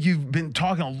seems like you've been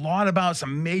talking a lot about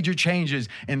some major changes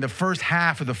in the first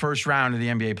half of the first round of the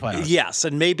NBA playoffs. Yes,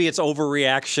 and maybe it's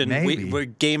overreaction. Maybe. We're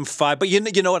game 5, but you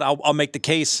know what? I'll make the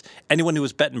case. Anyone who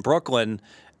was betting Brooklyn,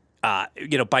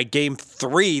 by game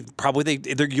 3, probably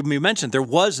you mentioned there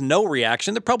was no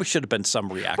reaction. There probably should have been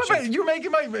some reaction. But you're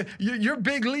making your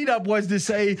big lead up was to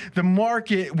say the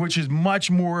market, which is much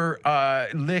more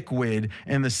liquid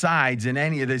in the sides than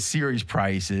any of the series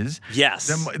prices.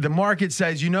 Yes. The market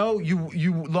says, you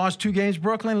lost 2 games,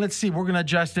 Brooklyn. Let's see, we're going to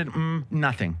adjust it.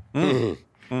 Nothing.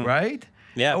 Right?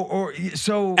 Yeah.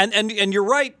 And you're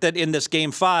right that in this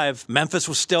game 5, Memphis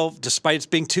was still, despite it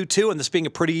being 2-2 and this being a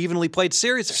pretty evenly played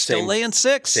series, still laying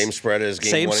 6. Same spread as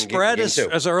game 1 and game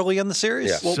 2. as early in the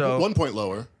series. Yeah. Well, So- 1 point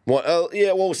lower. Well,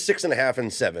 6.5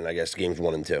 and 7, I guess, games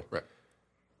 1 and 2. Right.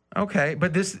 Okay,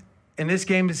 but this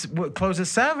game is closes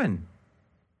 7.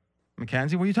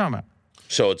 Mackenzie, what are you talking about?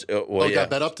 So it's It got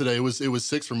bet up today. It was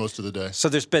 6 for most of the day. So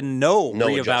there's been no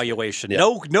reevaluation,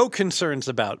 Yeah. no concerns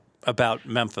about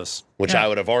Memphis. Which I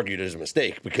would have argued is a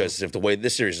mistake because if the way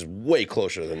this series is way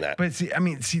closer than that. But see,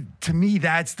 to me,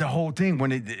 that's the whole thing.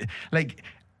 When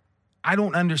I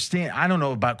don't understand. I don't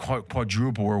know about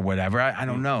quadruple or whatever. I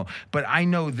don't know. But I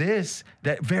know that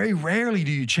very rarely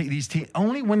do you check these teams.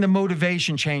 Only when the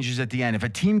motivation changes at the end. If a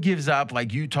team gives up,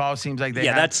 like Utah seems like they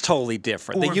have. That's totally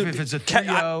different. Or if it's a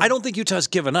 3-0. I don't think Utah's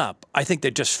given up. I think they're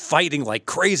just fighting like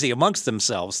crazy amongst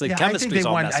themselves. The chemistry's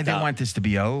all messed up. They want this to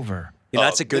be over.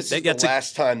 That's a good. This is the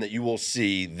last time that you will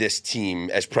see this team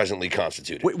as presently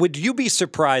constituted. Would you be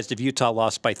surprised if Utah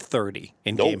lost by 30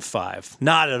 in Game 5?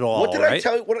 Not at all. What did I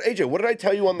tell you? AJ, what did I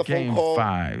tell you on the Game phone call?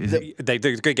 5. They're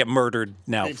going to get murdered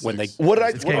now Game when they. 6. What did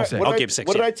I? Game 6. What Game 6.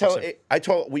 What did I tell? Sorry.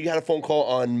 We had a phone call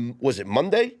on, was it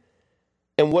Monday?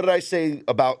 And what did I say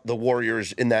about the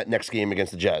Warriors in that next game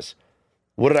against the Jazz?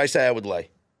 What did I say I would lay?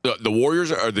 The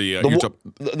Warriors are the Utah.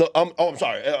 I'm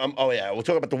sorry. We'll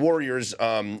talk about the Warriors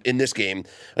in this game.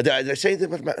 Did I say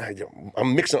that?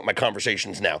 I'm mixing up my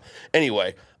conversations now.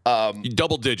 Anyway.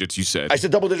 Double digits, you said. I said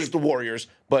double digits to the Warriors,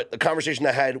 but the conversation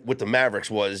I had with the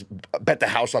Mavericks was bet the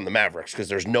house on the Mavericks because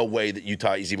there's no way that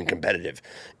Utah is even competitive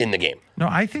in the game. No,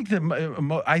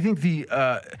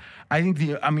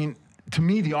 to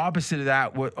me, the opposite of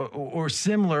that, or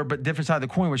similar but different side of the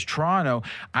coin, was Toronto.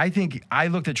 I think I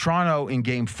looked at Toronto in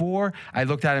Game 4. I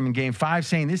looked at them in Game 5,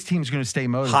 saying this team's going to stay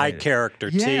motivated. High character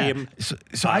team. So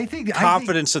I think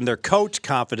confidence in their coach,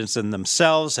 confidence in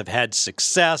themselves, have had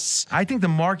success. I think the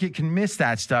market can miss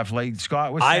that stuff, like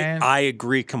Scott was saying. I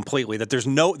agree completely that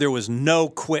there was no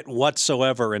quit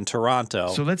whatsoever in Toronto.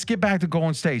 So let's get back to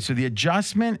Golden State. So the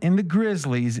adjustment in the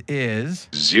Grizzlies is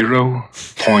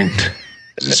 0.0.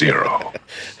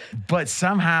 But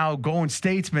somehow Golden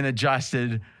State's been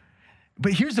adjusted.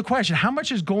 But here's the question. How much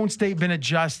has Golden State been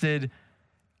adjusted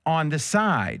on the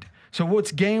side? So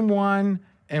what's game 1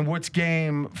 and what's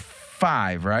game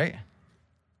 5, right?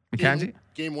 Mackenzie?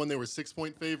 Game 1, they were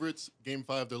 6-point favorites. Game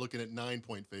 5, they're looking at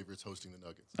 9-point favorites hosting the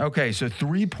Nuggets. Okay, so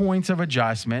 3 points of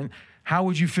adjustment. How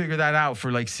would you figure that out for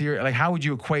how would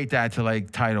you equate that to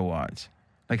title odds?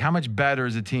 Like, how much better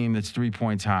is a team that's 3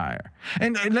 points higher?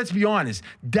 And let's be honest,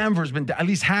 Denver's been, at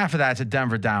least half of that's a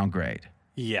Denver downgrade.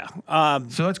 Yeah.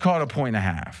 So let's call it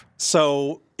 1.5.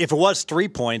 So if it was 3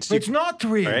 points. But it's not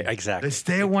 3. Right, exactly. Let's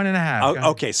stay at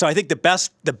 1.5. Okay, so I think the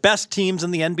best teams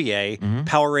in the NBA,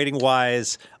 power rating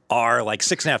wise, are like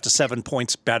 6.5 to 7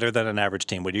 points better than an average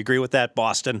team. Would you agree with that?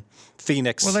 Boston,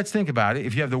 Phoenix. Well, let's think about it.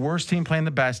 If you have the worst team playing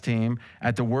the best team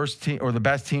at the worst team or the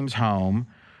best team's home,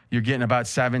 you're getting about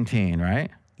 17, right?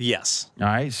 Yes. All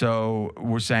right. So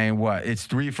we're saying what? It's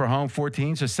 3 for home,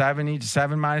 14. So 7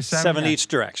 minus 7. 7 each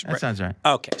direction. That sounds right.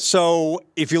 Okay. So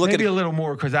if you look maybe at a little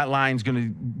more because that line's going to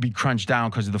be crunched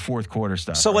down because of the fourth quarter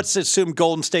stuff. So let's assume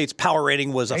Golden State's power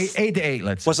rating was 8 to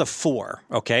 8. Was a 4.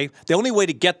 Okay. The only way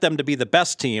to get them to be the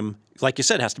best team, like you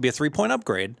said, has to be a 3-point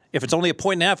upgrade. If it's only a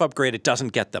 1.5 upgrade, it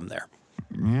doesn't get them there.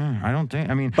 Yeah, I don't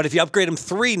think. But if you upgrade them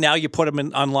 3, now you put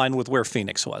them on line with where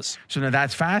Phoenix was. So now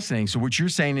that's fascinating. So what you're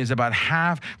saying is about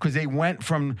half, because they went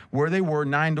from where they were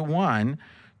 9-1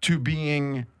 to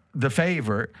being the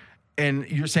favorite. And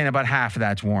you're saying about half of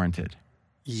that's warranted.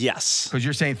 Yes. Because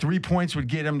you're saying 3 points would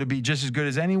get him to be just as good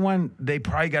as anyone. They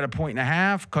probably got 1.5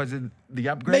 points because of the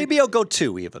upgrade. Maybe he'll go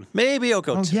 2 even. Maybe he'll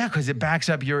go 2. Oh, yeah, because it backs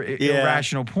up your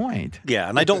irrational point. Yeah,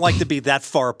 and I don't like to be that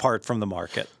far apart from the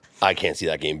market. I can't see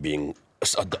that game being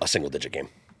a single-digit game.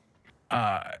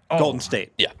 Golden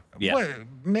State. Yeah. Well,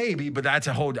 maybe, but that's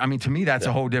a whole. I mean, to me, that's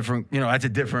a whole different. That's a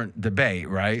different debate,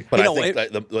 right? But I think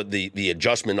that the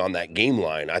adjustment on that game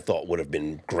line, I thought would have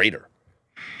been greater.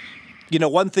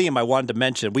 One theme I wanted to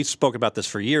mention. We've spoken about this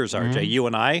for years, RJ. You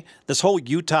and I. This whole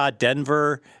Utah,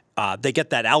 Denver. They get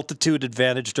that altitude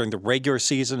advantage during the regular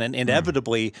season, and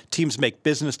inevitably teams make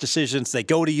business decisions. They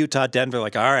go to Utah, Denver,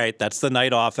 like, all right, that's the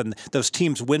night off, and those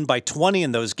teams win by 20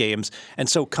 in those games. And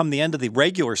so come the end of the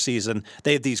regular season,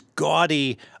 they have these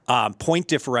gaudy point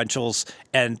differentials,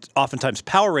 and oftentimes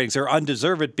power ratings are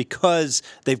undeserved because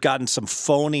they've gotten some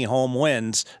phony home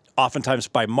wins, oftentimes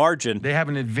by margin. They have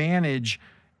an advantage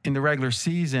in the regular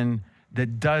season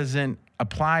that doesn't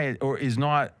apply or is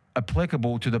not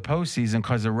applicable to the postseason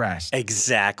because of rest.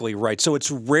 Exactly right. So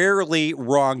it's rarely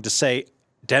wrong to say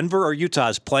Denver or Utah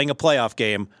is playing a playoff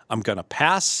game. I'm going to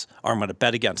pass or I'm going to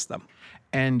bet against them.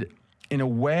 And in a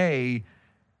way,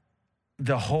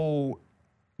 the whole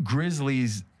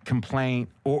Grizzlies complaint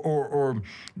or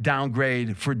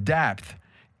downgrade for depth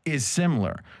is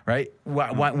similar, right?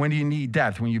 When do you need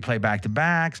depth? When you play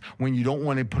back-to-backs, when you don't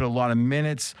want to put a lot of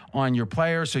minutes on your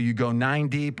players, so you go 9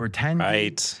 deep or 10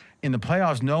 deep. In the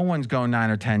playoffs, no one's going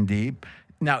 9 or 10 deep.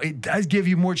 Now, it does give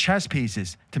you more chess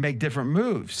pieces to make different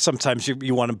moves. Sometimes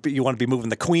you want to be moving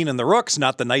the queen and the rooks,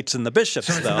 not the knights and the bishops.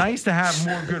 So it's nice to have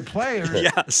more good players.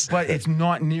 Yes. But it's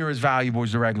not near as valuable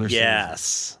as the regular season.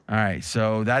 Yes. All right.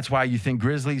 So that's why you think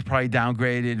Grizzlies probably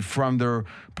downgraded from their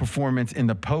performance in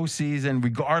the postseason,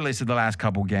 regardless of the last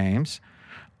couple games.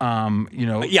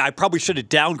 Yeah, I probably should have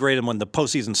downgraded them when the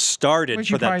postseason started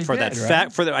for that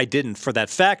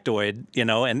factoid,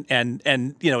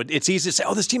 and it's easy to say,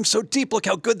 oh, this team's so deep. Look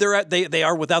how good they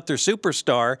are without their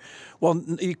superstar. Well,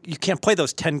 you can't play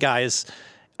those 10 guys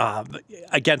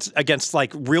against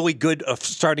like really good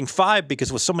starting 5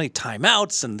 because with so many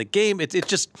timeouts and the game, it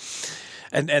just.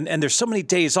 And there's so many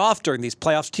days off during these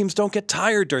playoffs. Teams don't get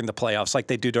tired during the playoffs like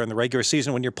they do during the regular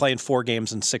season when you're playing 4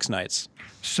 games in 6 nights.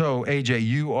 So, AJ,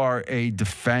 you are a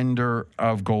defender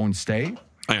of Golden State.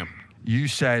 I am. You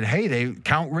said, hey, they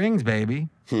count rings, baby.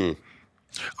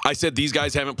 I said these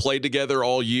guys haven't played together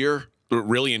all year,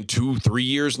 really in 2-3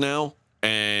 years now.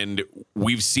 And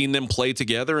we've seen them play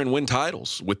together and win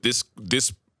titles with this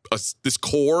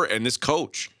core and this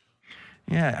coach.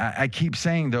 Yeah, I keep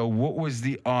saying, though, what was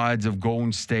the odds of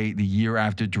Golden State the year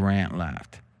after Durant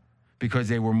left? Because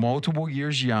they were multiple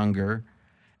years younger,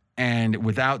 and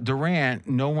without Durant,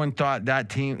 no one thought that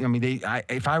team. I mean,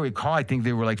 if I recall, I think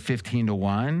they were like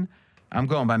 15-1. I'm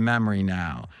going by memory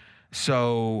now.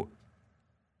 So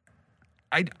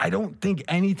I don't think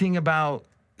anything about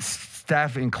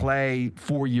Steph and Clay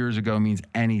 4 years ago means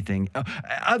anything.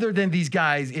 Other than these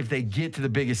guys, if they get to the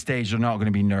biggest stage, they're not going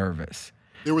to be nervous.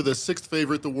 They were the 6th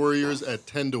favorite, the Warriors, at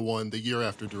 10-1 the year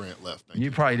after Durant left.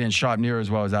 You probably didn't shop near as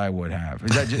well as I would have.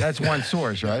 That's one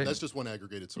source, right? Yeah, that's just one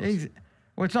aggregated source.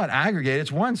 Well, it's not aggregated.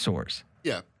 It's one source.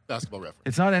 Yeah, Basketball Reference.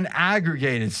 It's not an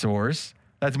aggregated source.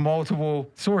 That's multiple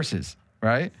sources,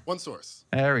 right? One source.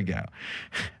 There we go.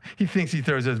 He thinks he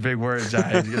throws those big words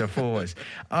out. He's going to fool us.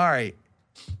 All right.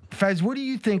 Fez, what do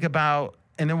you think about,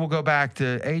 and then we'll go back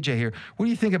to AJ here. What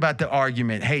do you think about the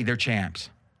argument, hey, they're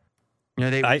champs?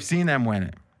 We've seen them win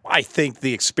it. I think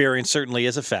the experience certainly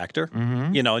is a factor.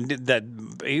 Mm-hmm. That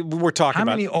we're talking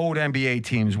about. How many old NBA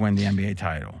teams win the NBA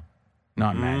title?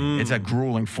 Not many. It's a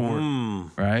grueling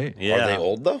 4, right? Yeah. Are they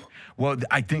old, though? Well,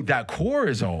 I think that core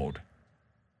is old,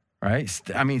 right?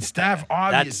 Steph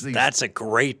obviously. That's a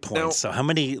great point. So how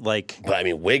many, But I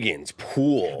mean, Wiggins,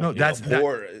 Poole. No,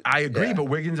 I agree, but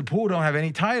Wiggins and Poole don't have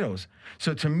any titles.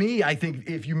 So to me, I think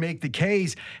if you make the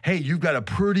case, hey, you've got a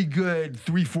pretty good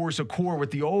 3/4 of core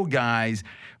with the old guys,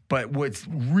 but what's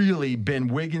really been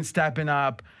Wiggins stepping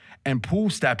up and Poole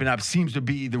stepping up seems to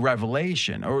be the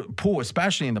revelation, or Poole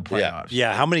especially in the playoffs.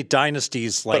 Yeah. How many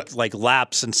dynasties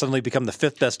lapse and suddenly become the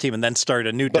 5th best team and then start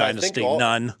a new dynasty?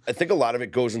 None. I think a lot of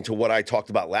it goes into what I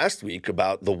talked about last week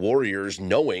about the Warriors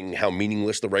knowing how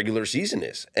meaningless the regular season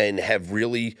is and have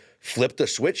really flipped a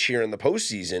switch here in the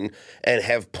postseason and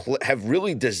have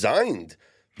really designed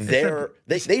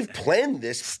they've planned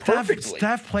this perfectly.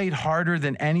 Steph played harder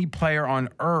than any player on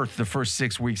earth the first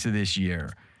 6 weeks of this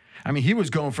year. I mean, he was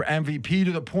going for MVP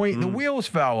to the point the wheels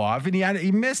fell off, and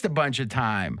he missed a bunch of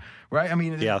time, right? I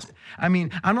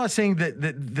mean, I'm not saying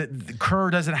that Kerr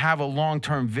doesn't have a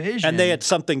long-term vision. And they had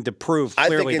something to prove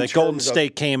clearly. That Golden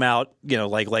State came out,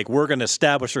 like we're going to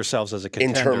establish ourselves as a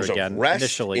contender in terms again. Of rest,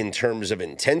 initially, in terms of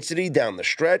intensity down the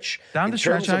stretch, in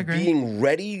terms of being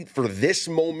ready for this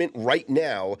moment right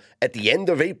now at the end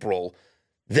of April,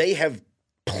 they have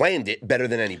planned it better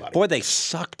than anybody. Boy, they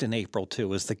sucked in April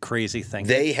too. Is the crazy thing.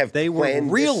 They were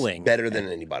reeling better than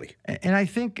anybody. And I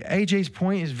think AJ's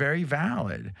point is very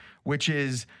valid, which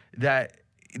is that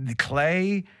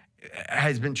Clay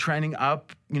has been trending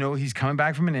up. He's coming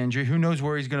back from an injury. Who knows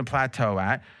where he's going to plateau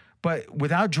at? But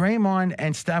without Draymond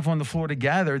and Steph on the floor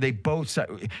together, they both.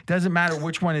 Doesn't matter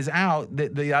which one is out.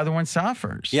 The other one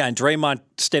suffers. Yeah, and Draymond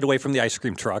stayed away from the ice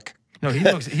cream truck. No, he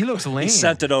looks lean. He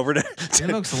sent it over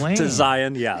to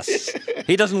Zion. Yes,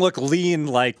 he doesn't look lean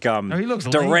like he looks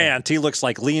Durant. Lean. He looks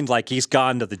lean like he's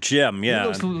gone to the gym. Yeah, he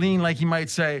looks lean like he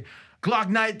might say Glock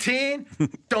 19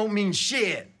 don't mean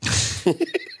shit.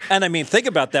 And I mean, think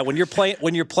about that when you're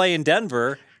playing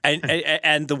Denver,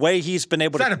 and the way he's been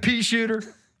able to. Is that a pea shooter?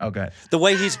 Okay. The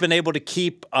way he's been able to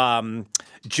keep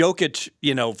Jokic,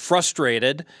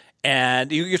 frustrated,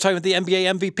 and you're talking about the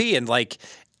NBA MVP and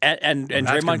And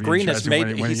Draymond Green has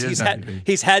made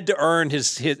he's had to earn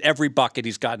his every bucket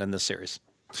he's gotten in this series.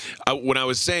 When I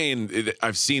was saying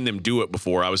I've seen them do it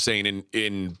before, I was saying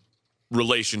in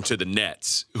relation to the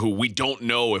Nets, who we don't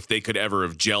know if they could ever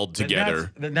have gelled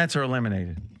together. The Nets are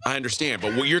eliminated. I understand,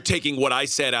 but you're taking what I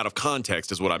said out of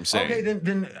context is what I'm saying. Okay,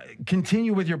 then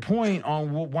continue with your point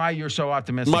on why you're so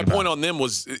optimistic. My point on them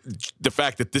was the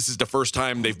fact that this is the first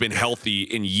time they've been healthy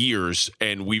in years,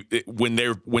 and when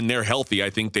they're healthy, I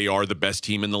think they are the best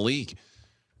team in the league.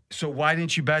 So why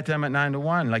didn't you bet them at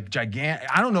 9-1? Gigantic.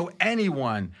 I don't know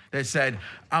anyone that said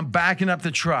I'm backing up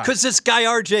the truck. Because this guy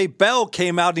RJ Bell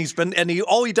came out and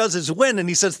all he does is win, and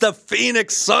he says the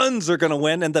Phoenix Suns are going to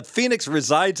win, and the Phoenix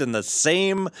resides in the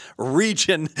same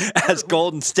region as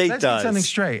Golden State Let's does. get something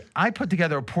straight. I put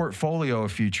together a portfolio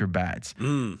of future bets.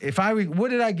 What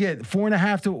did I get?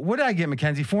 4.5 to. What did I get,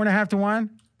 Mackenzie? 4.5 to 1.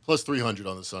 Plus 300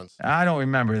 on the Suns. I don't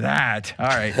remember that. All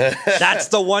right. That's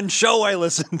the one show I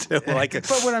listened to.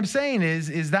 But what I'm saying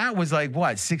is that was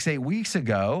 6-8 weeks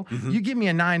ago. You give me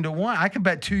a 9-1, I can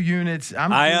bet 2 units.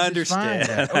 I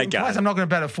understand. Plus, I'm not going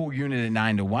to bet a full unit at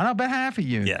 9-1. I'll bet half a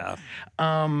unit. Yeah.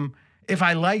 If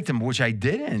I liked them, which I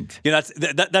didn't.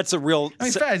 That's a real. I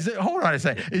mean, Fez, hold on a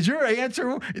second. Is your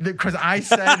answer because I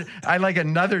said I like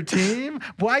another team?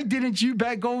 Why didn't you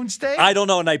bet Golden State? I don't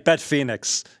know, and I bet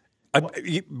Phoenix.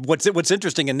 What's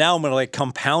interesting, and now I'm going to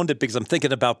compound it because I'm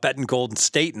thinking about betting Golden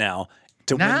State now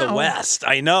to win the West.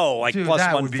 I know, Dude, plus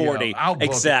 140.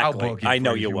 Exactly. I'll book it I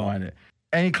know you will. Want it.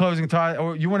 Any closing thought?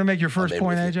 Or you want to make your first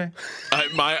point, AJ?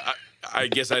 I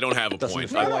guess I don't have a point.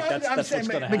 That's what's going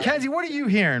to happen. Mackenzie, what are you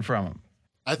hearing from him?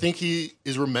 I think he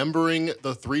is remembering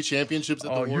the 3 championships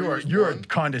that the Warriors you're won.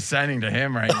 condescending to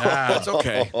him right now. That's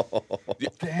okay.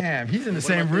 Damn, he's in the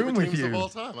same room with you.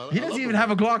 He doesn't even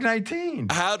have a Glock 19.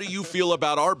 How do you feel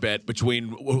about our bet between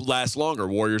who lasts longer,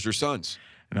 Warriors or Suns?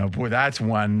 No, boy, that's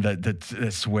one that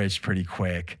switched pretty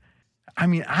quick. I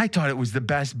mean, I thought it was the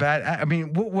best bet. I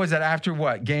mean, what was it after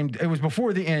what game? It was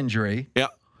before the injury. Yeah.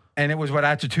 And it was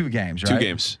after 2 games, right? 2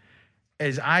 games.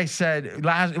 As I said,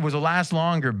 it was a last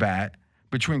longer bet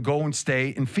between Golden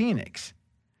State and Phoenix.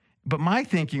 But my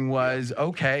thinking was,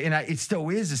 okay, and it still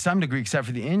is to some degree, except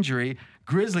for the injury,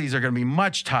 Grizzlies are going to be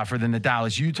much tougher than the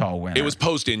Dallas-Utah winner. It was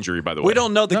post-injury, by the way. We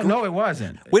don't know No, it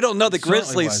wasn't. We don't know the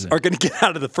Grizzlies are going to get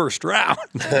out of the first round.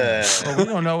 Well, we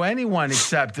don't know anyone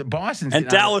except Boston. And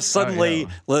Dallas suddenly,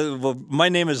 my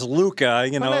name is Luka.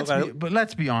 But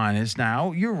let's be honest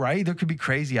now. You're right. There could be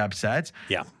crazy upsets.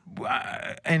 Yeah.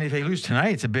 And if they lose tonight,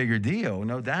 it's a bigger deal,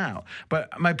 no doubt.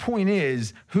 But my point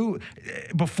is,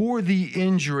 before the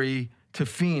injury to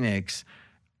Phoenix,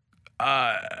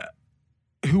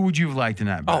 who would you have liked in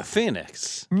that bet? Oh,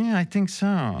 Phoenix. Yeah, I think so.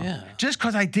 Yeah. Just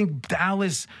because I think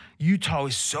Utah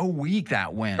is so weak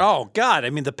that win. Oh, God. I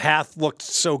mean, the path looked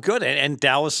so good. And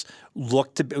Dallas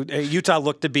Utah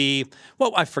looked to be,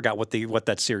 well, I forgot what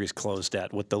that series closed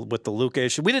at with the Luka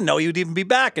issue. We didn't know he would even be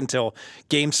back until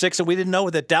Game 6, and we didn't know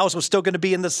that Dallas was still going to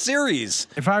be in the series.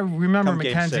 If I remember,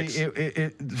 Mackenzie,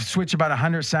 it switched about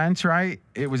 100 cents, right?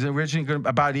 It was originally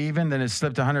about even, then it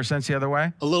slipped 100 cents the other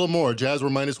way? A little more. Jazz were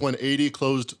minus 180,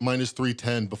 closed minus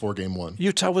 310 before Game 1.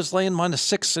 Utah was laying minus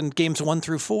 6 in games 1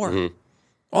 through 4. Mm-hmm.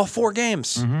 All 4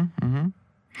 games.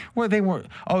 Well, they were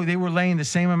laying the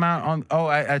same amount on. Oh,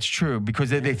 that's true, because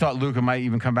they thought Luka might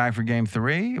even come back for Game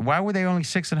 3. Why were they only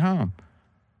 6 at home?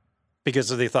 Because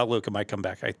they thought Luka might come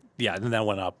back. And then that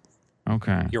went up.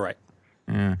 Okay. You're right.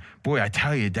 Yeah. Boy, I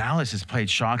tell you, Dallas has played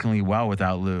shockingly well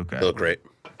without Luke. They look great.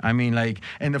 I mean,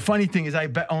 and the funny thing is, I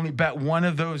only bet one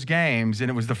of those games, and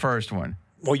it was the first one.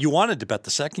 Well, you wanted to bet the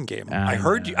second game. I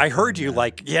heard you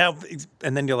like, yeah,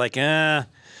 and then you're like, eh.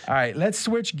 All right, let's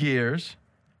switch gears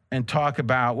and talk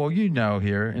about, well,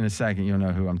 here in a second, you'll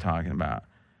know who I'm talking about.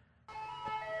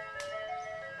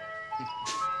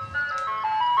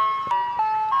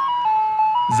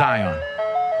 Zion.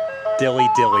 Dilly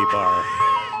bar.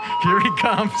 Here he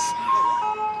comes.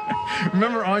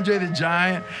 Remember Andre the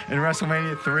Giant in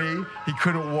WrestleMania 3? He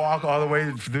couldn't walk all the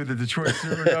way through the Detroit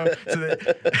Superdome.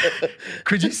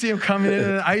 Could you see him coming in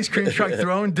an ice cream truck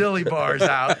throwing dilly bars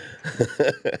out?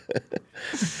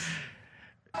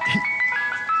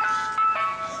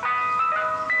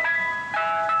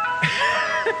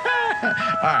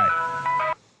 All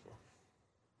right.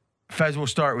 Fez, we'll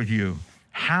start with you.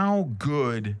 How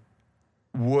good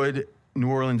would New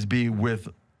Orleans be with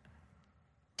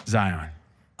Zion?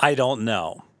 I don't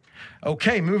know.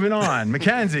 Okay, moving on.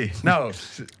 Mackenzie, no.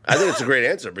 I think it's a great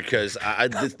answer because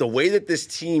the way that this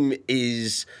team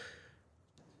is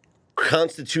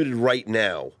constituted right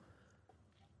now,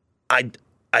 I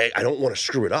don't want to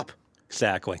screw it up.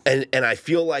 Exactly. And I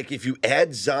feel like if you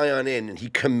add Zion in and he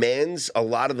commands a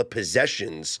lot of the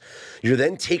possessions, you're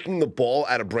then taking the ball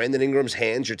out of Brandon Ingram's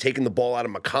hands. You're taking the ball out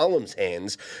of McCollum's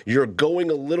hands. You're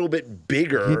going a little bit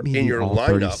bigger in your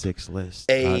lineup. 36 list.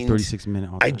 And 36 minute.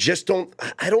 I just don't.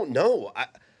 I don't know.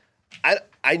 I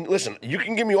listen. You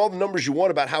can give me all the numbers you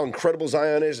want about how incredible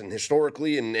Zion is and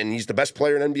historically, and he's the best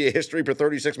player in NBA history for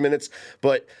 36 minutes.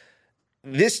 But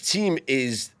this team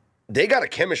is. They got a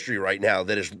chemistry right now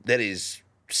that is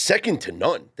second to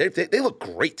none. They look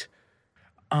great.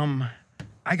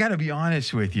 I got to be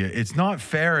honest with you. It's not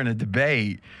fair in a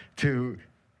debate to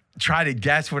try to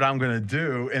guess what I'm going to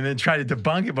do and then try to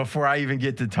debunk it before I even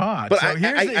get to talk. But so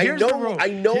here's the rule. I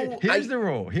know. Here's the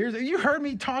rule. You heard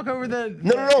me talk over the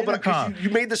No. But you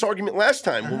made this argument last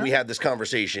time when we had this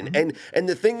conversation, and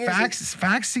the thing is,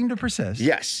 facts seem to persist.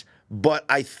 Yes. But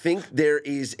I think there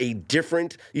is a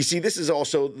different. You see, this is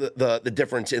also the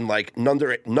difference in like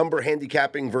number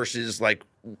handicapping versus like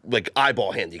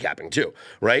eyeball handicapping too,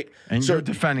 right? And so you're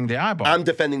defending the eyeball. I'm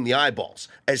defending the eyeballs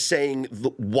as saying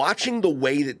watching the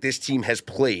way that this team has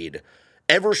played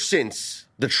ever since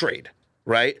the trade,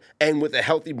 right? And with a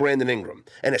healthy Brandon Ingram,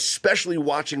 and especially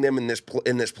watching them in this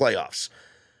playoffs,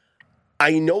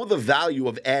 I know the value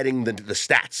of adding the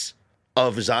stats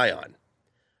of Zion.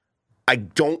 I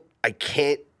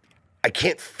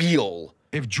can't feel.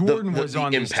 If Jordan was the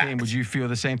on this impact. team, would you feel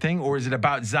the same thing? Or is it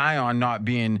about Zion not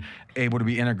being able to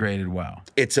be integrated well?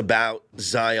 It's about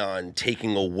Zion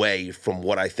taking away from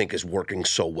what I think is working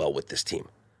so well with this team.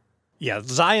 Yeah,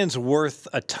 Zion's worth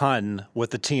a ton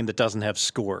with a team that doesn't have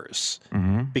scores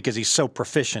because he's so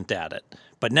proficient at it.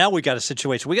 But now we got a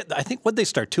situation. I think, what'd they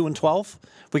start, 2-12?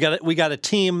 We got a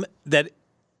team that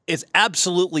is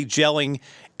absolutely gelling.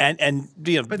 And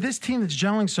But this team that's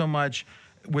gelling so much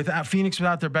without Phoenix,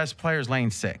 without their best players,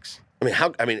 lane 6.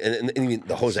 I mean, and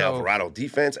the Jose Alvarado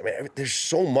defense. I mean, there's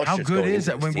so much. How that's good going is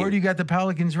that? Where do you got the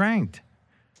Pelicans ranked?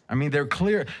 I mean, they're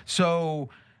clear. So,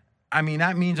 I mean,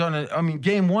 that means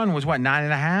game 1 was what,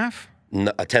 9.5?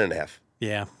 10.5.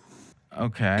 Yeah.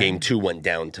 Okay. Game 2 went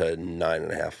down to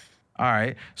 9.5. All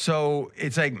right. So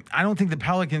it's like, I don't think the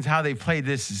Pelicans, how they played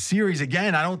this series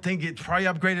again, I don't think it probably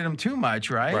upgraded them too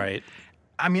much, right? Right.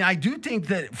 I mean, I do think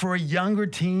that for a younger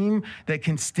team that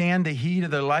can stand the heat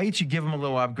of the lights, you give them a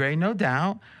little upgrade, no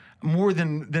doubt. More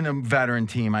than a veteran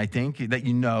team, I think, that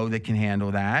that can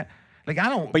handle that. Like, I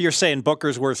don't. But you're saying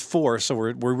Booker's worth 4, so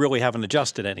we really haven't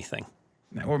adjusted anything.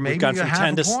 Or maybe gone from half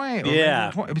 10 a to point.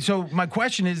 Yeah. So my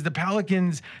question is, the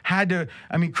Pelicans had to.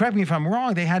 I mean, correct me if I'm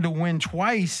wrong. They had to win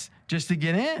twice just to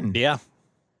get in. Yeah.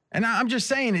 And I'm just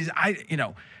saying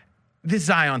this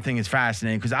Zion thing is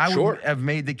fascinating because I would have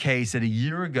made the case that a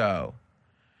year ago,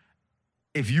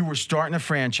 if you were starting a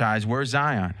franchise, where's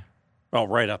Zion? Oh,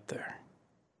 right up there.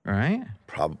 All right?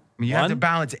 Probably. You have to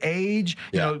balance age,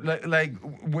 with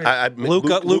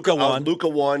Luka won. Luka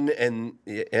won, and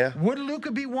yeah. Would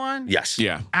Luka be one? Yes.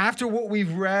 Yeah. After what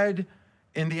we've read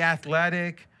in The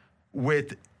Athletic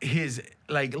with his,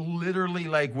 literally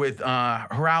with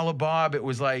Haralabob, it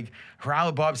was like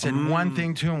Haralabob said one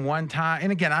thing to him one time.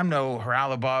 And again, I'm no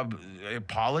Haralabob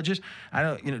apologist. I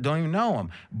don't even know him.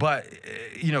 But,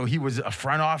 he was a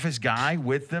front office guy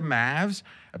with the Mavs.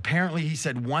 Apparently, he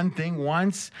said one thing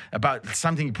once about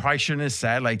something he probably shouldn't have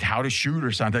said, like how to shoot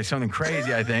or something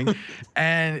crazy, I think.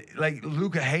 And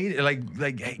Luka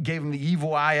hated, gave him the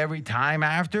evil eye every time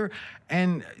after.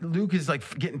 And Luke is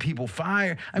getting people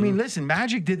fired. I mean, listen,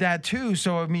 Magic did that too.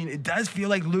 So, I mean, it does feel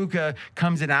like Luka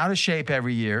comes in out of shape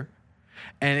every year.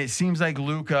 And it seems like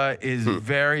Luka is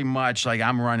very much like,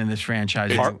 I'm running this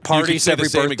franchise. Parties you every the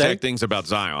same birthday. exact things about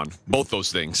Zion. Both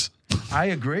those things. I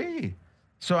agree.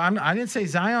 So I didn't say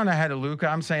Zion ahead of Luka.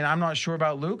 I'm saying I'm not sure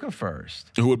about Luka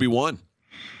first. Who would be one?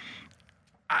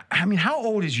 I mean, how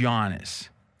old is Giannis?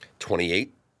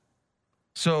 28.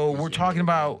 So we're talking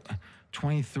about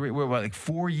 23. What, like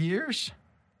 4 years?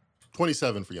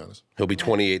 27 for Giannis. He'll be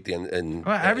 28 the end. And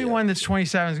Well, everyone that's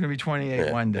 27 is going to be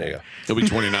 28 one there day. you go. He'll be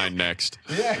 29 next.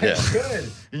 Yeah, good.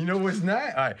 You know what's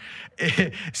not? All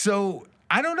right. So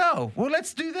I don't know. Well,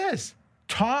 let's do this.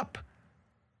 Top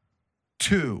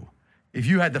 2. If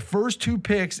you had the first 2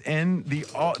 picks in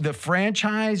the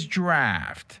franchise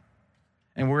draft,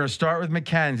 and we're going to start with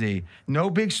Mackenzie. No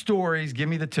big stories. Give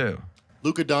me the 2.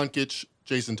 Luka Doncic,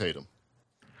 Jason Tatum.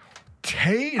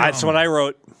 Tatum. That's what I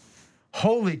wrote.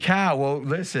 Holy cow. Well,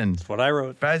 listen. That's what I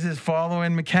wrote. Fez is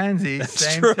following Mackenzie. That's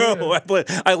Same true. too.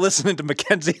 I listened to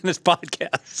Mackenzie in his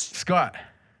podcast. Scott.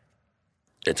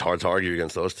 It's hard to argue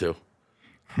against those two.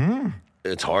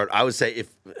 It's hard. I would say if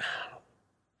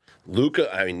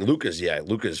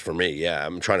Luka's for me. Yeah,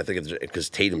 I'm trying to think of because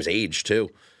Tatum's age too.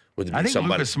 I think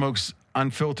Luka smokes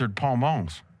unfiltered Paul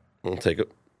Mons. I'll take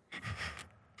it.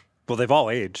 Well, they've all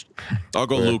aged. I'll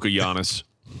go Luka Giannis.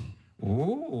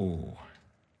 Ooh.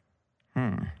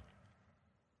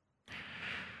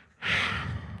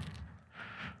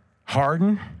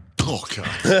 Harden. Oh,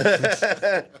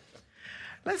 God.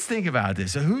 Let's think about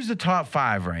this. So who's the top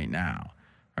 5 right now?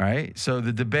 All right. So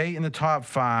the debate in the top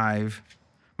 5.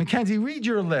 Mackenzie, read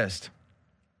your list.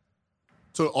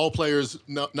 So all players,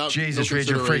 not Jesus, no read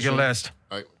your freaking list.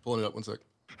 All right, pulling it up 1 sec.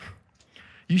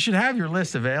 You should have your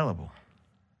list available.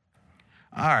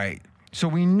 All right. So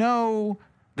we know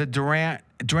that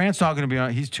Durant's not going to be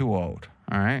on. He's too old.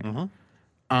 All right.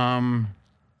 I'm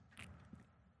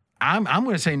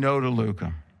going to say no to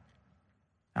Luka.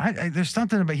 There's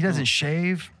something about he doesn't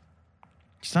shave.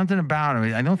 Something about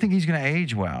him. I don't think he's going to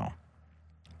age well.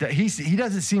 He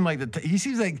doesn't seem like he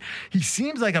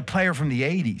seems like a player from the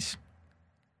 80s.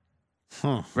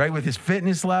 Right, with his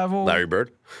fitness level. Larry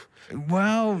Bird.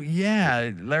 Well,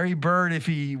 yeah, Larry Bird. If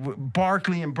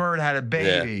Barkley and Bird had a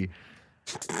baby.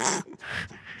 Yeah.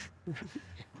 All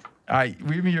right,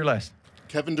 read me your list.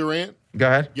 Kevin Durant. Go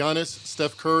ahead. Giannis,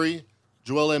 Steph Curry,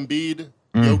 Joel Embiid,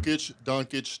 Jokic,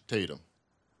 Doncic, Tatum.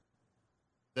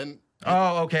 Then.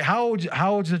 Oh, okay. How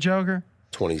old's the Joker?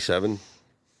 27.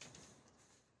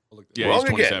 Yeah, he's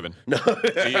 27. No, he is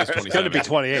 27. It's going to be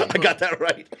 28. I got that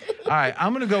right. All right,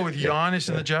 I'm going to go with Giannis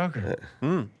and the Joker.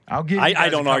 I'll give. I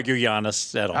don't argue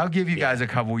Giannis at all. I'll give you guys a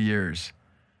couple years,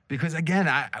 because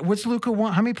again, what's Luka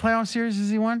won? How many playoff series has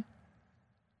he won?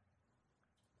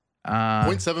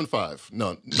 0.75.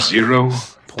 No.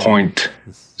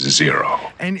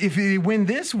 0.0. And if he win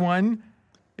this one,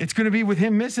 it's going to be with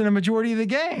him missing a majority of the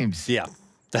games. Yeah,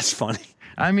 that's funny.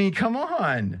 I mean, come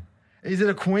on. Is it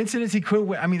a coincidence he could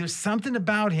win? I mean, there's something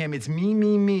about him. It's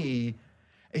me.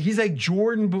 He's like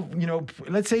Jordan,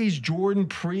 let's say he's Jordan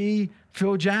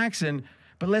pre-Phil Jackson.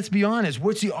 But let's be honest,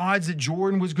 what's the odds that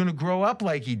Jordan was going to grow up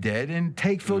like he did and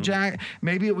take Phil Jackson?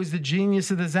 Maybe it was the genius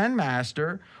of the Zen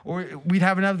master, or we'd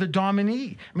have another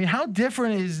Dominique. I mean, how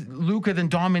different is Luka than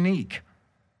Dominique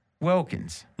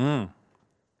Wilkins?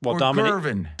 Well, or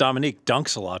Gervin. Dominique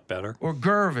dunks a lot better. Or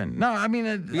Gervin. No, I mean,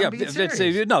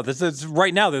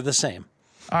 right now they're the same.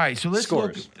 All right, so let's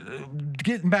look. Scores.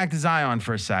 Getting back to Zion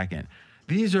for a second.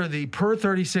 These are the per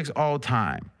 36 all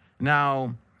time.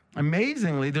 Now,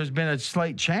 amazingly, there's been a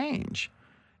slight change.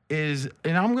 And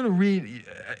I'm going to read,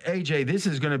 AJ, this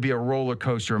is going to be a roller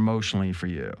coaster emotionally for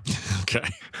you. Okay.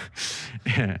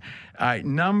 All right,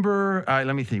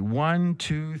 let me think. 1,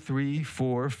 2, 3,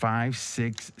 4, 5,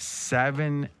 6,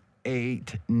 7,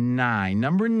 8, 9.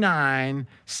 Number 9,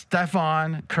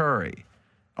 Stephon Curry,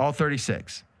 all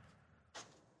 36.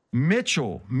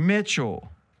 Mitchell.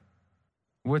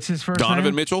 What's his first name?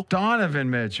 Donovan Mitchell? Donovan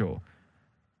Mitchell.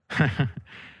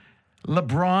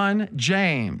 LeBron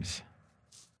James.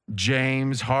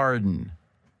 James Harden.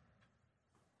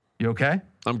 You okay?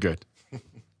 I'm good.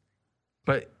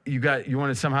 But you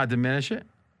want to somehow diminish it?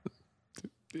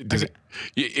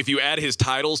 If you add his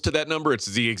titles to that number, it's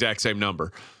the exact same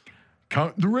number.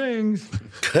 Count the rings.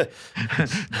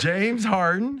 James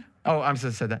Harden. Oh, I'm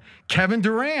supposed to say that. Kevin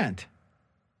Durant.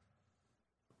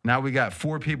 Now we got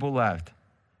 4 people left.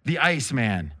 The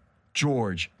Iceman,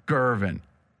 George Gervin.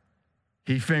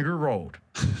 He finger rolled.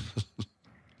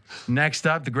 Next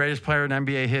up, the greatest player in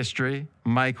NBA history,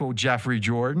 Michael Jeffrey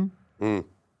Jordan.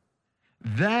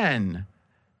 Then,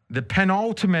 the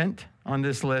penultimate on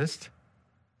this list,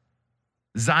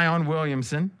 Zion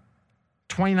Williamson,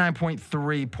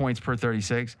 29.3 points per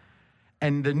 36.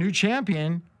 And the new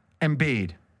champion,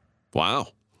 Embiid. Wow.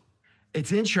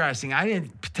 It's interesting. I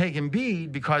didn't take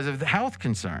Embiid because of the health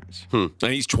concerns. And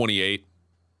he's 28.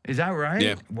 Is that right?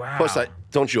 Yeah. Wow. Plus,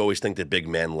 don't you always think that big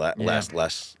men last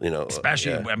less?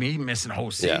 Especially, yeah. I mean, he's missing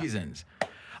whole Yeah. seasons.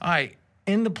 All right.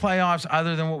 In the playoffs,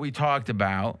 other than what we talked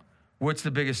about, what's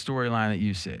the biggest storyline that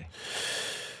you see?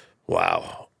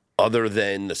 Wow. Other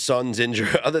than the Suns injury,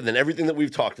 other than everything that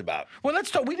we've talked about. Well,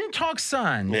 let's talk. We didn't talk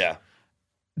Suns. Yeah.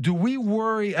 Do we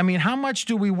worry? I mean, how much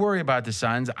do we worry about the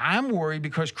Suns? I'm worried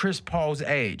because Chris Paul's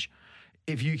age.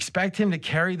 If you expect him to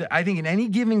carry I think in any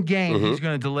given game he's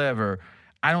going to deliver.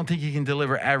 I don't think he can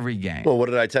deliver every game. Well, what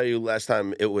did I tell you last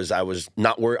time? I was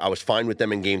not worried. I was fine with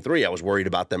them in Game 3. I was worried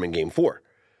about them in Game 4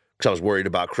 because I was worried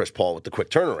about Chris Paul with the quick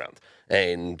turnaround.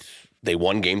 And they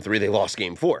won Game 3. They lost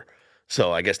Game 4.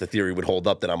 So I guess the theory would hold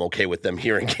up that I'm okay with them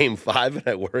here in Game 5, and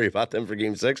I worry about them for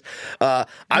Game 6. I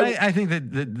think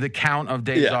that the count of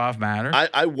days off matters.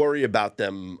 I worry about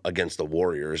them against the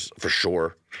Warriors for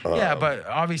sure. Yeah, but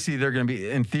obviously they're going to be,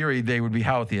 in theory, they would be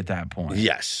healthy at that point.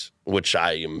 Yes, which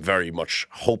I am very much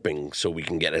hoping so we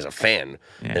can get, as a fan,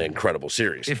 an incredible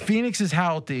series. If Phoenix is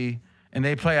healthy and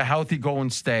they play a healthy Golden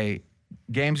State,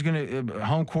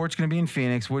 home court's going to be in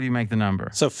Phoenix. What do you make the number?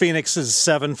 So Phoenix is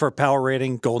 7 for power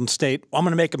rating. Golden State, I'm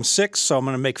going to make them 6. So I'm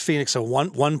going to make Phoenix a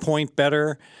 1 point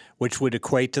better, which would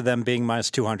equate to them being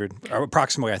minus 200, or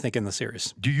approximately, I think, in the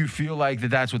series. Do you feel like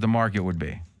that's what the market would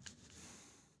be?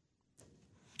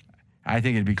 I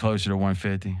think it'd be closer to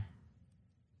 150.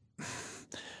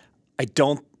 I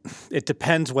don't. It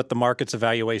depends what the market's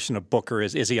evaluation of Booker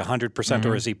is. Is he 100%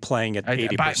 or is he playing at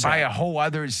 80%? By a whole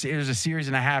other, there's a series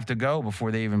and a half to go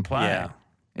before they even play. Yeah.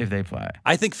 If they play.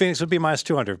 I think Phoenix would be minus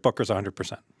 200. Booker's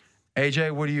 100%.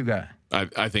 AJ, what do you got?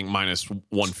 I think minus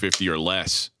 150 or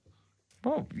less.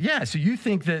 Oh, yeah. So you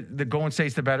think that the Golden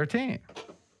State's the better team?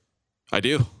 I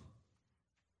do.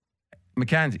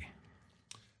 Mackenzie.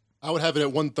 I would have it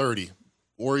at 130.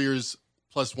 Warriors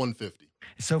plus 150.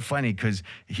 It's so funny because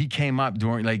he came up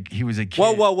during, he was a kid.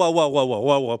 Whoa.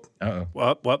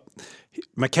 Uh-oh. What?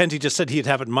 Mackenzie just said he'd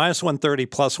have it minus 130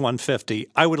 plus 150.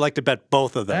 I would like to bet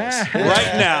both of those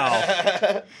right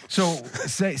now. So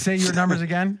say your numbers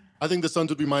again. I think the Suns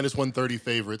would be minus 130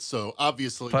 favorites, so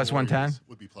obviously plus the Warriors 110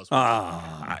 would be plus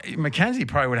 110. Mackenzie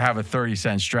probably would have a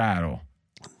 30-cent straddle.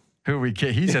 Who we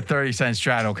kid? He's a 30-cent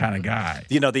straddle kind of guy.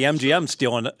 You know, the MGM's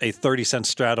stealing a 30-cent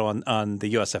straddle on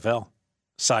the USFL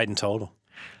side and total.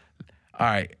 All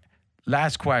right.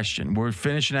 Last question. We're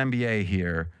finishing NBA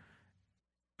here.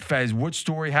 Fez, what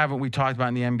story haven't we talked about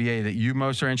in the NBA that you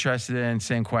most are interested in?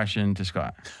 Same question to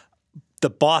Scott. The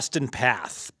Boston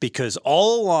path, because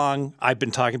all along I've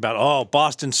been talking about,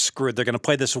 Boston's screwed. They're going to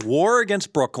play this war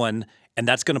against Brooklyn, and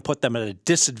that's going to put them at a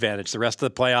disadvantage the rest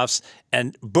of the playoffs.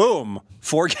 And boom,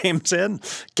 4 games in,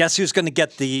 guess who's going to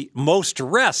get the most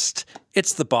rest?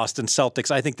 It's the Boston Celtics.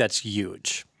 I think that's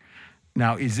huge.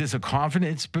 Now, is this a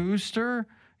confidence booster?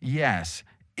 Yes.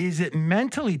 Is it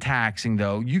mentally taxing,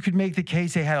 though? You could make the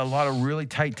case they had a lot of really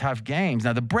tight, tough games.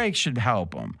 Now, the breaks should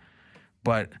help them.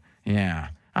 But, yeah,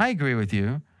 I agree with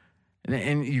you.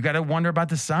 And you got to wonder about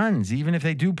the Suns, even if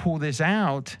they do pull this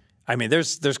out. I mean,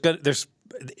 there's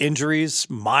injuries,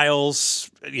 miles,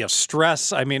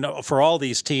 stress. I mean, for all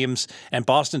these teams, and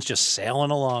Boston's just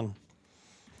sailing along.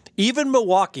 Even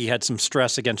Milwaukee had some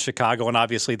stress against Chicago, and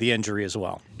obviously the injury as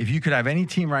well. If you could have any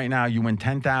team right now, you win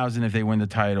 $10,000 if they win the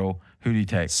title. Who do you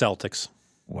take? Celtics.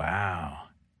 Wow.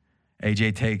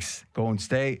 AJ takes Golden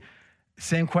State.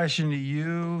 Same question to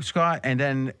you, Scott, and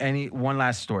then one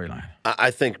last storyline. I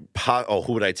think.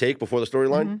 Who would I take before the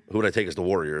storyline? Mm-hmm. Who would I take as the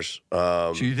Warriors?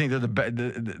 So you think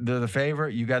they're the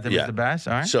favorite? You got them as the best?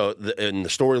 All right. So in the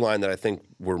storyline that I think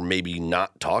we're maybe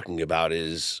not talking about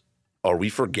is, are we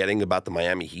forgetting about the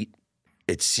Miami Heat?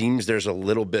 It seems there's a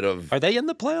little bit of. Are they in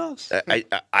the playoffs?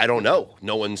 I don't know.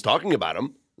 No one's talking about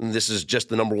them. This is just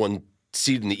the number 1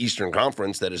 seed in the Eastern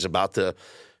Conference that is about to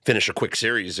finish a quick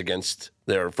series against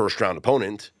their first-round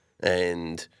opponent.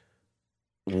 And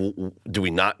do we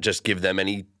not just give them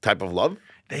any type of love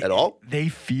at all? They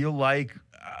feel like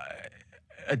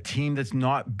a team that's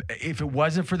not – if it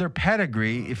wasn't for their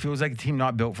pedigree, it feels like a team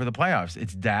not built for the playoffs.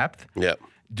 It's depth. Yeah.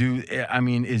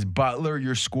 Is Butler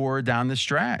your scorer down the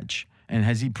stretch? And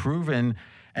has he proven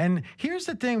 – and here's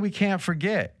the thing we can't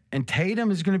forget, and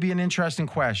Tatum is going to be an interesting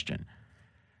question.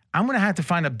 I'm going to have to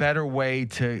find a better way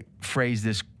to phrase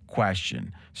this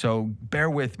question, so bear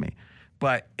with me.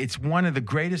 But it's one of the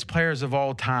greatest players of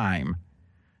all time,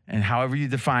 and however you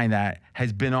define that,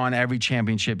 has been on every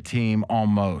championship team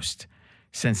almost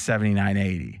since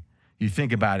 79-80. You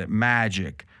think about it,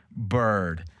 Magic,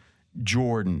 Bird,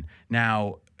 Jordan.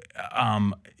 Now,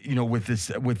 with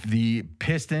the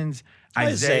Pistons,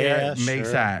 Isaiah makes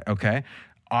sure. that, okay?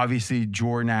 Obviously,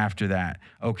 Jordan after that.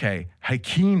 Okay,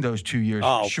 Hakeem those 2 years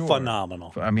for sure.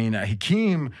 Phenomenal. I mean,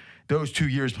 Hakeem, those 2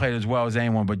 years played as well as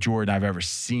anyone but Jordan I've ever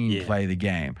seen play the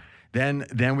game.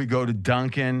 Then we go to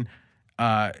Duncan,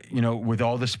 with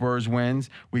all the Spurs wins.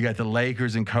 We got the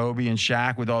Lakers and Kobe and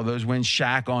Shaq with all those wins.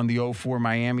 Shaq on the 04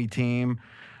 Miami team,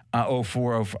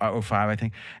 04, 05, I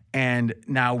think. And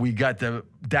now we got the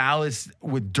Dallas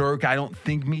with Dirk, I don't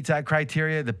think meets that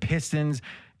criteria. The Pistons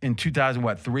in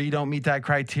 2003 don't meet that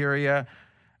criteria.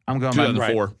 I'm going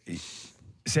 2004.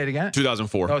 Say it again?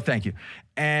 2004. Oh, thank you.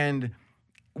 And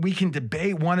we can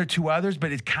debate one or two others,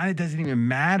 but it kind of doesn't even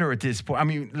matter at this point. I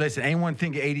mean, listen, anyone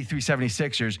think 83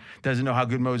 76ers doesn't know how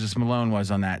good Moses Malone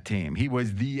was on that team. He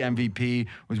was the MVP,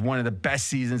 was one of the best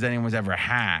seasons anyone's ever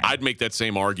had. I'd make that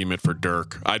same argument for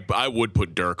Dirk. I would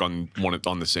put Dirk on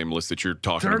the same list that you're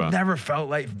talking about.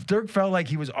 Dirk felt like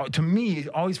he was, to me,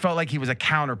 always felt like he was a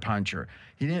counterpuncher.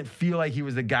 He didn't feel like he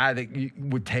was the guy that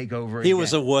would take over. He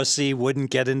was a wussy,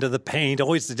 wouldn't get into the paint.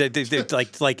 Always like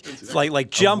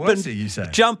jumping, wussy, you say?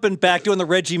 Jumping back, doing the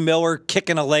Reggie Miller,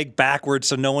 kicking a leg backwards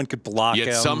so no one could block him.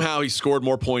 Yet somehow he scored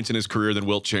more points in his career than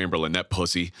Wilt Chamberlain. That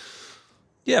pussy.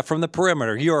 Yeah, from the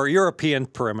perimeter, European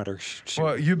perimeter.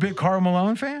 Well, you a big Karl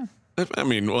Malone fan? I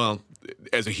mean, well,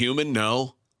 as a human,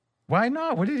 no. Why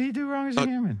not? What did he do wrong as a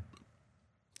human?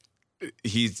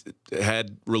 He's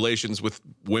had relations with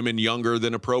women younger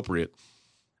than appropriate.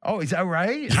 Oh, is that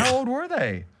right? How old were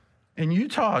they? In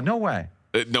Utah? No way.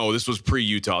 No, this was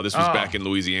pre-Utah. This was back in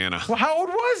Louisiana. Well, how old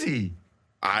was he?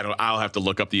 I'll have to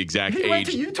look up the exact age. He went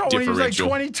to Utah when he was like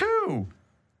 22.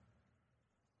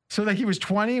 So like he was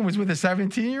 20 and was with a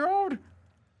 17-year-old?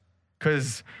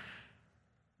 Because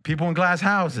people in glass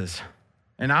houses.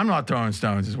 And I'm not throwing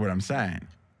stones is what I'm saying.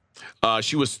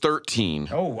 She was 13.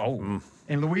 Oh.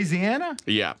 In Louisiana?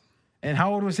 Yeah. And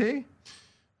how old was he?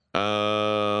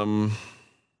 18.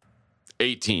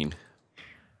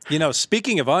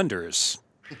 Speaking of unders.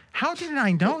 How did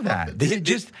I know that? Did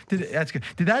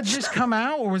that just come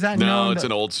out, or was that known? No, it's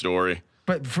an old story.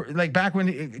 But back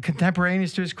when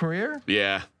contemporaneous to his career?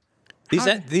 Yeah. These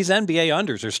NBA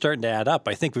unders are starting to add up.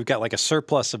 I think we've got like a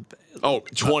surplus of...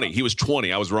 20. He was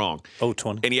 20. I was wrong.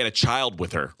 20. And he had a child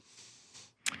with her.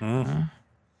 Mm-hmm.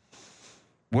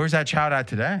 Where's that child at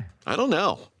today? I don't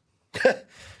know.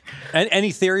 And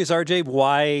any theories, RJ,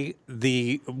 why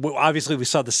obviously we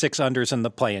saw the 6 unders in the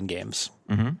play-in games.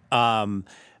 Mm-hmm.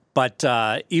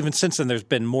 But even since then, there's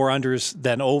been more unders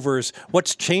than overs.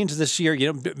 What's changed this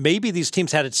year? Maybe these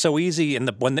teams had it so easy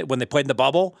when they played in the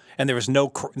bubble, and there was no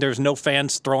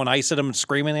fans throwing ice at them and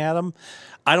screaming at them.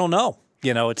 I don't know.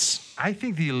 I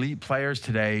think the elite players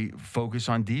today focus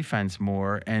on defense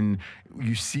more, and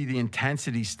you see the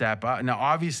intensity step up. Now,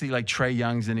 obviously, like Trae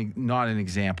Young's not an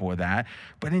example of that,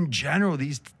 but in general,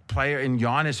 these players, and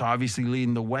Giannis obviously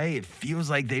leading the way, it feels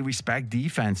like they respect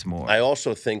defense more. I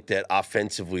also think that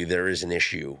offensively there is an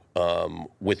issue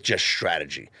with just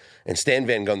strategy. And Stan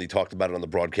Van Gundy talked about it on the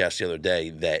broadcast the other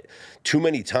day, that too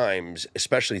many times,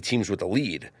 especially teams with a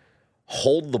lead,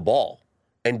 hold the ball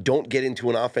and don't get into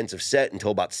an offensive set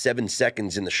until about 7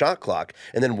 seconds in the shot clock,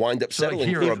 and then wind up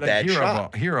settling for a bad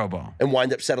shot. Hero ball. And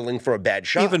wind up settling for a bad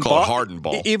shot. Called Harden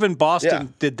ball. Even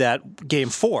Boston did that game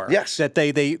 4. Yes. That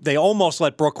they almost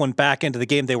let Brooklyn back into the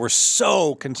game. They were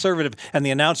so conservative, and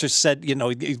the announcers said,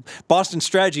 Boston's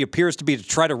strategy appears to be to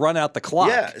try to run out the clock.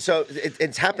 Yeah, so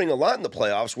it's happening a lot in the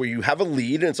playoffs where you have a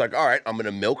lead, and it's like, all right, I'm going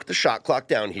to milk the shot clock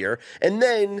down here, and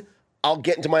then I'll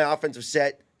get into my offensive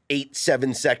set.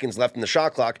 7 seconds left in the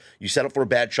shot clock. You set up for a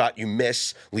bad shot, you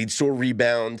miss, leads to a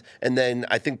rebound, and then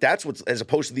I think that's what's, as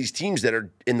opposed to these teams that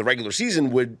are in the regular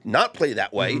season would not play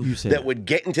that way, that would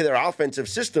get into their offensive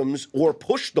systems or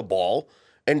push the ball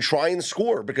and try and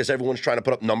score because everyone's trying to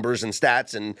put up numbers and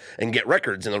stats and get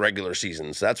records in the regular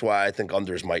season. So that's why I think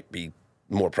unders might be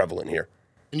more prevalent here.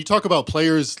 And you talk about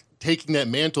players taking that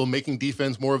mantle, making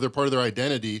defense more of their part of their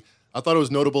identity. I thought it was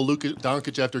notable Luka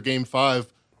Doncic after Game 5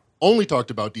 only talked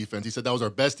about defense. He said that was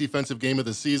our best defensive game of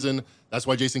the season. That's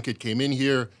why Jason Kidd came in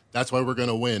here. That's why we're going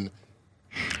to win.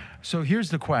 So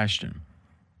here's the question.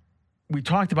 We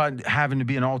talked about having to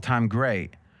be an all-time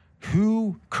great.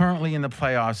 Who currently in the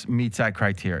playoffs meets that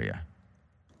criteria?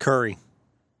 Curry.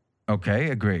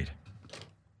 Okay, agreed.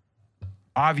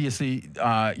 Obviously,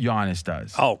 Giannis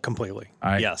does. Oh, completely.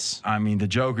 Right? Yes. I mean, the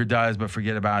Joker does, but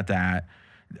forget about that.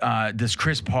 Does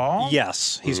Chris Paul?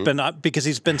 Yes, he's been because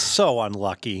he's been so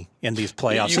unlucky in these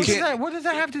playoffs. What does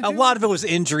that have to do? A lot of it was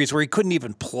injuries where he couldn't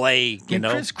even play.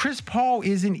 Chris Paul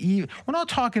isn't even. We're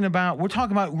talking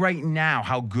about right now.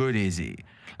 How good is he?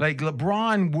 Like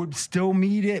LeBron would still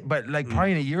meet it, but like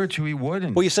probably in a year or two he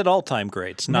wouldn't. Well, you said all-time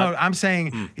greats. No, I'm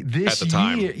saying this At the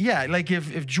time. year. Yeah, like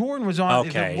if Jordan was on,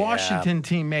 if Okay, the Washington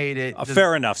team made it.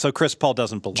 Fair enough. So Chris Paul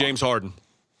doesn't belong. James Harden.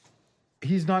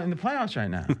 He's not in the playoffs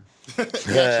right now.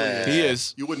 He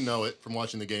is. You wouldn't know it from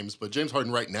watching the games, but James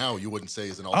Harden right now, you wouldn't say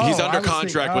is an all. He's I under was thinking-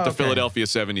 contract with the okay. Philadelphia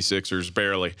 76ers,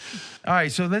 barely. All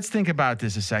right, so let's think about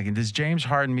this a second. Does James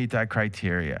Harden meet that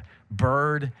criteria?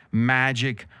 Bird,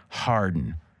 Magic,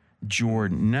 Harden,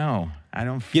 Jordan. No, I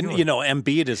don't feel it. You know,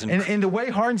 Embiid is And the way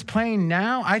Harden's playing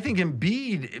now, I think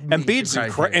Embiid's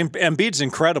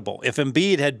incredible. If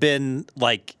Embiid had been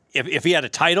like, if he had a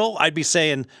title, I'd be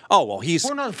saying, oh well, he's.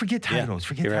 Well, no, forget titles.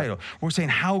 Forget titles. We're saying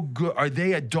how good are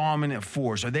they? A dominant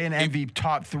force? Are they an MVP,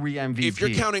 top 3 MVP? If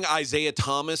you're counting Isaiah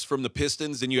Thomas from the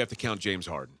Pistons, then you have to count James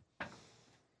Harden.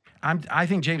 I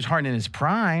think James Harden in his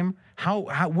prime.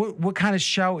 What kind of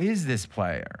show is this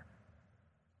player?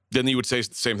 Then you would say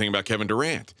the same thing about Kevin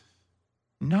Durant.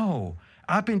 No,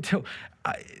 up until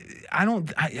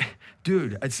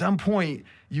dude. At some point,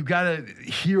 you got to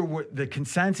hear what the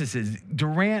consensus is.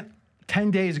 Durant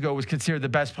 10 days ago was considered the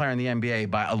best player in the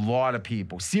NBA by a lot of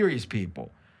people, serious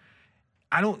people.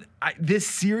 This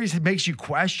series makes you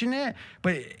question it,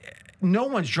 but no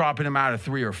one's dropping him out of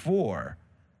 3 or 4.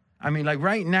 I mean, like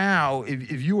right now,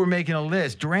 if you were making a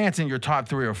list, Durant's in your top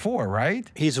 3 or 4, right?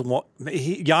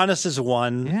 Giannis is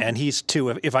 1, and he's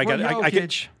 2. If I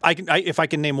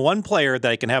can name one player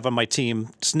that I can have on my team,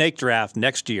 snake draft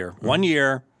next year, 1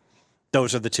 year,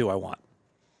 those are the 2 I want.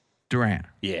 Durant.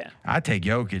 Yeah. I'd take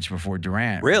Jokic before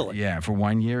Durant. Really? Yeah, for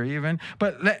 1 year even.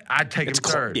 But I'd take him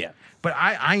third. Yeah. But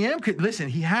listen,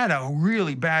 he had a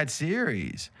really bad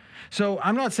series. So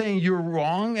I'm not saying you're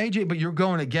wrong, AJ, but you're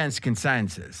going against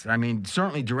consensus. I mean,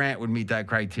 certainly Durant would meet that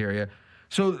criteria.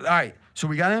 So, all right. So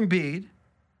we got Embiid.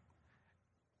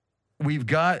 We've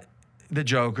got the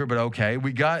Joker, but okay.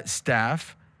 We got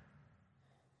Steph.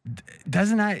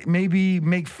 Doesn't that maybe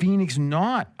make Phoenix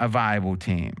not a viable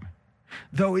team?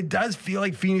 Though it does feel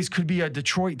like Phoenix could be a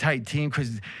Detroit-type team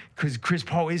because Chris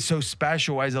Paul is so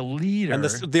special as a leader. And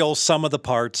the old sum of the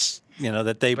parts,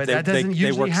 that that doesn't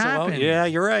usually work happen. so well. Yeah,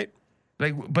 you're right.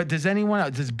 But does anyone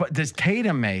else? Does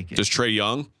Tatum make it? Does Trae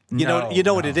Young? You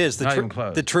know what it is. Not even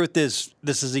close. The truth is,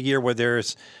 this is a year where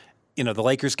there's, the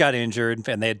Lakers got injured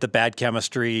and they had the bad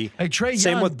chemistry. Like Trae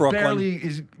Same Young with Brooklyn. barely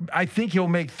is. I think he'll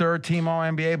make 3rd team All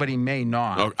NBA, but he may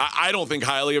not. Oh, I don't think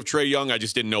highly of Trae Young. I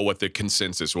just didn't know what the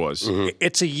consensus was. Mm-hmm.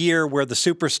 It's a year where the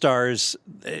superstars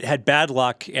had bad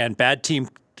luck and bad team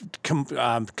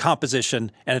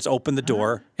composition, and it's opened the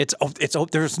door.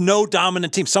 There's no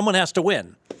dominant team. Someone has to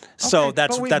win. So Okay,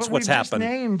 that's what's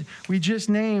happened. We just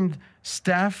named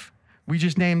Steph. We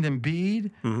just named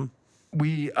Embiid. Mm-hmm.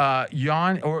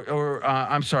 Giannis.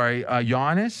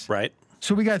 Right.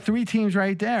 So we got 3 teams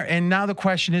right there. And now the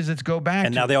question is, let's go back.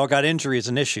 And now they all got injuries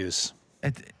and issues.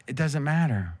 It doesn't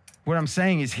matter. What I'm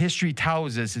saying is history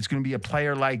tells us it's going to be a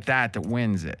player like that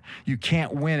wins it. You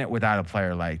can't win it without a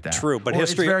player like that. True, but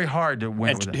it's very hard to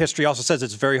win with it. History also says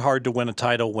it's very hard to win a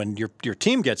title when your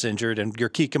team gets injured and your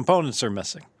key components are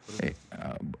missing.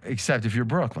 Except if you're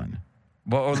Brooklyn.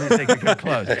 Well, or at least they could get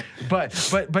close.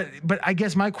 But I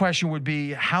guess my question would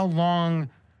be how long.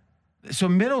 So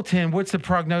Middleton, what's the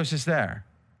prognosis there?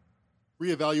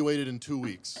 Reevaluated in 2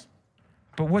 weeks.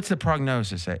 But what's the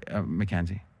prognosis,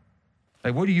 Mackenzie?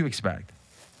 Like, what do you expect?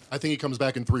 I think he comes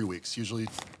back in 3 weeks, usually.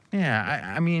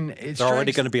 Yeah, I mean, they're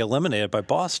already going to be eliminated by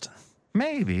Boston.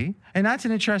 Maybe. And that's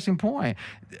an interesting point.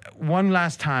 One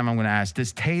last time I'm going to ask,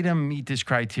 does Tatum meet this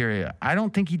criteria? I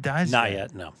don't think he does. Not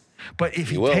yet, no. But if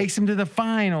he takes him to the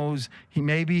finals,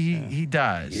 he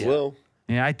does. He will.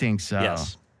 Yeah, I think so.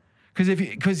 Yes.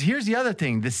 Because here's the other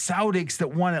thing. The Celtics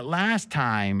that won it last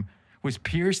time, was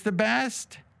Pierce the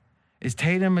best? Is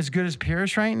Tatum as good as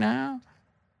Pierce right now?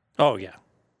 Oh, yeah.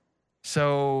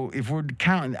 So if we're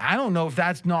counting, I don't know if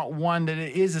that's not one that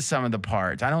it is a sum of the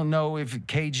parts. I don't know if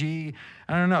KG,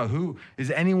 I don't know. Who is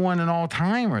anyone an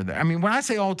all-timer there? I mean, when I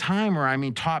say all-timer, I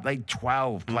mean top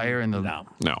 12 player in the...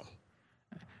 No.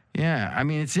 Yeah, I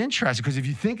mean, it's interesting because if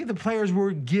you think of the players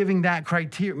we're giving that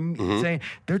criteria, saying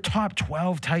they're top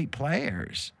 12 type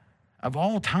players of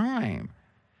all time.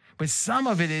 But some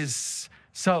of it is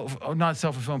not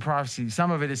self-fulfilling prophecy.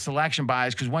 Some of it is selection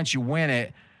bias because once you win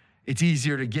it, it's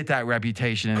easier to get that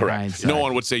reputation in hindsight. No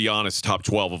one would say Giannis top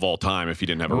 12 of all time if he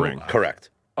didn't have a ring.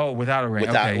 Correct. Oh, without a ring.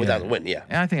 Without a win, yeah.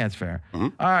 I think that's fair.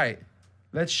 All right,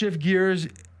 let's shift gears.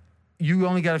 You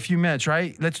only got a few minutes,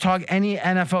 right? Let's talk any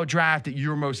NFL draft that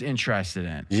you're most interested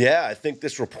in. Yeah, I think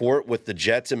this report with the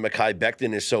Jets and Mekhi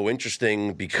Becton is so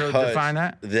interesting because define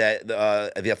that?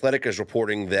 The Athletic is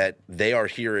reporting that they are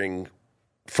hearing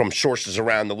from sources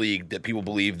around the league that people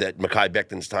believe that Mekhi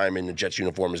Becton's time in the Jets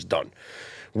uniform is done.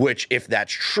 Which, if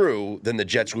that's true, then the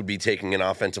Jets would be taking an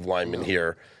offensive lineman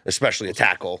here, especially a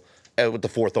tackle, with the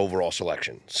 4th overall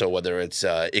selection. So whether it's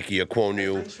Ike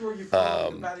Ekwonu,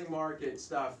 the betting market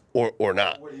stuff, or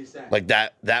not, what do you say? like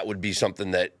that would be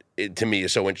something that to me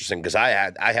is so interesting because I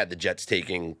had the Jets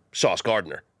taking Sauce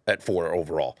Gardner at 4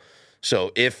 overall.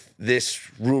 So if this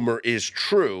rumor is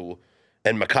true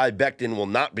and Mekhi Becton will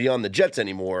not be on the Jets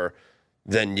anymore,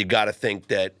 then you got to think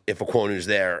that if Ekwonu's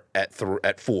there at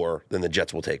 4, then the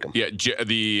Jets will take him. Yeah,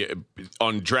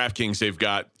 on DraftKings, they've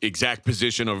got exact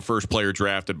position of a first player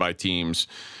drafted by teams.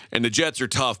 And the Jets are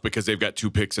tough because they've got 2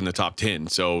 picks in the top 10.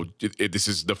 So this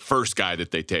is the first guy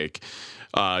that they take.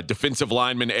 Defensive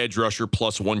lineman, edge rusher,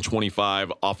 plus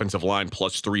 125. Offensive line,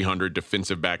 plus 300.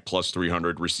 Defensive back, plus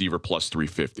 300. Receiver, plus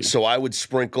 350. So I would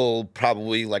sprinkle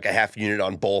probably like a half unit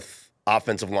on both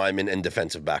offensive lineman and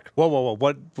defensive back. Whoa.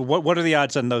 What are the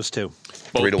odds on those two?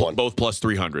 3-1. Both plus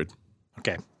 300.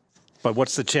 Okay. But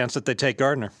what's the chance that they take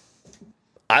Gardner?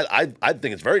 I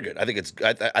think it's very good. I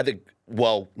think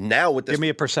now with this. Give me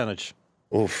a percentage.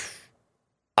 Oof.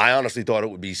 I honestly thought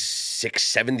it would be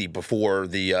 670 before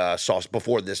this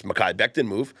Mekhi Becton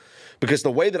move, because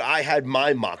the way that I had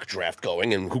my mock draft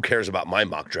going, and who cares about my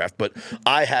mock draft, but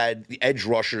I had the edge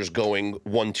rushers going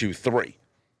 1, 2, 3.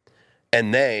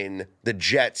 And then the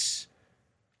Jets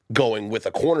going with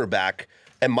a cornerback.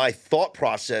 And my thought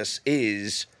process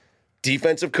is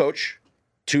defensive coach,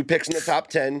 2 picks in the top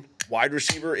 10. Wide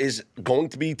receiver is going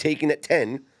to be taken at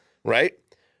 10, right?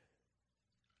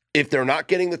 If they're not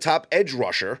getting the top edge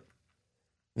rusher,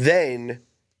 then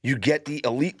you get the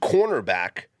elite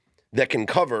cornerback that can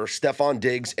cover Stephon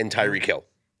Diggs and Tyreek Hill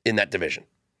in that division.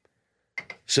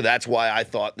 So that's why I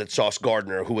thought that Sauce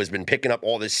Gardner, who has been picking up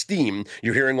all this steam,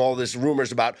 you're hearing all this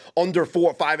rumors about under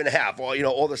 4, 5.5,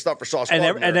 all this stuff for Sauce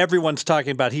Gardner. And everyone's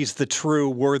talking about he's the true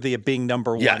worthy of being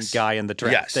number 1 guy in the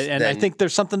draft. Yes. And I think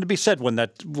there's something to be said when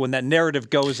that narrative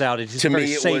goes out. It's a very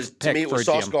safe pick. To me, it was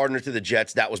for a Sauce GM. Gardner to the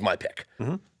Jets. That was my pick.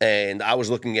 Mm-hmm. And I was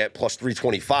looking at plus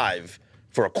 325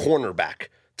 for a cornerback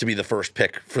to be the first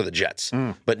pick for the Jets.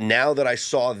 But now that I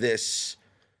saw this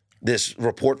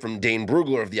report from Dane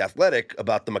Brugler of The Athletic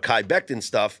about the Mekhi Becton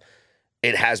stuff,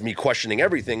 it has me questioning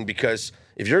everything, because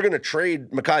if you're going to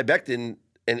trade Mekhi Becton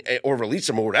or release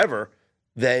him or whatever,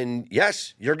 then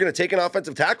yes, you're going to take an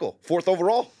offensive tackle, 4th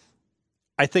overall.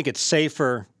 I think it's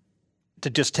safer to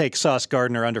just take Sauce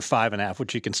Gardner under 5.5,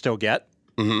 which you can still get.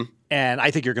 Mm-hmm. And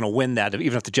I think you're going to win that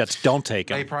even if the Jets don't take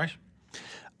him. Hey, price?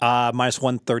 Minus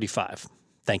 135.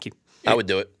 Thank you. I would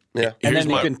do it. Yeah. And then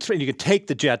you can take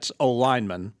the Jets O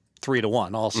lineman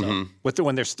 3-1 also. Mm-hmm.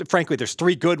 When there's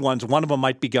 3 good ones, one of them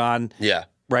might be gone. Yeah.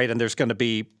 Right, and there's going to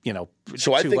be,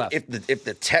 So I 2 think left. if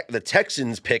the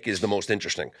Texans pick is the most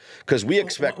interesting, because we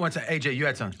expect. What's that? AJ, you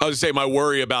had something. I was going to say, my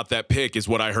worry about that pick is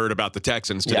what I heard about the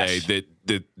Texans today. Yes.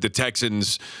 That the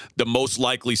Texans, the most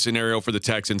likely scenario for the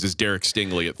Texans is Derek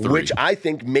Stingley at 3. Which I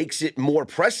think makes it more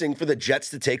pressing for the Jets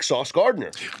to take Sauce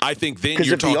Gardner. I think then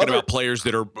you're talking about players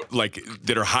that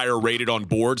are higher rated on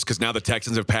boards, because now the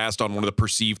Texans have passed on one of the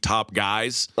perceived top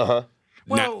guys. Uh-huh.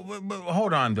 Well,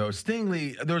 hold on though.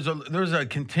 Stingley, there's a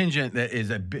contingent that is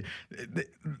a bit,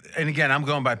 and again, I'm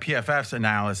going by PFF's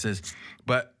analysis,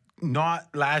 but not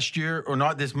last year or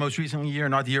not this most recent year,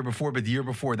 not the year before, but the year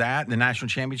before that, the national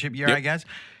championship year, Yep. I guess.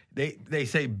 They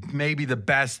say maybe the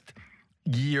best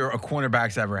year a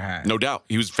cornerback's ever had. No doubt.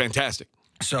 He was fantastic.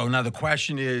 So now the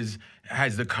question is,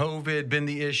 has the COVID been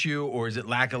the issue, or is it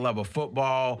lack of level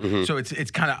football? Mm-hmm. So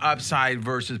it's kind of upside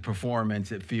versus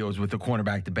performance, it feels, with the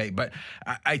cornerback debate. But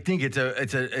I think it's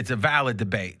a valid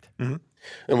debate. Mm-hmm.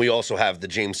 And we also have the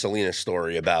James Salinas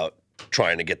story about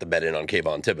trying to get the bet in on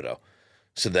Kayvon Thibodeau.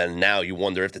 So then now you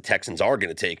wonder, if the Texans are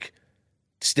going to take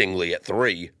Stingley at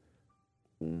 3,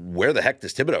 where the heck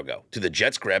does Thibodeau go? Do the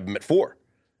Jets grab him at 4?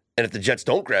 And if the Jets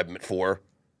don't grab him at 4,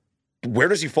 where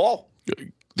does he fall?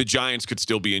 The Giants could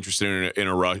still be interested in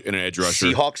an edge rusher.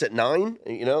 Seahawks at 9,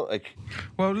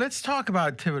 Well, let's talk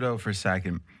about Thibodeau for a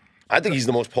second. I think he's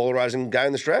the most polarizing guy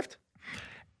in this draft.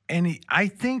 And I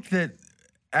think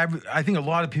a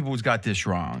lot of people has got this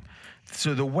wrong.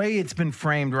 So the way it's been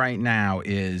framed right now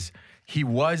is he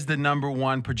was the number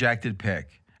 1 projected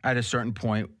pick at a certain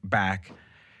point back.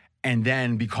 And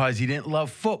then because he didn't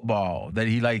love football, that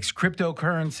he likes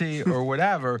cryptocurrency or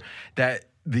whatever, that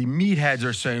the meatheads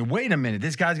are saying, wait a minute,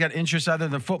 this guy's got interests other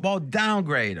than football,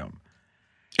 downgrade him.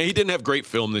 And he didn't have great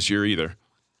film this year either.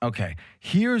 Okay,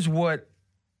 here's what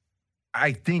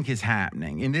I think is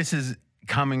happening. And this is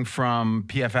coming from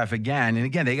PFF again. And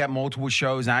again, they got multiple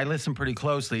shows, and I listen pretty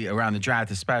closely around the draft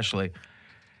especially.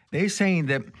 They're saying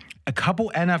that a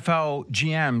couple NFL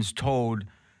GMs told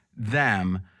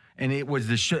them, and it was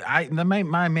the show.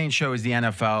 My main show is the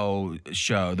NFL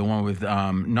show, the one with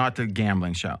not the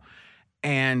gambling show,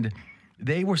 and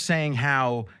they were saying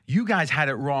how you guys had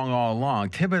it wrong all along.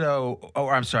 Thibodeau,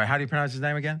 I'm sorry, how do you pronounce his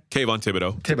name again? Kayvon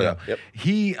Thibodeau. Thibodeau. Yep.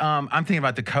 He, I'm thinking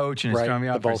about the coach, and it's throwing me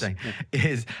off for a second.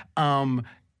 Is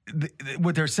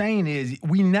what they're saying is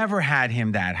we never had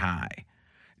him that high.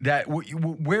 That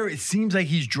where it seems like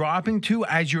he's dropping to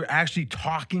as you're actually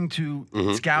talking to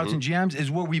scouts and GMs is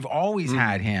where we've always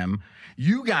had him.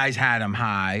 You guys had him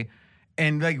high,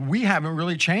 and like we haven't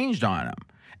really changed on him.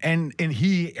 And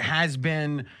he has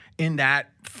been in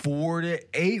that 4 to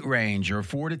 8 range or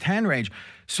 4 to 10 range.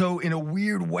 So in a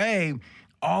weird way,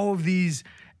 all of these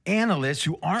analysts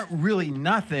who aren't really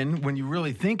nothing when you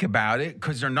really think about it,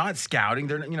 because they're not scouting,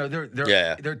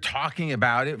 they're talking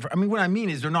about it. I mean, what I mean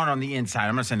is they're not on the inside.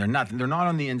 I'm not saying they're nothing. They're not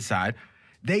on the inside.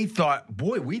 They thought,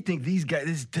 boy, we think these guys,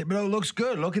 this Thibodeau looks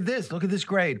good. Look at this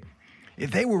grade. If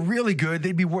they were really good,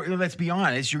 they'd be working. Let's be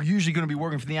honest, you're usually going to be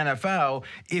working for the NFL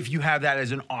if you have that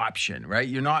as an option, right?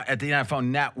 You're not at the NFL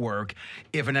network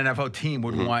if an NFL team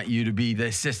would want you to be the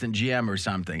assistant GM or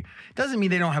something. It doesn't mean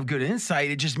they don't have good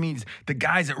insight. It just means the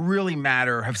guys that really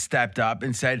matter have stepped up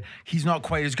and said he's not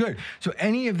quite as good. So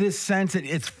any of this sense that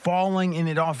it's falling and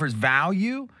it offers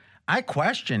value, I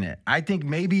question it. I think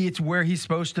maybe it's where he's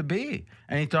supposed to be.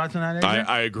 Any thoughts on that, AJ?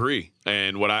 I agree.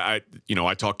 And what I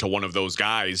talked to one of those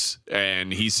guys,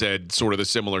 and he said sort of the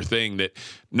similar thing, that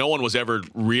no one was ever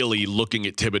really looking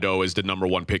at Thibodeau as the number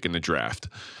 1 pick in the draft.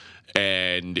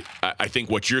 And I think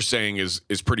what you're saying is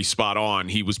pretty spot on.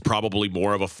 He was probably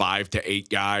more of a 5 to 8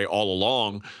 guy all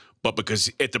along. But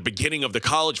because at the beginning of the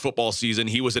college football season,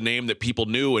 he was a name that people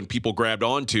knew and people grabbed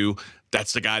onto,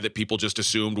 that's the guy that people just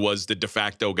assumed was the de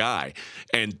facto guy.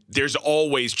 And there's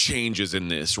always changes in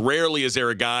this. Rarely is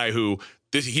there a guy who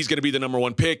he's going to be the number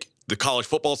 1 pick. The college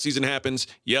football season happens.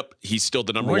 Yep, he's still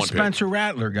the number 1 pick. Where's Spencer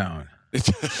Rattler going?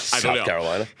 South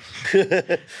Carolina.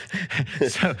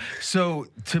 So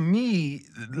to me,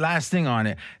 last thing on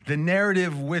it, the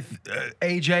narrative with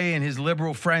AJ and his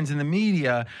liberal friends in the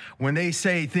media, when they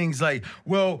say things like,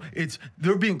 well,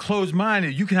 they're being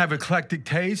closed-minded, you can have eclectic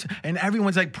taste, and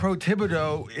everyone's like pro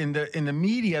Thibodeau in the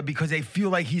media because they feel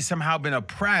like he's somehow been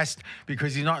oppressed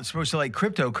because he's not supposed to like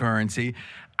cryptocurrency.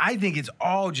 I think it's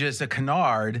all just a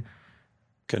canard.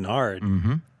 Canard?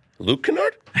 Mm-hmm. Luke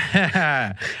Kennard?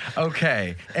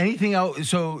 Okay. Anything else?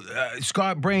 So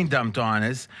Scott brain dumped on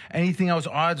us. Anything else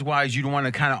odds-wise you'd want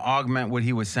to kind of augment what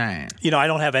he was saying? I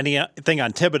don't have anything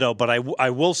on Thibodeau, but I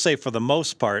will say for the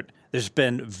most part, there's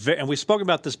been, and we've spoken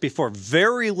about this before,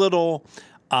 very little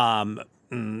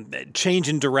change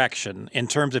in direction in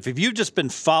terms of if you've just been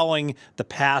following the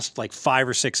past like 5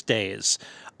 or 6 days,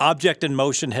 object in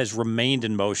motion has remained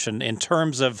in motion in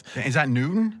terms of... Is that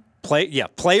Newton?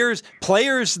 Players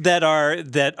that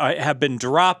have been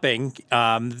dropping,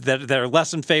 that are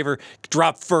less in favor,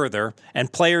 drop further,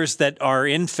 and players that are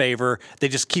in favor, they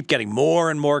just keep getting more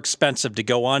and more expensive to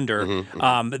go under.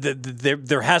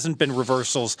 There hasn't been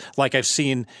reversals like I've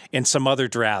seen in some other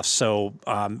drafts. So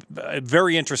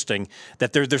very interesting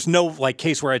that there's no like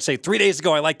case where I'd say 3 days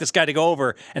ago I liked this guy to go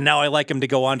over, and now I like him to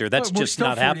go under. That's just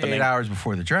not happening. 48 hours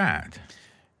before the draft.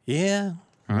 Yeah.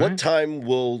 What time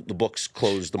will the books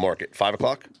close the market? 5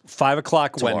 o'clock? 5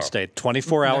 o'clock Wednesday,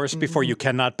 24 hours before you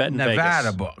cannot bet in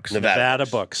Nevada Vegas. books. Nevada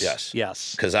books.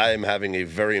 Yes. Because I am having a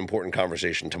very important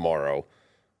conversation tomorrow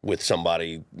with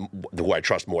somebody who I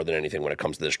trust more than anything when it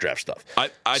comes to this draft stuff.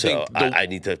 I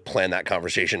need to plan that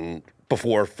conversation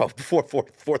before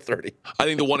 4:30. I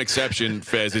think the one exception,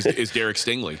 Fez, is Derek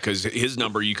Stingley, because his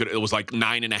number it was like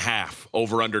 9.5,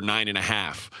 over under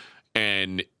 9.5.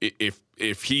 And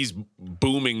if he's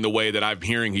booming the way that I'm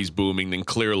hearing he's booming, then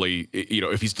clearly,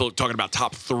 if he's still talking about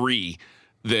top 3,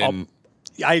 then...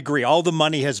 I agree. All the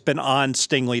money has been on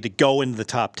Stingley to go into the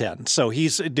top 10. So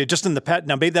he's just in the pet.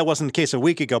 Now, maybe that wasn't the case a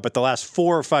week ago, but the last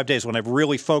 4 or 5 days when I've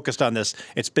really focused on this,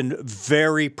 it's been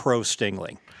very pro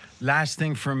Stingley. Last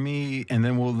thing for me, and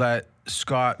then we'll let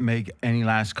Scott make any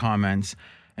last comments.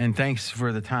 And thanks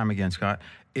for the time again, Scott.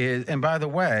 And by the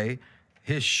way...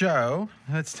 his show,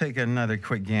 let's take another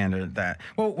quick gander at that.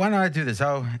 Well, why don't I do this?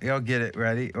 I'll get it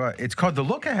ready. It's called The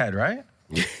Look Ahead, right?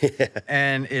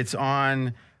 And it's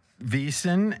on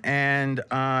VSiN, and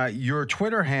your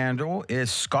Twitter handle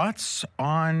is Scott's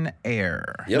On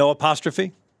Air. Yep. No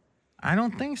apostrophe? I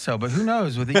don't think so, but who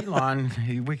knows? With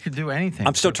Elon, we could do anything.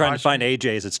 I'm still trying to find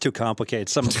AJ's. It's too complicated.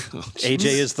 AJ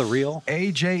is the real?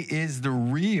 AJ is the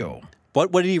real.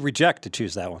 What did he reject to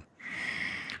choose that one?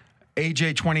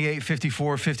 AJ 28,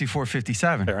 54, 54,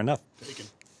 57. Fair enough.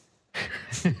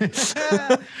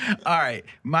 All right.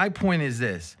 My point is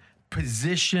this.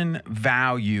 Position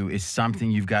value is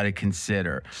something you've got to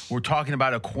consider. We're talking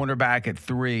about a cornerback at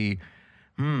 3.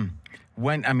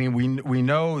 We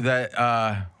know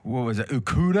that what was it,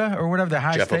 Okuda or whatever, the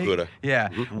high Jeff state? Okuda. Yeah,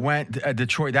 went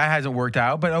Detroit. That hasn't worked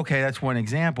out, but okay, that's one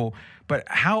example. But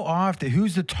how often?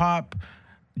 Who's the top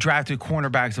drafted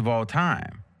cornerbacks of all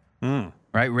time?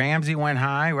 Right, Ramsey went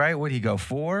high. Right, would he go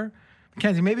 4?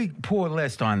 Mackenzie, maybe pull a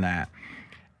list on that.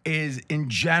 Is in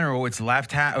general, it's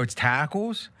it's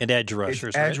tackles and edge rushers,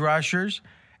 it's edge rushers,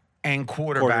 and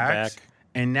quarterbacks,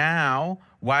 and now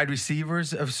wide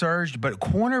receivers have surged, but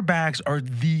cornerbacks are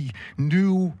the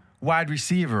new wide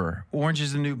receiver. Orange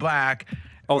is the new black.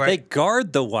 Oh, right? They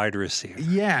guard the wide receiver.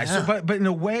 Yeah. So, but in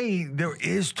a way, there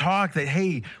is talk that,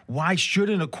 hey, why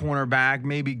shouldn't a cornerback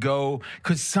maybe go?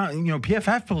 Because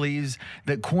PFF believes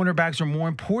that cornerbacks are more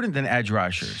important than edge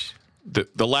rushers.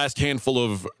 The last handful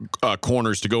of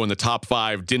corners to go in the top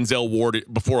 5, Denzel Ward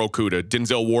before Okuda,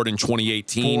 Denzel Ward in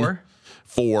 2018.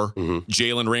 4.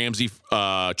 Jalen Ramsey,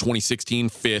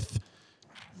 2016, 5th.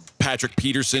 Patrick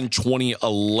Peterson,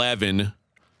 2011,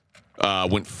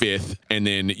 went 5th. And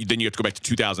then you have to go back to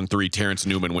 2003. Terrence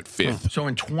Newman went 5th. So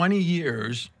in 20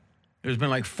 years, there's been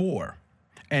like 4.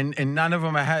 And none of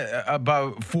them are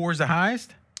above 4 is the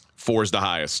highest? 4 is the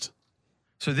highest.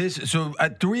 So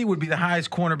at 3 would be the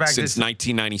highest cornerback since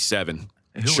 1997.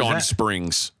 Who Sean was that?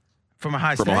 Springs from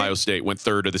Ohio State went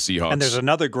 3rd to the Seahawks. And there's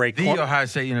another great Ohio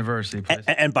State University place.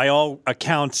 And by all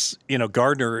accounts,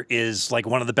 Gardner is like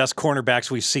one of the best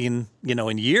cornerbacks we've seen,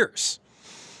 in years.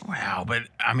 Wow, but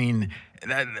I mean,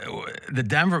 the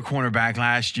Denver cornerback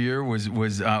last year was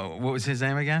what was his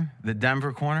name again? The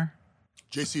Denver corner?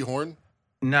 J.C. Horn?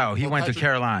 No, he went to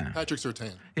Carolina. Patrick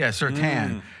Surtain. Yeah,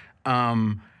 Surtain.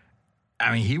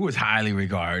 He was highly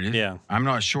regarded. Yeah. I'm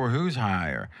not sure who's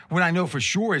higher. What I know for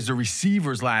sure is the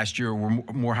receivers last year were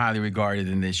more highly regarded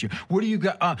than this year. What do you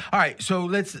got? All right,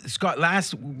 so Scott,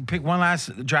 pick one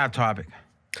last draft topic.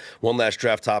 One last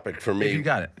draft topic for me. If you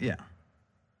got it, yeah.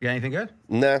 You got anything good?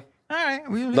 Nah. All right.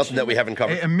 Nothing that we haven't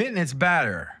covered. Admitting it's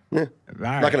better. Yeah. All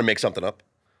right. Not going to make something up.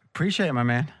 Appreciate it, my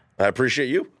man. I appreciate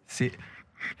you. See,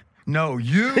 no,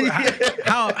 you.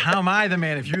 how am I the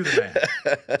man if you're the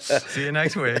man? See you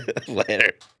next week.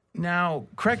 Later. Now,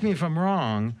 correct me if I'm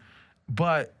wrong,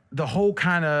 but the whole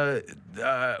kind of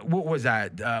what was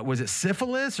that? Was it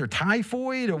syphilis or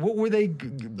typhoid or what were they?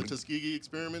 The Tuskegee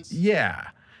experiments. Yeah,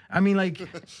 I mean, like.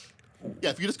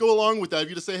 Yeah, if you just go along with that, if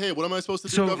you just say, "Hey, what am I supposed to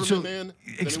do, government man?"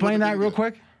 Explain that real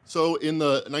quick. So in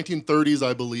the 1930s,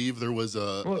 I believe there was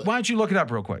a. Well, why don't you look it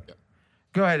up real quick? Yeah.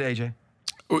 Go ahead, AJ.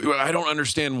 I don't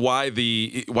understand why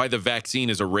the vaccine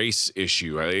is a race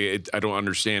issue. I don't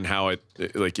understand how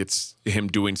it's him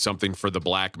doing something for the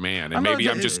black man. And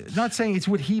I'm just not saying it's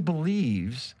what he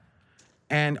believes.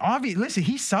 And obviously, listen,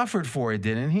 he suffered for it,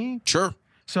 didn't he? Sure.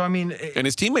 So I mean, and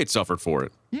his teammates suffered for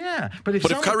it. Yeah, but if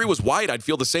Kyrie was white, I'd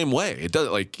feel the same way. It does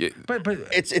But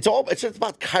it's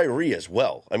about Kyrie as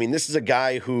well. I mean, this is a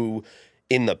guy who,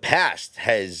 in the past,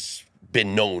 has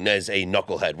been known as a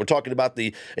knucklehead. We're talking about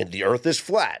the earth is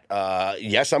flat.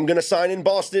 Yes, I'm going to sign in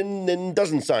Boston, and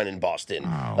doesn't sign in Boston.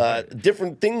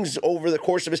 Different things over the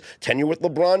course of his tenure with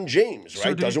LeBron James,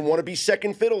 right? Doesn't want to be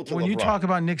second fiddle to LeBron. When you talk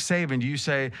about Nick Saban, do you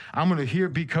say, I'm going to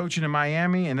be coaching in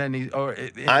Miami, and then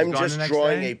I'm just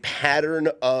drawing a pattern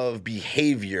of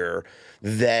behavior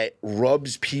that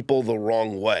rubs people the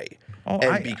wrong way.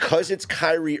 Because it's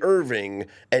Kyrie Irving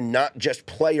and not just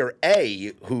player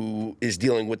A who is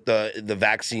dealing with the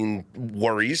vaccine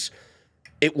worries,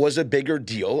 it was a bigger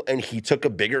deal, and he took a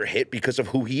bigger hit because of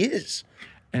who he is.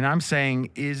 And I'm saying,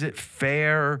 is it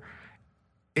fair?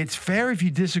 It's fair if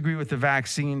you disagree with the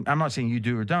vaccine. I'm not saying you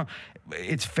do or don't.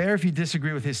 It's fair if you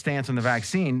disagree with his stance on the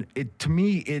vaccine. To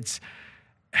me, it's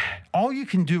all you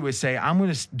can do is say, I'm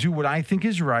going to do what I think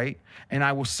is right, and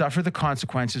I will suffer the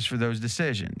consequences for those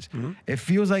decisions. Mm-hmm. It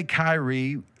feels like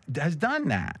Kyrie has done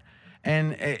that.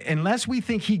 And unless we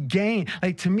think he gained,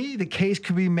 to me, the case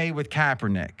could be made with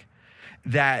Kaepernick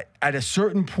that at a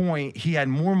certain point, he had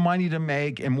more money to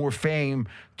make and more fame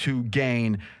to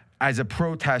gain as a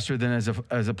protester than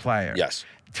as a player. Yes.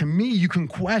 To me, you can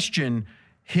question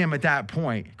him at that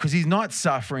point because he's not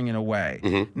suffering in a way.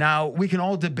 Mm-hmm. Now, we can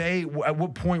all debate at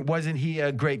what point wasn't he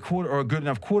a great or a good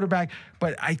enough quarterback,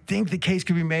 but I think the case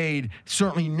could be made,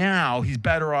 certainly now, he's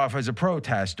better off as a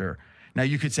protester. Now,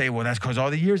 you could say, well, that's because all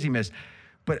the years he missed.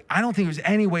 But I don't think there's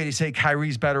any way to say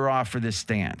Kyrie's better off for this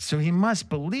stance. So he must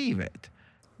believe it.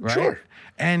 right? Sure.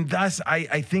 And thus,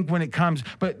 I think when it comes,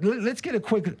 but let's get a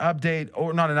quick update,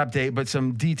 or not an update, but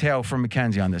some detail from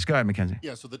Mackenzie on this. Go ahead, Mackenzie.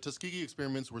 Yeah, so the Tuskegee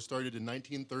experiments were started in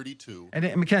 1932.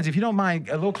 And Mackenzie, if you don't mind,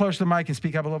 a little closer to the mic and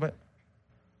speak up a little bit.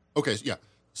 Okay, yeah.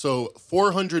 So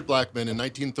 400 black men in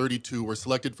 1932 were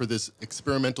selected for this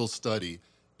experimental study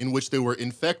in which they were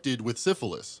infected with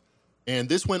syphilis. And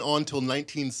this went on till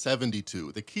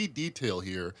 1972. The key detail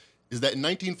here is that in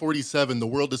 1947, the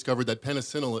world discovered that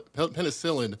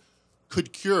penicillin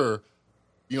could cure,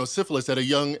 syphilis at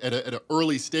an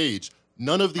early stage.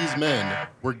 None of these men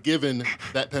were given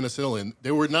that penicillin.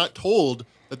 They were not told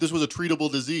that this was a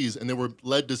treatable disease, and they were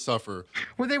led to suffer.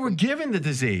 Well, they were given the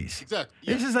disease. Exactly.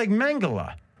 Yeah. This is like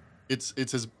Mengele. It's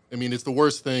the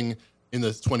worst thing in the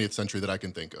 20th century that I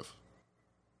can think of.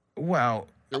 Well,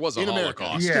 there was a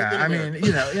Holocaust.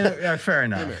 Yeah, fair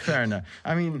enough. Fair enough.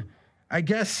 I mean, I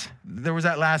guess there was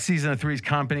that last season of Three's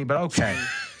Company, but okay.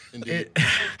 Indeed.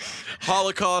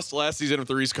 Holocaust, last season of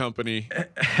Three's Company.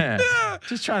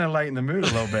 Just trying to lighten the mood a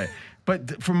little bit.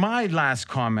 But for my last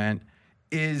comment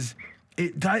is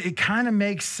it kind of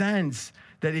makes sense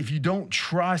that if you don't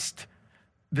trust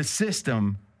the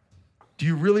system, do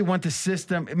you really want the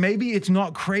system? Maybe it's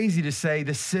not crazy to say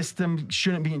the system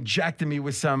shouldn't be injecting me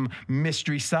with some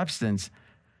mystery substance.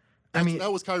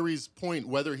 That was Kyrie's point.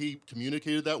 Whether he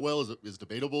communicated that well is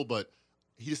debatable, but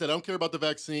he said, I don't care about the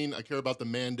vaccine. I care about the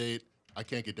mandate. I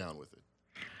can't get down with it.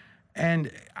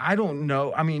 And I don't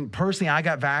know. I mean, personally, I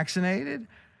got vaccinated,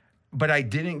 but I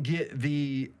didn't get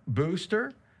the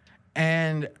booster.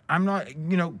 And I'm not,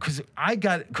 because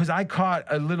I caught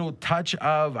a little touch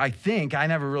of, I think, I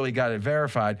never really got it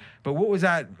verified, but what was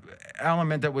that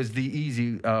element that was the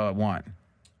easy one?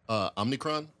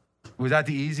 Omicron? Was that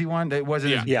the easy one? That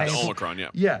wasn't as painful? Omicron, yeah.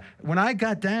 Yeah. When I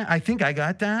got that, I think I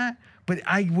got that, but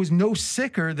I was no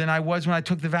sicker than I was when I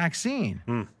took the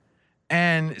vaccine.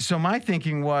 And so my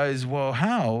thinking was, well,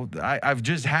 how? I've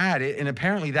just had it, and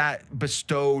apparently that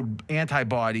bestowed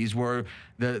antibodies were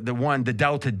the one the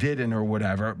Delta didn't or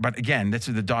whatever. But again, that's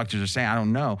what the doctors are saying. I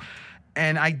don't know.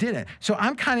 And I didn't. So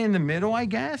I'm kind of in the middle, I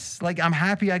guess. Like, I'm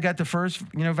happy I got the first,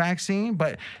 vaccine,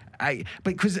 but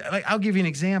because I'll give you an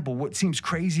example. What seems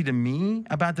crazy to me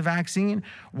about the vaccine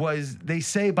was they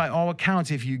say by all accounts,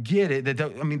 if you get it,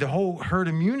 the whole herd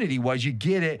immunity was you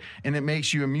get it and it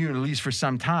makes you immune at least for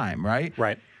some time, right?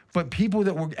 Right. But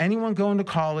people anyone going to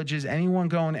colleges, anyone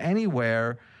going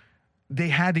anywhere, they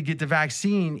had to get the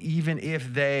vaccine even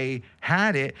if they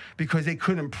had it because they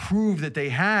couldn't prove that they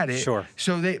had it. Sure.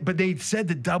 So they said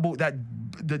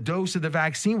the dose of the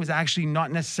vaccine was actually not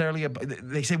necessarily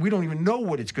they said we don't even know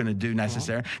what it's going to do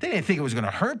necessarily. They didn't think it was going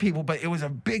to hurt people, but it was a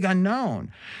big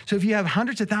unknown. So if you have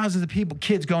hundreds of thousands of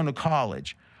kids going to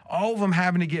college, all of them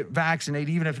having to get vaccinated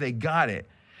even if they got it,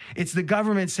 it's the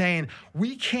government saying,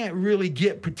 we can't really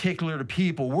get particular to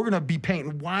people. We're going to be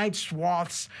painting wide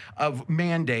swaths of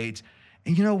mandates.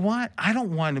 And you know what? I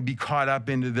don't want to be caught up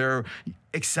into their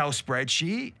Excel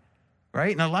spreadsheet,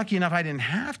 right? Now, lucky enough, I didn't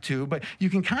have to, but you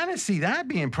can kind of see that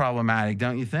being problematic,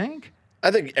 don't you think? I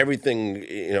think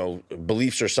everything,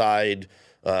 beliefs aside,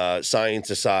 science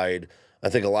aside, I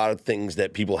think a lot of things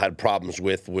that people had problems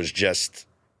with was just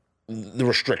the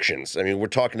restrictions. I mean, we're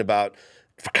talking about,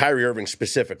 for Kyrie Irving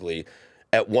specifically,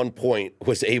 at one point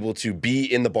was able to be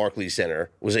in the Barclays Center,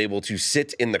 was able to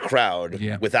sit in the crowd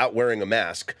without wearing a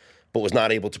mask, but was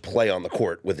not able to play on the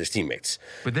court with his teammates.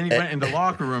 But then he went in the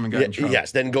locker room and got in trouble.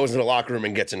 Yes, then goes into the locker room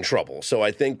and gets in trouble. So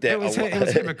I think that it was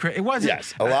hypocrite. It wasn't.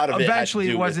 Yes, a lot of it. Eventually,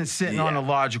 it wasn't sitting on a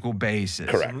logical basis.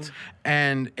 Correct.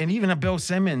 And even a Bill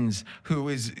Simmons, who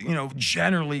is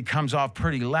generally comes off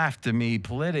pretty left to me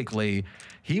politically.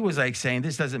 He was like saying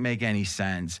this doesn't make any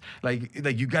sense. Like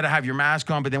you got to have your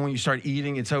mask on, but then when you start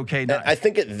eating, it's okay. I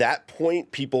think at that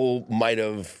point, people might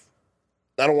have,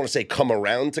 I don't want to say come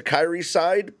around to Kyrie's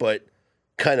side, but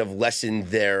kind of lessened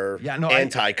their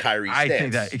anti-Kyrie stance. I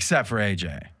think that, except for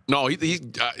AJ. No,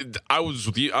 I was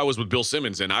with Bill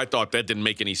Simmons, and I thought that didn't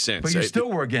make any sense. But you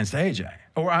still were against AJ,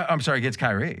 or I'm sorry, against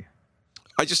Kyrie.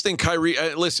 I just think Kyrie.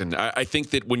 Listen, I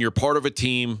think that when you're part of a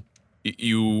team,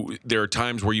 there are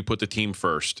times where you put the team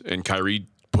first, and Kyrie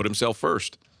put himself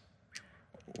first.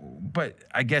 But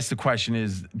I guess the question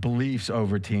is beliefs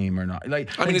over team or not.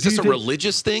 Is this a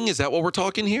religious thing? Is that what we're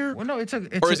talking here? Well, no, it's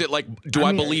it like, do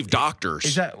I believe doctors?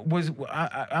 Is that was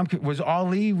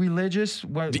Ali religious?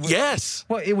 Yes.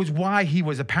 Well, it was why he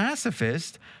was a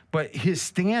pacifist, but his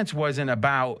stance wasn't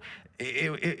about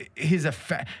his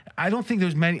effect. I don't think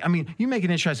there's many. I mean, you make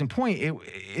an interesting point.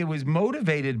 It was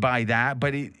motivated by that,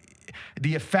 but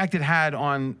the effect it had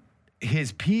on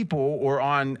his people or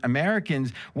on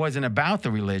Americans wasn't about the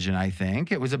religion, I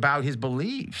think. It was about his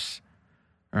beliefs,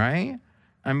 right?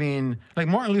 I mean, like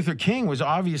Martin Luther King was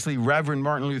obviously Reverend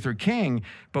Martin Luther King,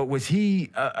 but was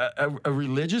he a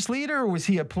religious leader or was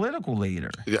he a political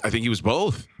leader? I think he was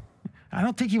both. I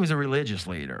don't think he was a religious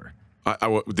leader.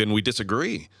 Then we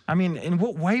disagree. I mean, in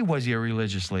what way was he a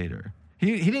religious leader?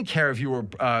 He didn't care if you were,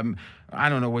 I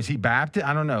don't know, was he Baptist?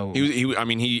 I don't know.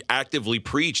 He actively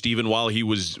preached even while he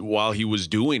was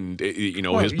doing,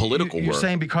 his political work. You're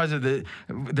saying because of the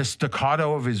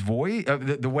staccato of his voice,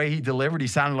 the way he delivered, he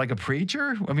sounded like a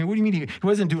preacher? I mean, what do you mean he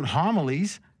wasn't doing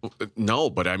homilies?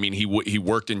 No, but I mean, he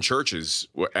worked in churches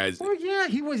as. Well, yeah,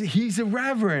 he's a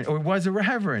reverend or was a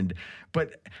reverend.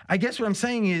 But I guess what I'm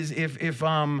saying is if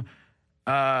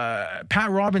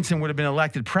Pat Robinson would have been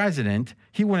elected president,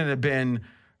 he wouldn't have been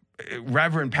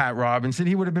Reverend Pat Robinson.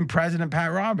 He would have been President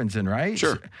Pat Robinson, right?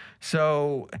 Sure.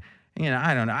 So,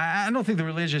 I don't know. I don't think the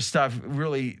religious stuff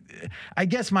really. I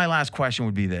guess my last question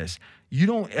would be this. You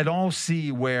don't at all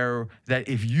see where that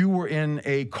if you were in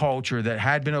a culture that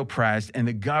had been oppressed and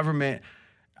the government.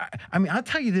 I mean, I'll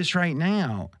tell you this right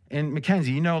now, and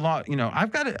Mackenzie, you know a lot.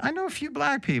 I know a few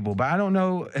black people, but I don't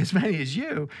know as many as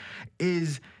you.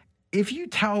 If you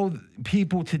tell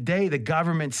people today the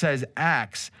government says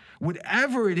X,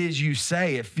 whatever it is you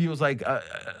say, it feels like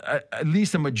at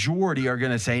least a majority are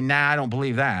going to say, nah, I don't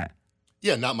believe that.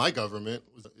 Yeah, not my government.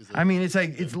 I mean, it's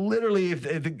like, it's literally,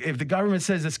 if the government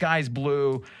says the sky's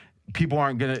blue, people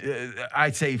aren't going to,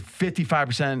 I'd say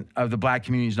 55% of the black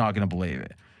community is not going to believe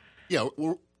it. Yeah,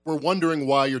 we're wondering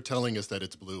why you're telling us that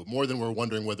it's blue, more than we're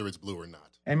wondering whether it's blue or not.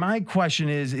 And my question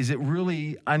is it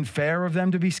really unfair of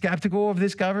them to be skeptical of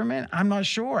this government? I'm not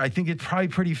sure. I think it's probably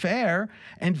pretty fair.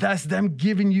 And that's them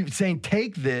saying,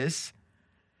 take this.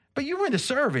 But you were in the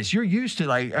service. You're used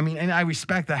to and I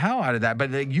respect the hell out of that.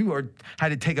 But had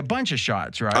to take a bunch of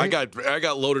shots, right? I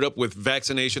got loaded up with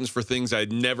vaccinations for things I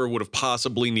never would have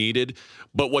possibly needed.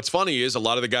 But what's funny is a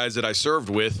lot of the guys that I served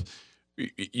with,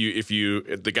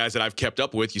 the guys that I've kept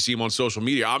up with, you see them on social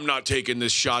media. I'm not taking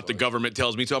this shot. The government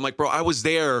tells me to. I'm like, bro, I was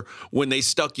there when they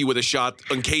stuck you with a shot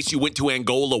in case you went to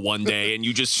Angola one day and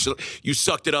you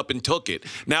sucked it up and took it.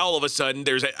 Now all of a sudden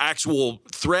there's an actual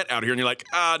threat out here, and you're like,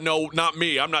 no, not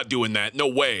me. I'm not doing that. No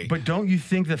way. But don't you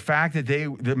think the fact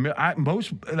that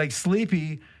most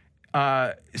Sleepy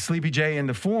J in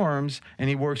the forums, and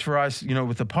he works for us,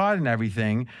 with the pod and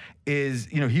everything, is,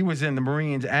 he was in the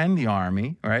Marines and the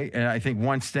Army, right? And I think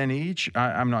one stint each.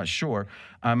 I'm not sure.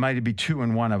 Might be two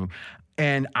in one of them.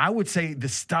 And I would say the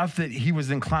stuff that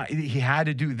he had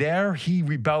to do there, he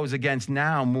rebels against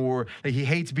now more. Like he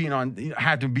hates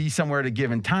had to be somewhere at a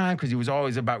given time because he was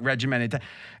always about regimented time.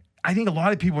 I think a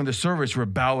lot of people in the service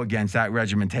rebel against that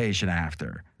regimentation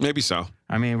after. Maybe so.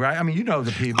 I mean, right? I mean,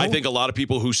 the people. I think a lot of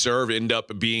people who serve end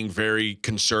up being very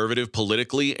conservative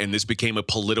politically, and this became a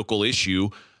political issue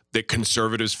that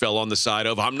conservatives fell on the side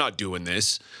of. I'm not doing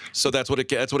this. So that's what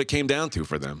it came down to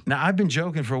for them. Now, I've been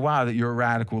joking for a while that you're a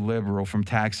radical liberal from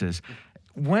Texas.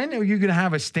 When are you going to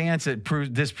have a stance that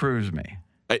disproves me?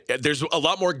 There's a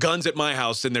lot more guns at my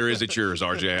house than there is at yours,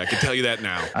 RJ. I can tell you that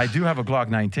now. I do have a Glock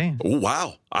 19. Oh,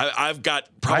 wow. I've got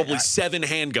probably 7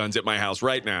 handguns at my house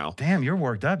right now. Damn, you're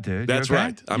worked up, dude. That's okay?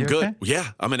 right. I'm good. Okay? Yeah,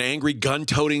 I'm an angry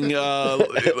gun-toting...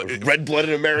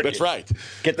 red-blooded American. That's right.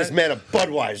 Get this man a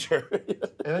Budweiser.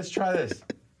 Hey, let's try this.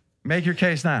 Make your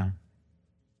case now.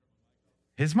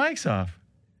 His mic's off.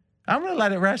 I'm going to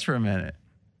let it rest for a minute.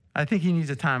 I think he needs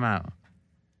a timeout.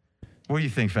 What do you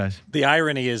think, Fez? The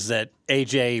irony is that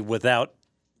AJ, without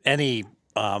any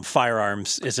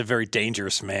firearms, is a very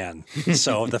dangerous man.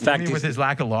 So the fact with his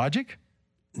lack of logic?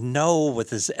 No, with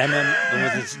his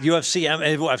with his UFC,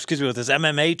 with his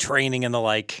MMA training and the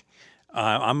like,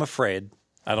 I'm afraid.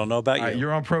 I don't know about you.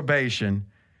 You're on probation.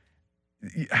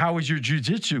 How was your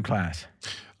jiu-jitsu class?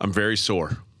 I'm very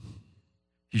sore.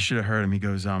 You should have heard him. He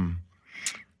goes,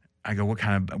 I go,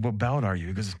 what belt are you?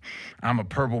 He goes, I'm a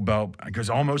purple belt. I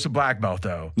goes, almost a black belt,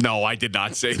 though. No, I did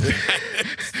not say that.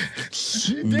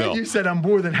 No. You said I'm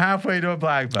more than halfway to a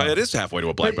black belt. It is halfway to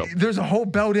a black belt. There's a whole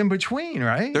belt in between,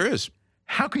 right? There is.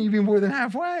 How can you be more than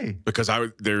halfway? Because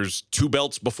there's 2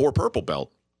 belts before purple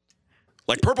belt.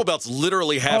 Like purple belt's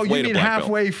literally halfway to black belt. Oh, you mean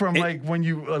halfway from when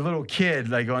you a little kid,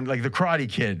 like on the Karate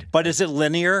Kid. But is it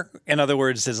linear? In other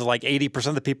words, is it like 80%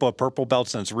 of the people have purple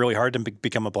belts and it's really hard to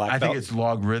become a black belt? I think it's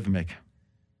logarithmic.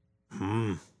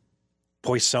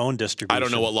 Poisson distribution. I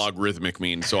don't know what logarithmic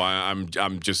means, so I'm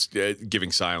just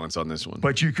giving silence on this one.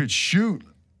 But you could shoot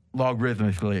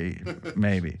logarithmically,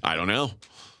 maybe. I don't know.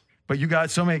 But you got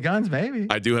so many guns, maybe.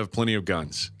 I do have plenty of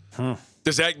guns.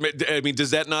 Does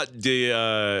that not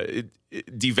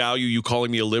devalue you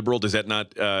calling me a liberal? Does that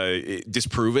not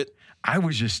disprove it? I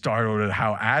was just startled at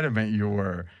how adamant you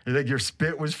were. Like your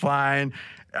spit was flying.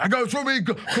 I go through me,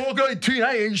 Coca-Cola,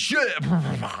 I ain't shit.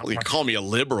 You call me a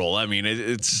liberal. I mean,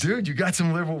 it's... Dude, you got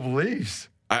some liberal beliefs.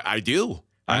 I do.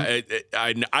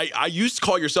 I used to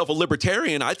call yourself a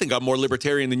libertarian. I think I'm more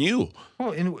libertarian than you.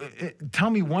 Well, tell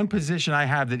me one position I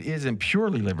have that isn't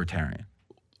purely libertarian.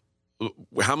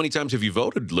 How many times have you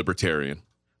voted libertarian?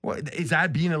 Well, is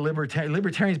that being a libertarian?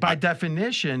 Libertarians, by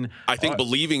definition, I think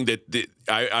believing that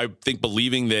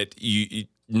you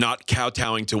not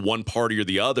kowtowing to one party or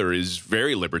the other is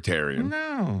very libertarian.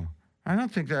 No, I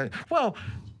don't think that. Well,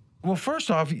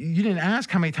 first off, you didn't ask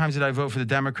how many times did I vote for the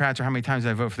Democrats or how many times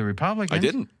did I vote for the Republicans. I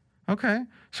didn't. Okay.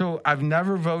 So I've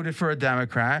never voted for a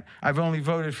Democrat. I've only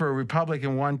voted for a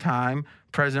Republican one time,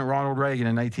 President Ronald Reagan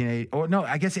in 1980. Oh, no,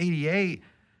 I guess 88.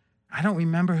 I don't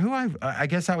remember who I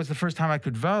guess that was the first time I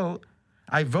could vote.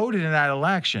 I voted in that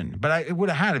election, but it would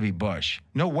have had to be Bush.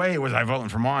 No way was I voting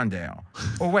for Mondale.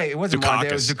 Oh, wait, it wasn't Mondale.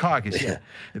 It was Dukakis. Yeah.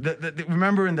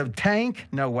 Remember in the tank?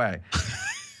 No way.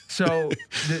 So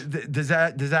does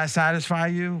that satisfy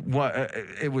you? What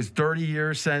it was 30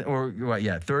 years since,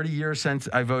 30 years since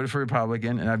I voted for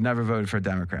Republican, and I've never voted for a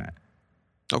Democrat.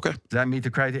 Okay. Does that meet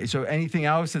the criteria? So anything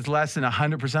else that's less than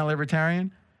 100%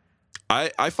 libertarian?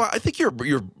 I think you're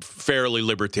fairly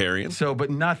libertarian. So, but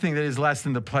nothing that is less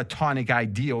than the platonic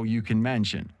ideal you can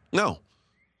mention. No.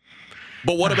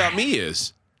 But what about me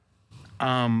is?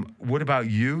 What about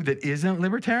you that isn't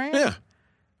libertarian? Yeah.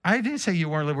 I didn't say you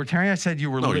weren't libertarian. I said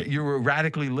you were you were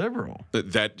radically liberal.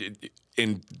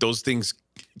 And those things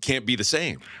can't be the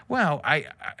same. Well, I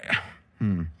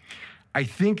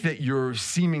think that your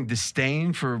seeming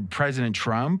disdain for President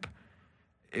Trump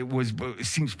it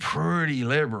seems pretty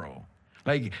liberal.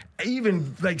 Like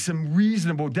even like some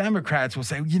reasonable Democrats will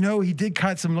say, he did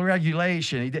cut some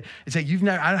regulation. He did. It's like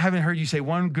I haven't heard you say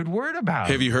one good word about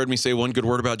it. Have you heard me say one good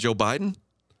word about Joe Biden?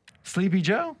 Sleepy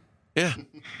Joe? Yeah.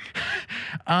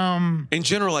 In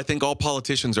general, I think all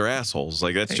politicians are assholes.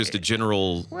 Like that's just a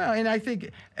general. Well, and I think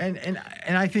and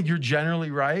I think you're generally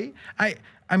right. I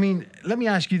mean, let me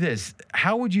ask you this: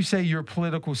 how would you say your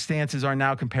political stances are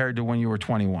now compared to when you were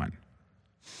 21?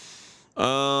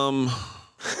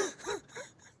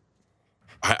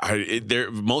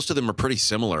 Most of them are pretty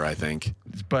similar, I think.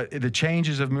 But the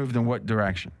changes have moved in what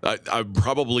direction? I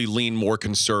probably lean more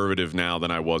conservative now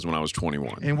than I was when I was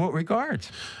 21. In what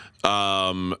regards?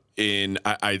 I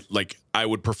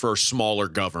would prefer smaller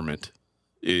government.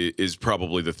 Is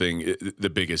probably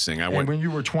the biggest thing. And when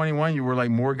you were 21, you were like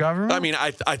more government? I mean,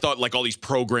 I thought like all these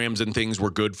programs and things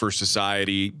were good for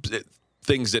society.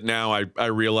 Things that now I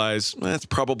realize it's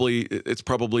probably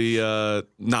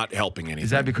not helping anything.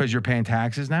 Is that because you're paying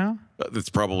taxes now? That's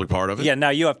probably part of it. Yeah, now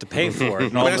you have to pay for it,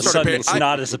 and all of a sudden it's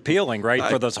not as appealing, right?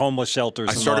 For those homeless shelters.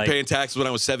 I started paying taxes when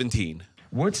I was 17.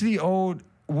 What's the old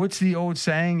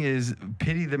saying? Is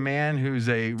pity the man who's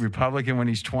a Republican when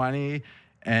he's 20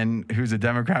 and who's a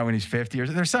Democrat when he's 50? Or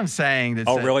there's some saying that.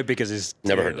 Oh, really? Because his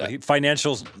never heard that.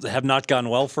 Financials have not gone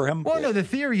well for him. Well, no. The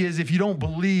theory is if you don't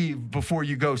believe before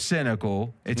you go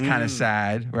cynical, it's kind of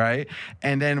sad, right?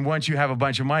 And then once you have a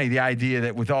bunch of money, the idea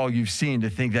that with all you've seen to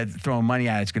think that throwing money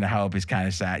at it's going to help is kind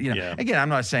of sad. Again, I'm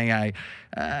not saying I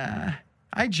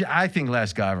think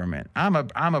less government. I'm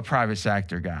a private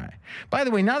sector guy. By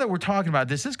the way, now that we're talking about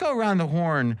this, let's go around the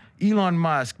horn. Elon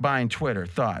Musk buying Twitter.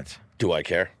 Thoughts? Do I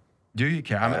care? Do you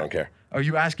care? I don't care. Are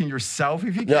you asking yourself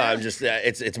if you care? No, I'm just.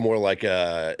 It's more like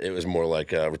it was more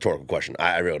like a rhetorical question.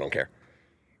 I really don't care.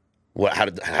 How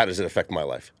does it affect my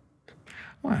life?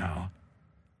 Wow.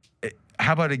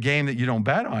 How about a game that you don't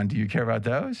bet on? Do you care about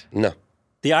those? No.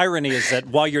 The irony is that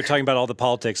while you're talking about all the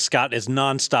politics, Scott is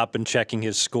nonstop in checking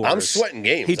his scores. I'm sweating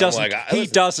games. He doesn't. He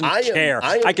doesn't care.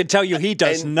 I can tell you, he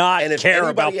does not care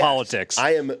about politics.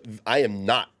 I am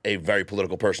not a very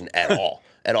political person at all.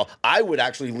 At all. I would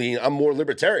actually lean. I'm more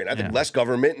libertarian. I think less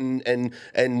government and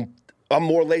I'm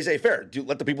more laissez-faire.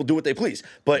 Let the people do what they please.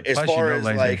 But as far as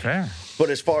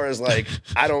like,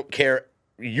 I don't care.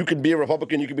 You can be a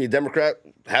Republican. You can be a Democrat.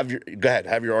 Go ahead.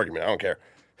 Have your argument. I don't care.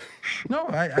 No,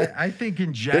 I think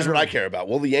in general. Here's what I care about.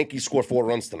 Will the Yankees score 4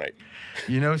 runs tonight?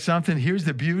 You know something? Here's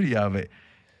the beauty of it.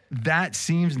 That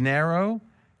seems narrow,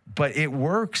 but it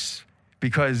works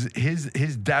because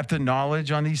his depth of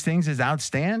knowledge on these things is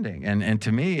outstanding. And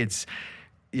to me, it's,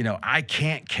 I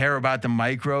can't care about the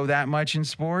micro that much in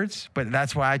sports, but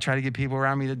that's why I try to get people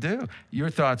around me to do.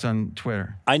 Your thoughts on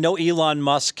Twitter? I know Elon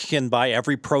Musk can buy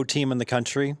every pro team in the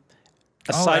country.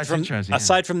 Aside from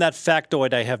that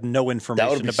factoid, I have no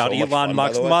information about Elon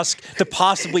Musk to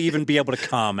possibly even be able to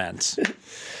comment.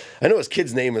 I know his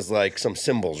kid's name is like some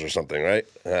symbols or something, right?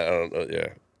 I don't know. Yeah.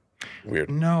 Weird.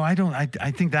 No, I don't. I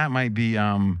think that might be,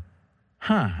 I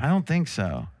don't think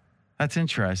so. That's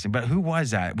interesting. But who was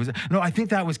that? No, I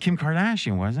think that was Kim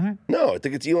Kardashian, wasn't it? No, I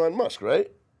think it's Elon Musk, right?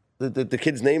 The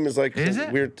kid's name is like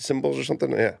weird symbols or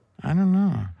something. Yeah. I don't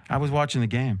know. I was watching the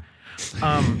game.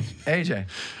 AJ.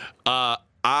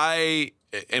 I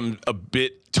am a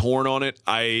bit torn on it.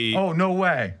 Oh, no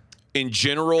way. In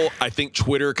general, I think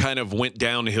Twitter kind of went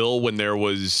downhill when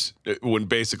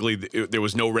basically there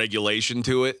was no regulation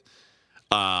to it.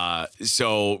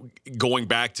 So going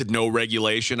back to no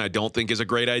regulation, I don't think is a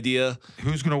great idea.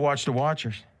 Who's going to watch the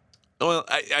Watchers? Well,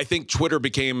 I think Twitter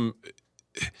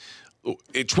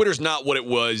Twitter's not what it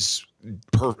was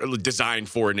designed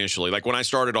for initially. Like when I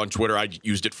started on Twitter, I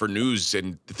used it for news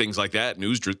and things like that,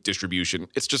 news distribution.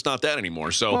 It's just not that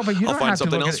anymore. So I'll find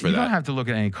something else for that. You don't have to look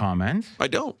at any comments. I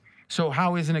don't. So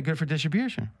how isn't it good for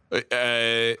distribution?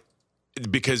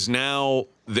 Because now,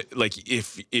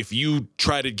 if you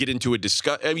try to get into a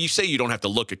discussion, I mean, you say you don't have to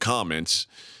look at comments,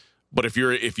 but if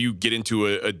you get into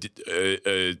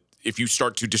if you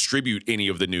start to distribute any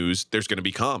of the news, there's going to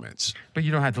be comments. But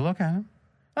you don't have to look at them.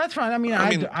 That's fine. I mean,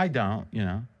 I don't. You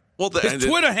know. Well, his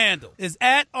Twitter handle is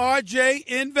 @RJ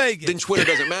in Vegas. Then Twitter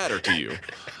doesn't matter to you.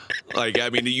 Like, I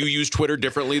mean, you use Twitter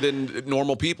differently than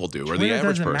normal people do, or the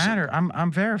average person. It doesn't matter.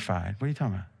 I'm verified. What are you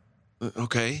talking about?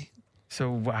 Okay.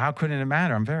 So how couldn't it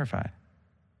matter? I'm verified.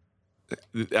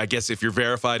 I guess if you're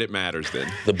verified, it matters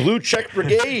then. The Blue Check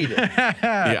Brigade.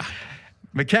 Yeah.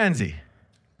 Mackenzie.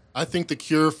 I think the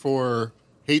cure for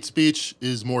hate speech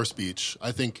is more speech.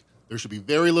 I think there should be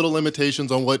very little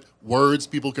limitations on what words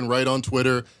people can write on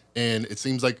Twitter, and it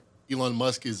seems like Elon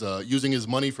Musk is using his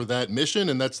money for that mission,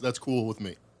 and that's cool with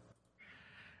me.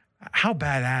 How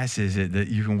badass is it that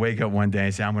you can wake up one day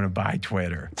and say, I'm going to buy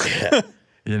Twitter?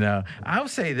 You know, I'll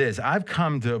say this. I've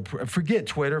come to forget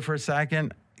Twitter for a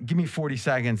second. Give me 40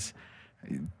 seconds.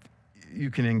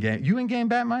 You can in-game. You in-game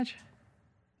bet much?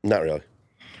 Not really.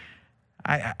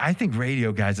 I think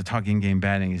radio guys that talk in-game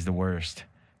betting is the worst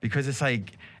because it's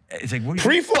like what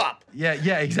pre-flop. Yeah,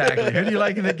 exactly. Who do you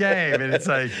like in the game? And it's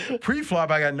like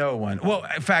pre-flop. I got no one. Well,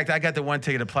 in fact, I got the one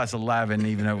ticket at +11,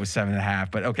 even though it was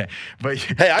 7.5. But okay. But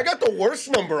hey, I got the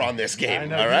worst number on this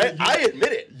game. All right, I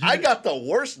admit it. I got the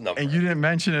worst number. And you didn't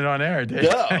mention it on air, did you?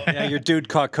 No. Yeah, your dude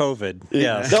caught COVID.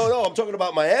 Yeah. No, I'm talking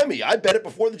about Miami. I bet it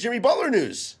before the Jimmy Butler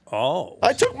news. Oh.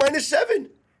 I took -7.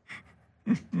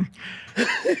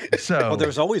 Well,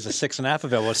 there's always a 6.5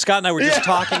 available. Scott and I were just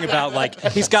talking about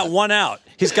he's got one out.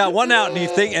 He's got one out,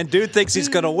 and dude thinks he's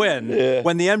going to win. Yeah.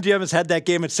 When the MGM has had that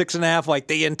game at 6.5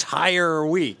 the entire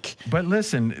week. But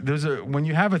listen, when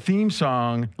you have a theme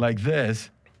song like this.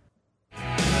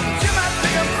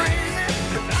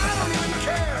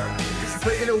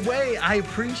 But in a way, I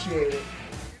appreciate it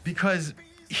because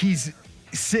he's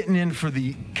sitting in for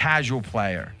the casual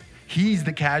player. He's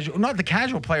the casual, not the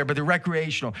casual player, but the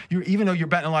recreational. Even though you're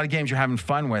betting a lot of games, you're having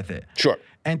fun with it. Sure.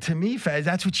 And to me, Fez,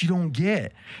 that's what you don't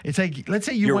get. It's like, let's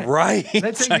say you're right.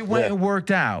 Let's say you went and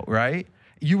worked out, right?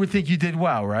 You would think you did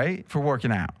well, right, for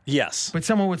working out. Yes. But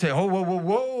someone would say, oh,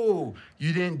 whoa.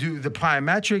 You didn't do the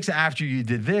plyometrics after you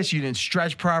did this. You didn't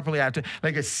stretch properly after.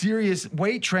 Like a serious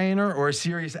weight trainer or a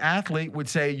serious athlete would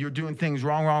say you're doing things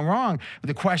wrong. But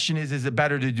the question is it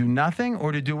better to do nothing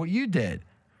or to do what you did?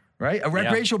 Right? A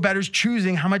recreational bettor's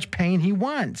choosing how much pain he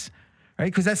wants, right?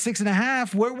 Because that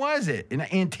 6.5, where was it? In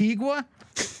Antigua?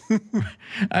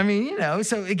 I mean,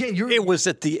 so again, it was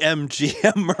at the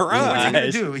MGM Mirage. What's he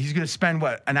going to do? He's going to spend,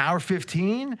 an hour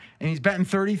 15? And he's betting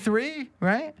 33,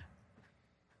 right?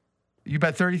 You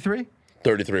bet 33?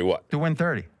 33 what? To win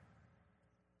 30.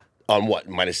 On what?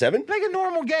 -7? Like a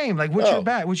normal game. Like, what's your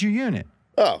bet? What's your unit?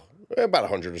 Oh. About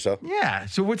 100 or so. Yeah.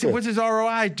 So what's his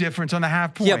ROI difference on the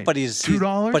half point? Yeah, but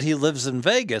 $2. But he lives in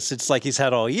Vegas. It's like he's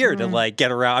had all year to get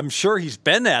around. I'm sure he's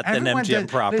been at an MGM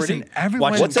property. Listen,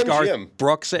 what's MGM?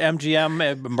 Brooks at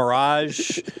MGM,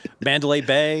 Mirage, Mandalay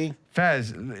Bay.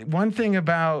 Fez, one thing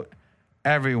about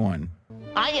everyone.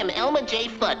 I am Elmer J.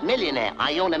 Fudd, millionaire.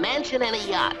 I own a mansion and a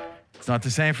yacht. It's not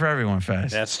the same for everyone, Fez.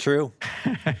 That's true.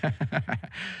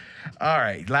 All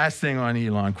right. Last thing on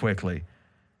Elon quickly.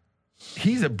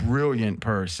 He's a brilliant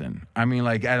person. I mean,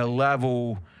 at a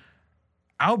level,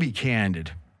 I'll be candid.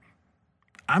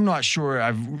 I'm not sure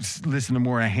I've listened to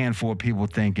more than a handful of people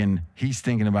thinking he's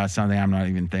thinking about something I'm not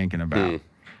even thinking about.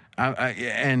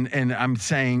 And I'm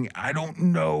saying, I don't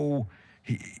know.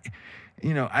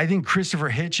 I think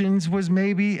Christopher Hitchens was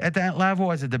maybe at that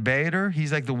level as a debater.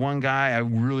 He's like the one guy I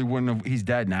really wouldn't have, he's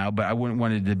dead now, but I wouldn't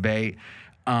want to debate.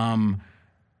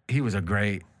 He was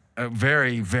a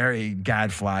very, very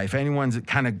gadfly. If anyone's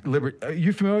kind of are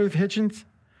you familiar with Hitchens?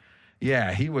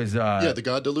 Yeah, he was. The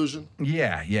God delusion.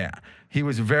 Yeah. He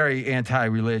was very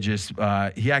anti-religious.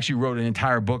 He actually wrote an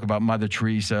entire book about Mother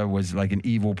Teresa was like an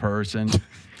evil person.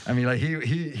 I mean, like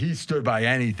he stood by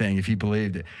anything if he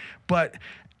believed it. But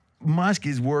Musk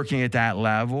is working at that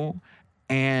level,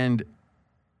 and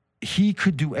he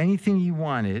could do anything he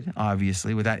wanted,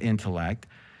 obviously, with that intellect.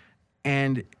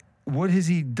 And what has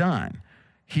he done?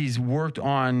 He's worked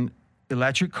on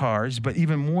electric cars, but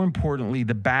even more importantly,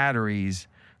 the batteries,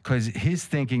 because his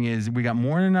thinking is we got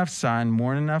more than enough sun,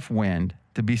 more than enough wind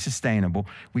to be sustainable.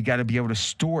 We got to be able to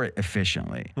store it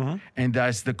efficiently. And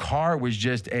thus the car was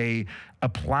just a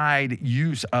applied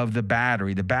use of the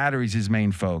battery. The battery is his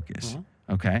main focus.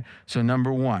 Okay. So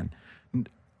number one,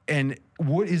 and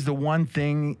what is the one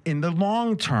thing in the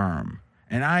long term?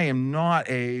 And I am not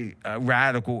a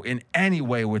radical in any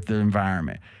way with the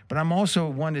environment, but I'm also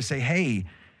one to say, hey,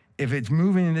 if it's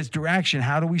moving in this direction,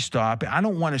 how do we stop it? I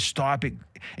don't want to stop it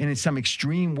in some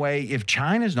extreme way if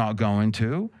China's not going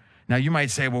to. Now, you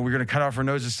might say, well, we're going to cut off our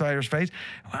nose to spite our face.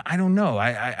 Well, I don't know.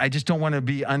 I just don't want to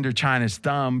be under China's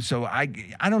thumb. So I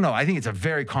don't know. I think it's a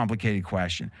very complicated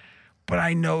question. But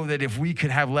I know that if we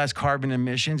could have less carbon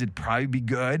emissions, it'd probably be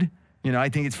good. You know, I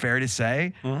think it's fair to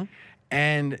say.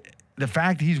 And the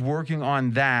fact that he's working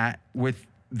on that with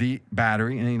the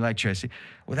battery and the electricity,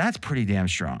 well, that's pretty damn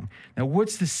strong. Now,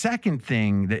 what's the second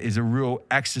thing that is a real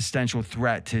existential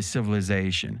threat to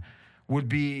civilization? Would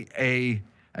be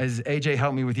as AJ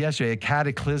helped me with yesterday, a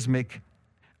cataclysmic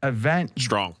event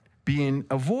being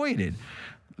avoided,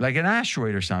 like an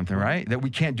asteroid or something, right? That we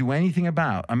can't do anything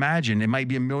about. Imagine, it might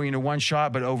be 1,000,000 to 1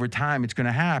 shot, but over time it's going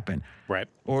to happen. Right.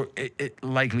 Or it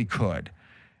likely could.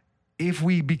 If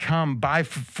we become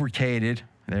bifurcated,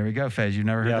 there we go, Fez, you've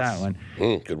never heard that one.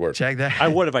 Good word. Check that. I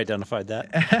would have identified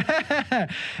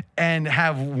that. And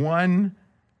have one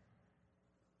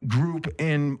group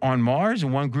on Mars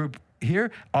and one group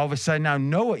here, all of a sudden now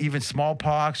Noah, even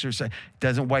smallpox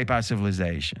doesn't wipe out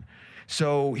civilization.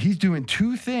 So he's doing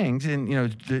two things in,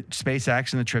 the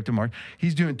SpaceX and the trip to Mars.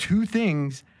 He's doing two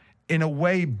things in a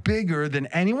way bigger than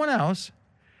anyone else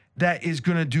that is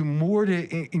going to do more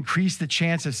to increase the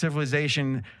chance of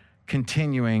civilization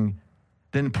continuing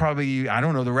than probably, I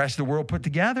don't know, the rest of the world put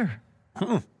together.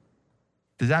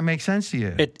 Does that make sense to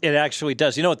you? It actually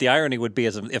does. You know what the irony would be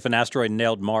is if an asteroid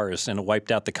nailed Mars and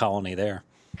wiped out the colony there.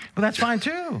 Well, that's fine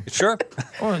too. Sure.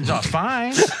 Well, it's not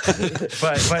fine,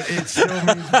 but it still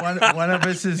means one of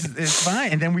us is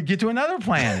fine, and then we get to another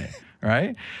planet,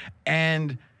 right?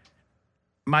 And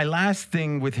my last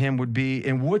thing with him would be,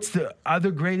 and what's the other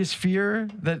greatest fear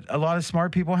that a lot of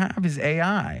smart people have is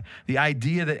AI. The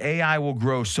idea that AI will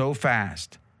grow so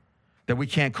fast that we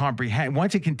can't comprehend.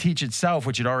 Once it can teach itself,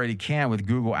 which it already can with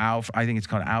Google Alpha, I think it's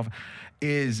called Alpha,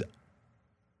 it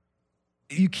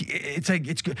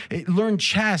learned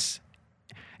chess.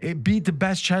 It beat the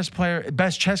best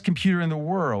chess computer in the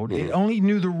world. It only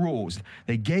knew the rules.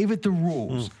 They gave it the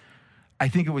rules. I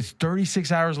think it was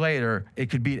 36 hours later, it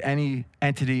could beat any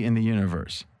entity in the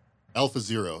universe. Alpha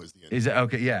Zero is the entity. Is it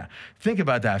okay? Yeah. Think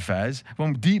about that, Fez.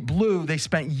 When Deep Blue, they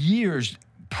spent years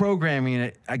programming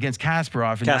it against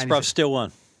Kasparov. Kasparov still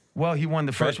won. Well, he won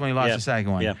the first one. He lost the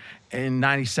second one. Yeah. In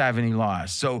 97, he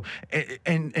lost. So,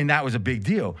 and that was a big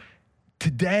deal.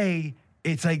 Today,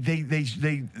 it's like they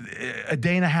a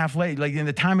day and a half late. Like in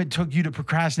the time it took you to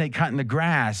procrastinate cutting the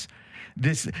grass,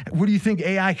 what do you think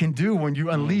AI can do when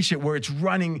you unleash it, where it's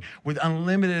running with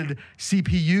unlimited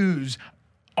CPUs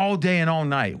all day and all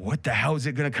night? What the hell is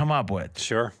it going to come up with?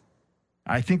 Sure.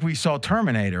 I think we saw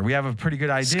Terminator. We have a pretty good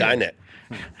idea. Skynet.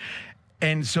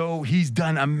 And so he's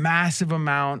done a massive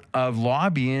amount of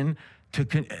lobbying to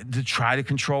try to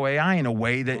control AI in a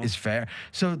way that is fair.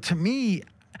 So to me,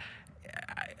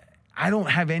 I don't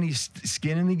have any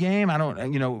skin in the game. I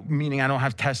don't, meaning I don't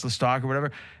have Tesla stock or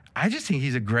whatever. I just think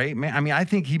he's a great man. I mean, I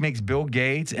think he makes Bill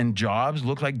Gates and Jobs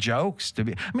look like jokes.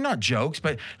 Not jokes,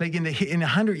 but like in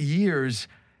 100 years,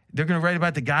 they're going to write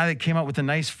about the guy that came up with a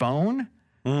nice phone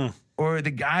or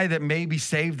the guy that maybe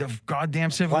saved the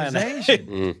goddamn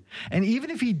civilization. And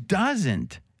even if he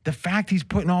doesn't, the fact he's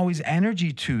putting all his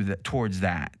energy towards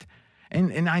that.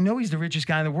 And I know he's the richest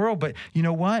guy in the world, but you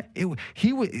know what?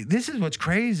 This is what's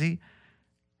crazy.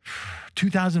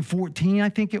 2014, I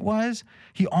think it was.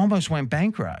 He almost went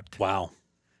bankrupt. Wow.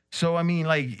 So, I mean,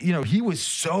 he was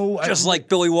so... Just like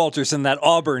Billy Walters in that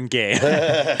Auburn game.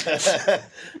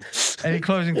 Any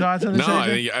closing thoughts on this? No,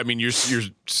 I mean, you're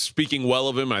speaking well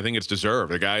of him. I think it's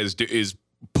deserved. The guy is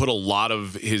put a lot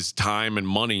of his time and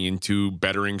money into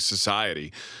bettering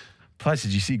society. Plus,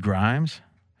 did you see Grimes?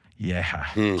 Yeah.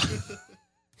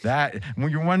 That,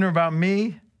 when you're wondering about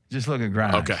me, just look at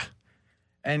Grimes. Okay.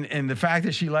 And the fact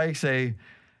that she likes a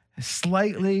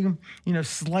slightly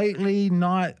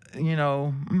not,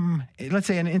 let's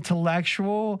say an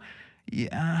intellectual.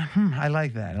 Yeah, I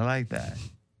like that.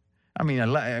 I mean,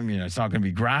 it's not going to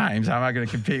be Grimes. I'm not going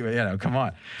to compete with, come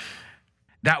on.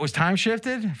 That was time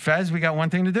shifted. Fez, we got one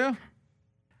thing to do.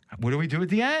 What do we do at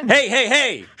the end?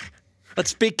 Hey.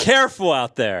 Let's be careful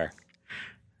out there.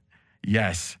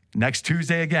 Yes. Next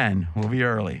Tuesday again. We'll be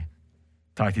early.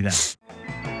 Talk to you then.